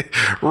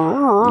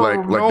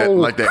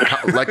 like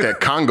that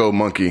Congo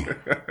monkey.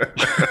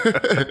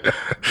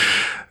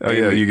 Oh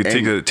yeah, you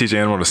could teach an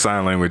animal to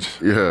sign language.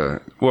 Yeah.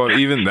 Well,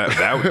 even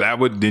that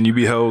would then you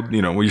be held.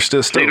 When you're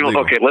still legal.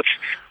 Okay, let's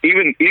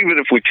even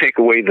if we take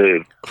away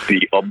the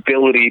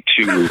ability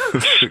to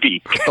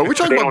speak. Are we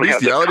talking about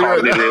bestiality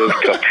right now? They don't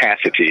have the cognitive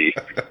capacity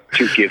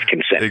to give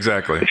consent.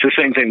 Exactly. It's the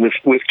same thing with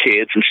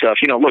kids and stuff.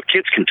 Look,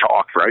 kids can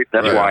talk, right?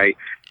 That's why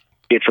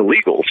it's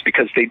illegal. It's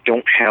because they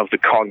don't have the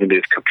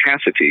cognitive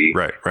capacity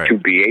to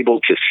be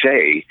able to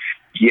say,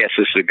 yes,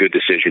 this is a good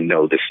decision.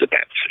 No, this is a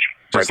bad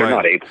decision. They're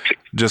not able to.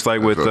 Just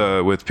like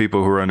with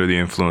people who are under the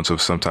influence of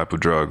some type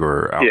of drug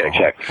or alcohol. Yeah,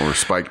 exactly. Or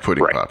spiked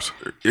pudding pops.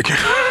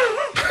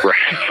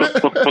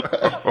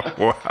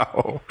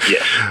 Wow.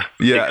 Yes.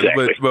 Yeah,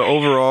 exactly. but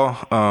overall,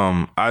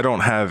 I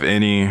don't have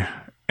any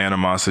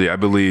animosity. I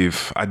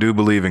do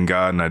believe in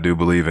God, and I do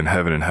believe in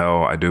heaven and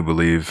hell. I do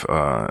believe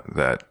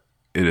that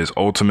it is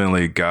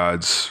ultimately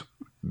God's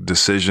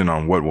decision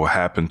on what will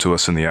happen to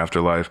us in the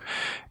afterlife,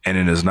 and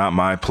it is not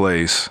my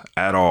place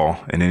at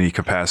all in any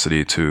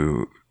capacity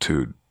to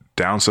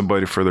down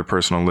somebody for their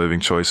personal living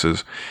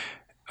choices.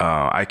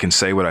 I can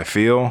say what I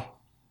feel,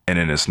 and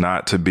then it's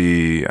not to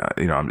be,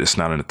 it's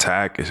not an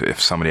attack.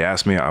 If somebody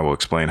asks me, I will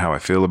explain how I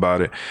feel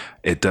about it.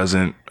 It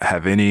doesn't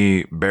have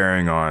any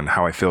bearing on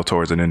how I feel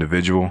towards an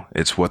individual.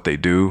 It's what they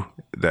do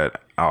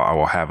that I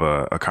will have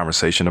a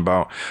conversation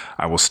about.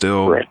 I will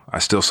still, I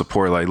still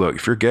support, like, look,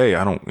 if you're gay,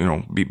 I don't,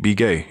 be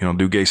gay,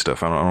 do gay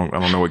stuff. I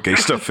don't know what gay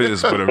stuff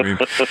is, but I mean,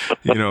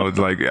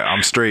 like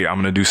I'm straight, I'm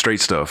going to do straight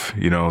stuff,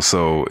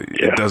 so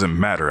it doesn't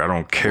matter. I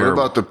don't care. What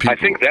about the people? I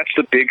think that's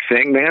the big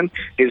thing, man,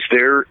 is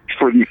there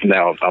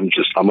now, I'm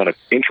going to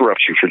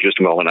interrupt you for just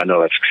a moment. I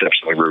know that's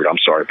exceptionally rude. I'm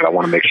sorry, but I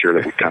want to make sure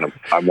that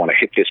I want to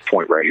hit this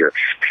point right here.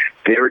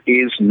 There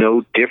is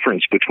no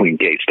difference between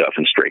gay stuff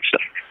and straight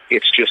stuff.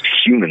 It's just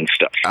human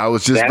stuff. I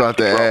was just about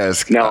to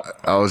ask. Now,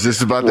 I was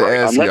just about to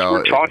ask unless y'all.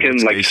 We're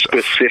talking like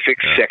specific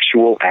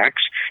sexual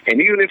acts,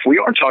 and even if we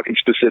are talking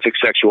specific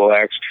sexual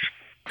acts,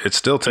 it's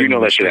still taking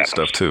that straight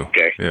stuff too.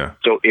 Okay, yeah.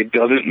 So it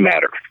doesn't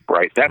matter,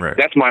 right?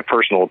 That's my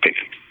personal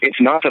opinion. It's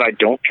not that I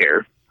don't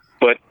care,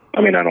 but I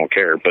don't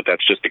care, but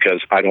that's just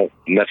because I don't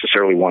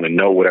necessarily want to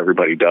know what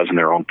everybody does in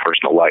their own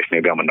personal life.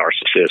 Maybe I'm a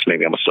narcissist,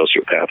 maybe I'm a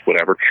sociopath,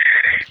 whatever,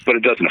 but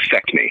it doesn't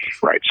affect me,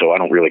 right? So I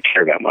don't really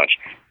care that much.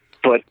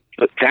 But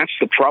that's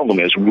the problem,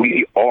 is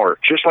we are,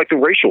 just like the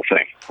racial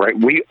thing, right?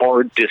 We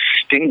are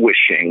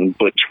distinguishing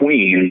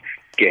between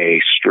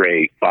gay,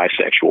 straight,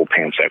 bisexual,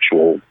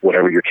 pansexual,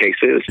 whatever your case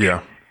is.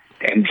 Yeah.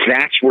 And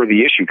that's where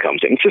the issue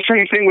comes in. It's the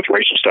same thing with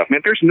racial stuff,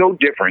 man. There's no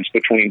difference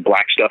between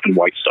black stuff and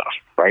white stuff,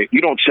 right?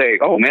 You don't say,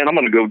 "Oh man, I'm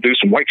going to go do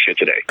some white shit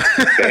today."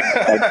 Okay?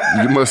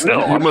 I'm just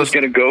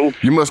going to go.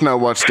 You must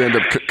not watch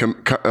stand-up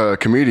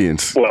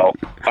comedians. Well,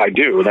 I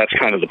do. That's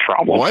kind of the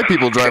problem. White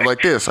people drive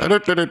like this. Yeah,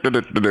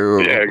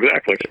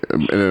 exactly.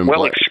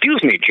 Well,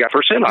 excuse me,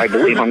 Jefferson. I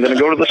believe I'm going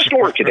to go to the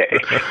store today,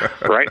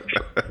 right?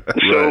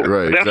 So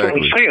that's what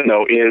I'm saying,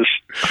 though. Is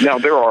now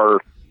there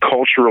are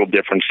cultural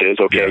differences,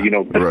 okay?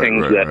 The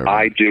things that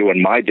I do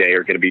in my day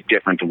are going to be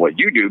different than what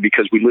you do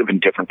because we live in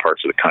different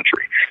parts of the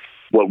country.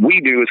 What we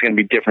do is going to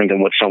be different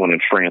than what someone in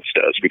France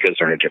does because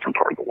they're in a different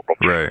part of the world.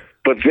 Right.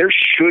 But there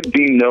should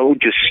be no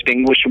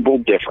distinguishable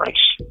difference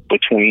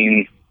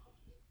between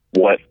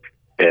what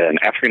an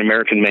African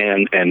American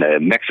man and a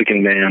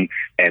Mexican man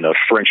and a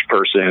French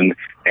person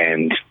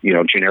and,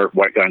 generic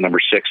white guy number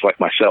 6 like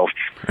myself.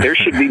 There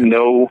should be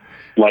no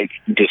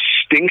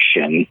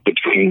distinction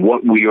between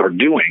what we are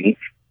doing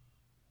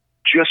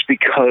just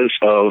because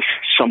of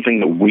something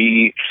that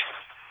we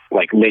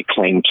lay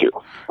claim to,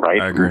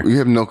 right? I agree. You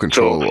have no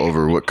control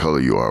over what color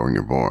you are when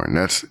you're born.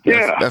 That's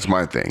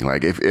my thing.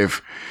 Like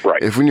if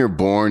when you're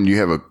born, you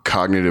have a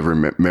cognitive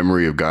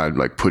memory of God,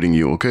 putting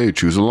you, okay,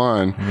 choose a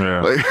line.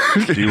 Yeah.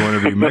 Do you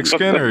want to be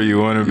Mexican or you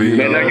want to be?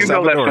 Man,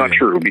 now that's not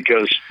true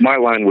because my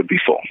line would be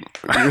full.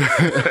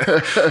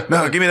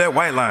 No, give me that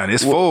white line.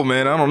 It's full,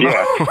 man. I don't know.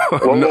 Yeah.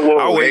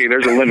 Whoa. Hey,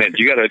 there's a limit.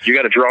 You gotta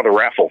draw the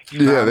raffle.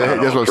 Yeah,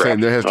 that's what I'm saying.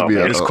 There has to be.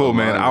 It's cool,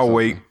 man. I'll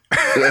wait.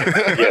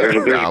 There's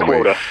a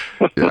quota.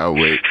 I'll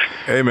wait.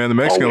 Hey, man, the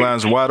Mexican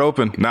line's wide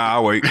open. Nah,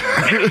 I'll wait.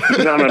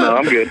 No,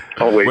 I'm good.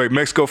 I'll wait. Wait,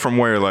 Mexico from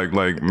where? Like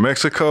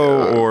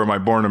Mexico or am I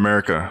born in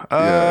America?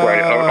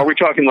 Right. Are we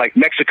talking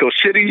Mexico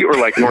City or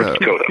North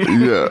Dakota?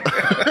 Yeah.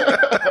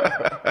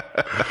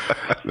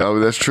 No,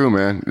 that's true,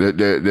 man.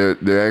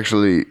 They're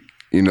actually,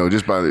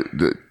 just by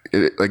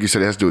like you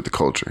said, it has to do with the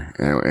culture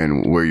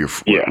and where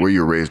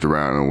you're raised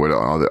around and what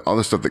all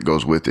the stuff that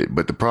goes with it.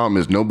 But the problem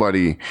is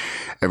nobody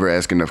ever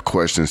asks enough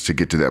questions to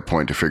get to that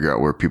point to figure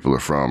out where people are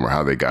from or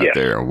how they got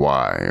there and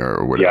why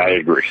or whatever. Yeah, I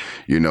agree.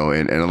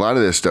 And a lot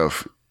of this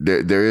stuff,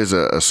 there is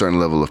a certain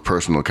level of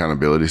personal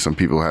accountability some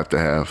people have to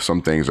have.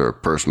 Some things are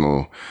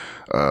personal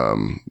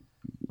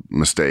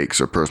mistakes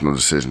or personal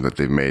decisions that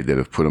they've made that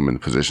have put them in the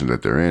position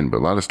that they're in. But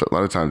a lot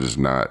of times it's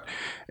not.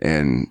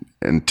 And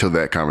until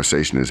that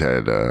conversation is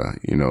had,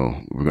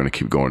 we're going to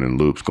keep going in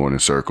loops, going in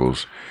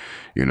circles,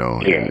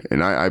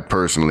 and I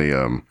personally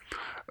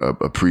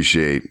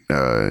appreciate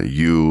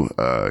you,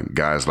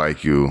 guys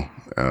like you,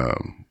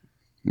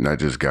 not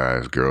just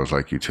guys, girls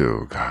like you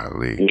too.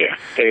 Golly. Yeah.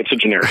 Hey, it's a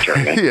generic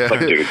term, man. Yeah.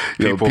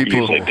 Dude.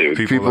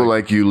 People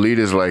like you,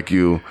 leaders like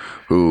you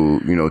who,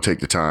 take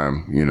the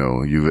time,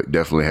 you've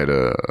definitely had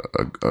a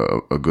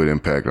good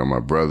impact on my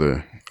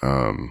brother.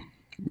 I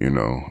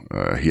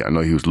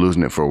know he was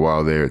losing it for a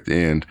while there at the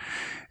end.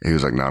 He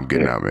was like, "No, I'm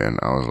getting out, man."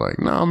 I was like,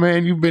 "No,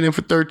 man, you've been in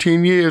for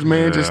 13 years,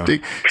 man. Yeah. Just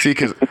stick." See,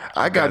 because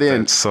I got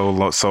in so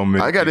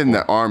many. I got in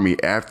the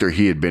Army after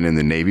he had been in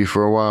the Navy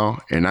for a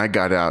while, and I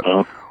got out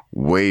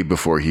way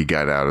before he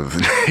got out of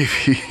the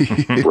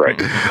Navy. Right.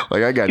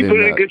 I got you in. Put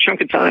in a good chunk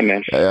of time,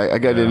 man. I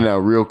got in and out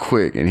real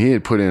quick, and he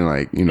had put in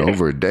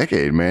over a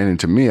decade, man. And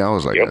to me, I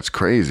was like, "That's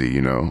crazy,"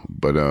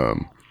 But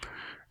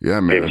yeah,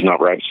 man. If it's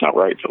not right, it's not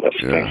right. So that's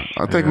the thing.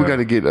 I think we got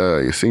to get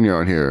your senior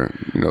on here,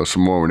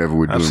 some more whenever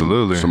we're doing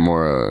some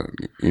more,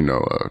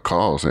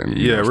 calls and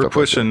we're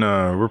pushing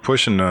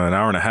an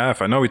hour and a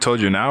half. I know we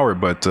told you an hour,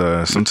 but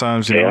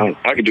sometimes I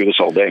could do this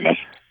all day, man.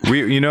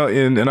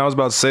 And I was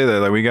about to say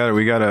that we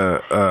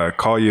gotta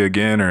call you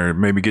again or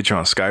maybe get you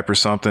on Skype or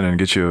something and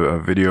get you a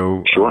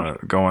video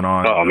going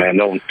on. Oh man,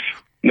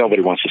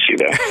 nobody wants to see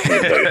that.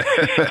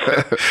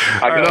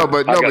 I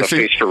got a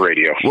face for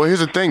radio. Well, here's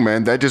the thing,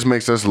 man. That just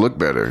makes us look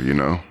better,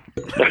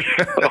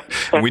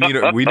 We need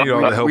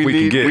all the help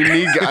we can get.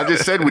 I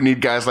just said we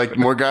need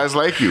more guys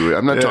like you.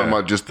 I'm not talking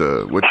about just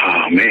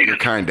your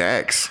kind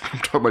acts. I'm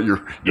talking about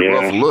your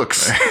rough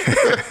looks.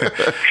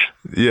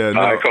 Yeah,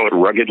 no. I call it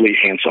ruggedly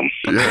handsome.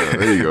 Yeah,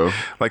 there you go.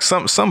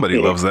 Somebody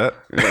loves that.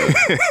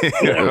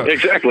 Yeah,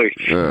 exactly.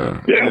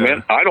 Yeah,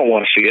 man. I don't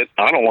want to see it.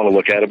 I don't want to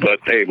look at it,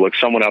 but hey, look,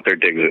 someone out there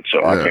digs it,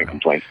 so I can't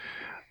complain.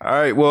 All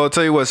right. Well, I'll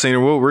tell you what, Senior,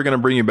 we're going to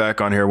bring you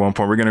back on here at one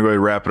point. We're going to go ahead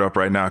and wrap it up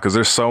right now because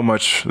there's so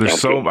much.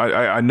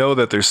 I know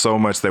that there's so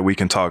much that we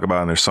can talk about,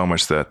 and there's so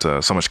much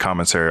so much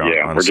commentary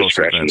on we're just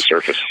scratching the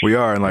surface. We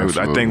are, and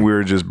I think we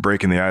were just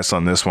breaking the ice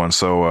on this one.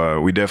 So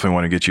we definitely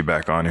want to get you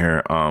back on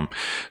here.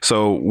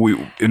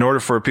 In order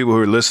for people who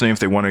are listening, if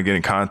they want to get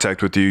in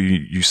contact with you,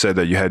 you said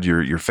that you had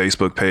your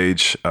Facebook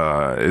page.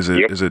 Is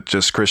it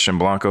just Christian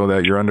Blanco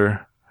that you're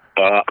under?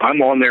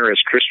 I'm on there as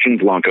Christian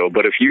Blanco,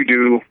 but if you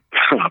do,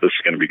 this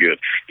is going to be good.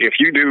 If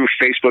you do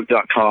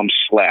Facebook.com/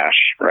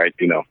 right,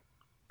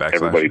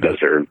 everybody does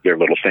their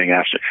little thing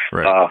after.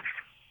 Right.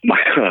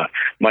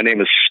 My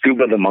name is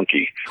Scuba the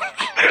Monkey.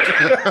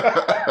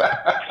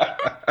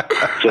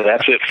 So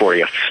that's it for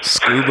you.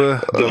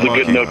 Scuba the Monkey. That's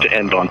a good note to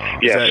end on.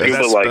 Yeah,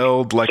 Scuba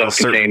spelled like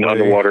self-contained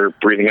underwater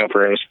breathing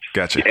apparatus.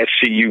 Gotcha.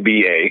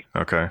 SCUBA.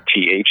 Okay.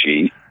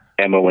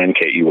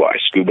 THEMONKEY.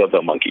 Scuba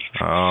the Monkey.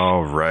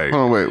 All right.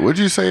 Oh wait, what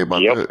did you say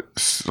about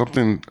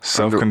something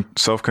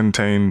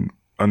self-contained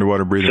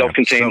underwater breathing?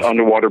 Self-contained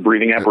underwater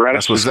breathing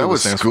apparatus. Is that what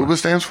Scuba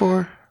stands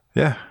for?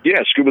 Yeah.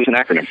 Yeah, Scuba's an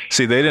acronym.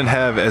 See, they didn't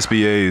have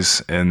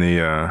SBAs in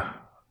the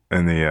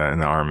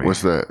Army.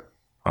 What's that?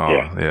 Oh,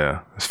 yeah.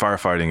 It's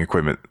firefighting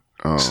equipment.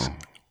 Oh.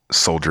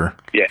 Soldier.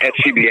 Yeah,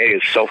 SCBA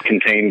is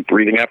self-contained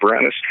breathing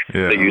apparatus.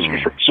 Yeah. They use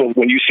so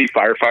when you see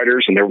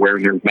firefighters and they're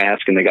wearing their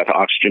mask and they got the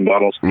oxygen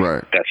bottles,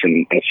 right? That's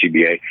in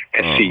SCBA.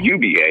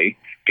 SCUBA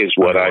is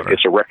what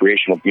it's a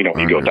recreational,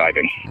 you go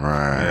diving.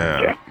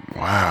 Right. Yeah.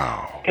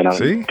 Wow. And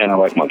I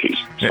like monkeys.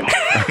 So.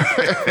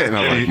 And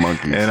I like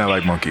monkeys. And I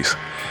like monkeys.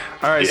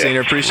 All right, Senior,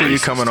 appreciate you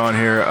coming on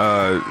here.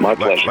 My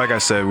pleasure. Like I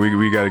said,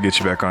 we got to get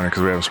you back on here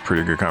because we have some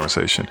pretty good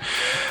conversation.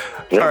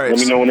 Yeah, all right. Let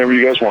me know whenever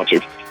you guys want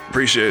to.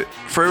 Appreciate it.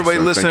 For everybody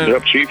listening.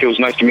 Yep, Chief, it was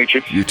nice to meet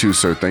you. You too,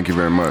 sir. Thank you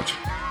very much.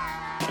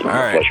 All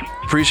right. Pleasure.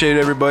 Appreciate it,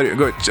 everybody.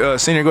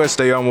 Senior, go ahead,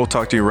 stay on. We'll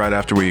talk to you right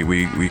after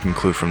we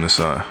conclude from this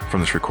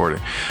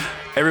recording.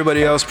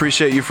 Everybody else,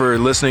 appreciate you for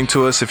listening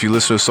to us. If you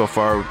listen to us so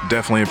far,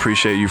 definitely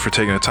appreciate you for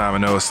taking the time. I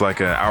know it's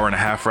like an hour and a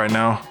half right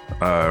now,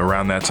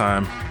 around that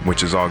time,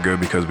 which is all good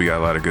because we got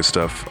a lot of good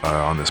stuff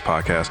on this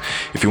podcast.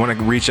 If you want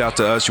to reach out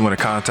to us, you want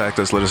to contact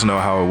us, let us know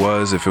how it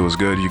was. If it was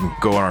good, you can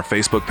go on our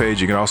Facebook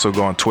page. You can also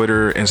go on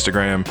Twitter,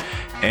 Instagram,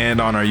 and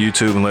on our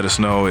YouTube and let us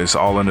know. It's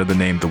all under the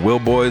name The Will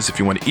Boys. If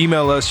you want to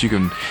email us, you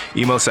can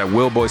email us at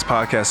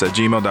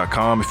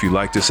willboyspodcast@gmail.com. If you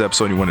like this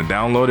episode and you want to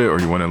download it, or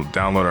you want to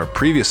download our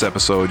previous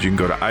episode, you can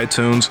go to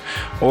iTunes,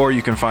 or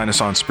you can find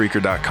us on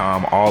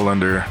Spreaker.com, all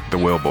under The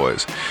Will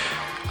Boys.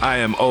 I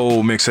am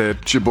Old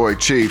Mixhead. It's your boy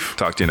Chief.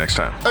 Talk to you next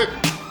time.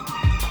 Hey.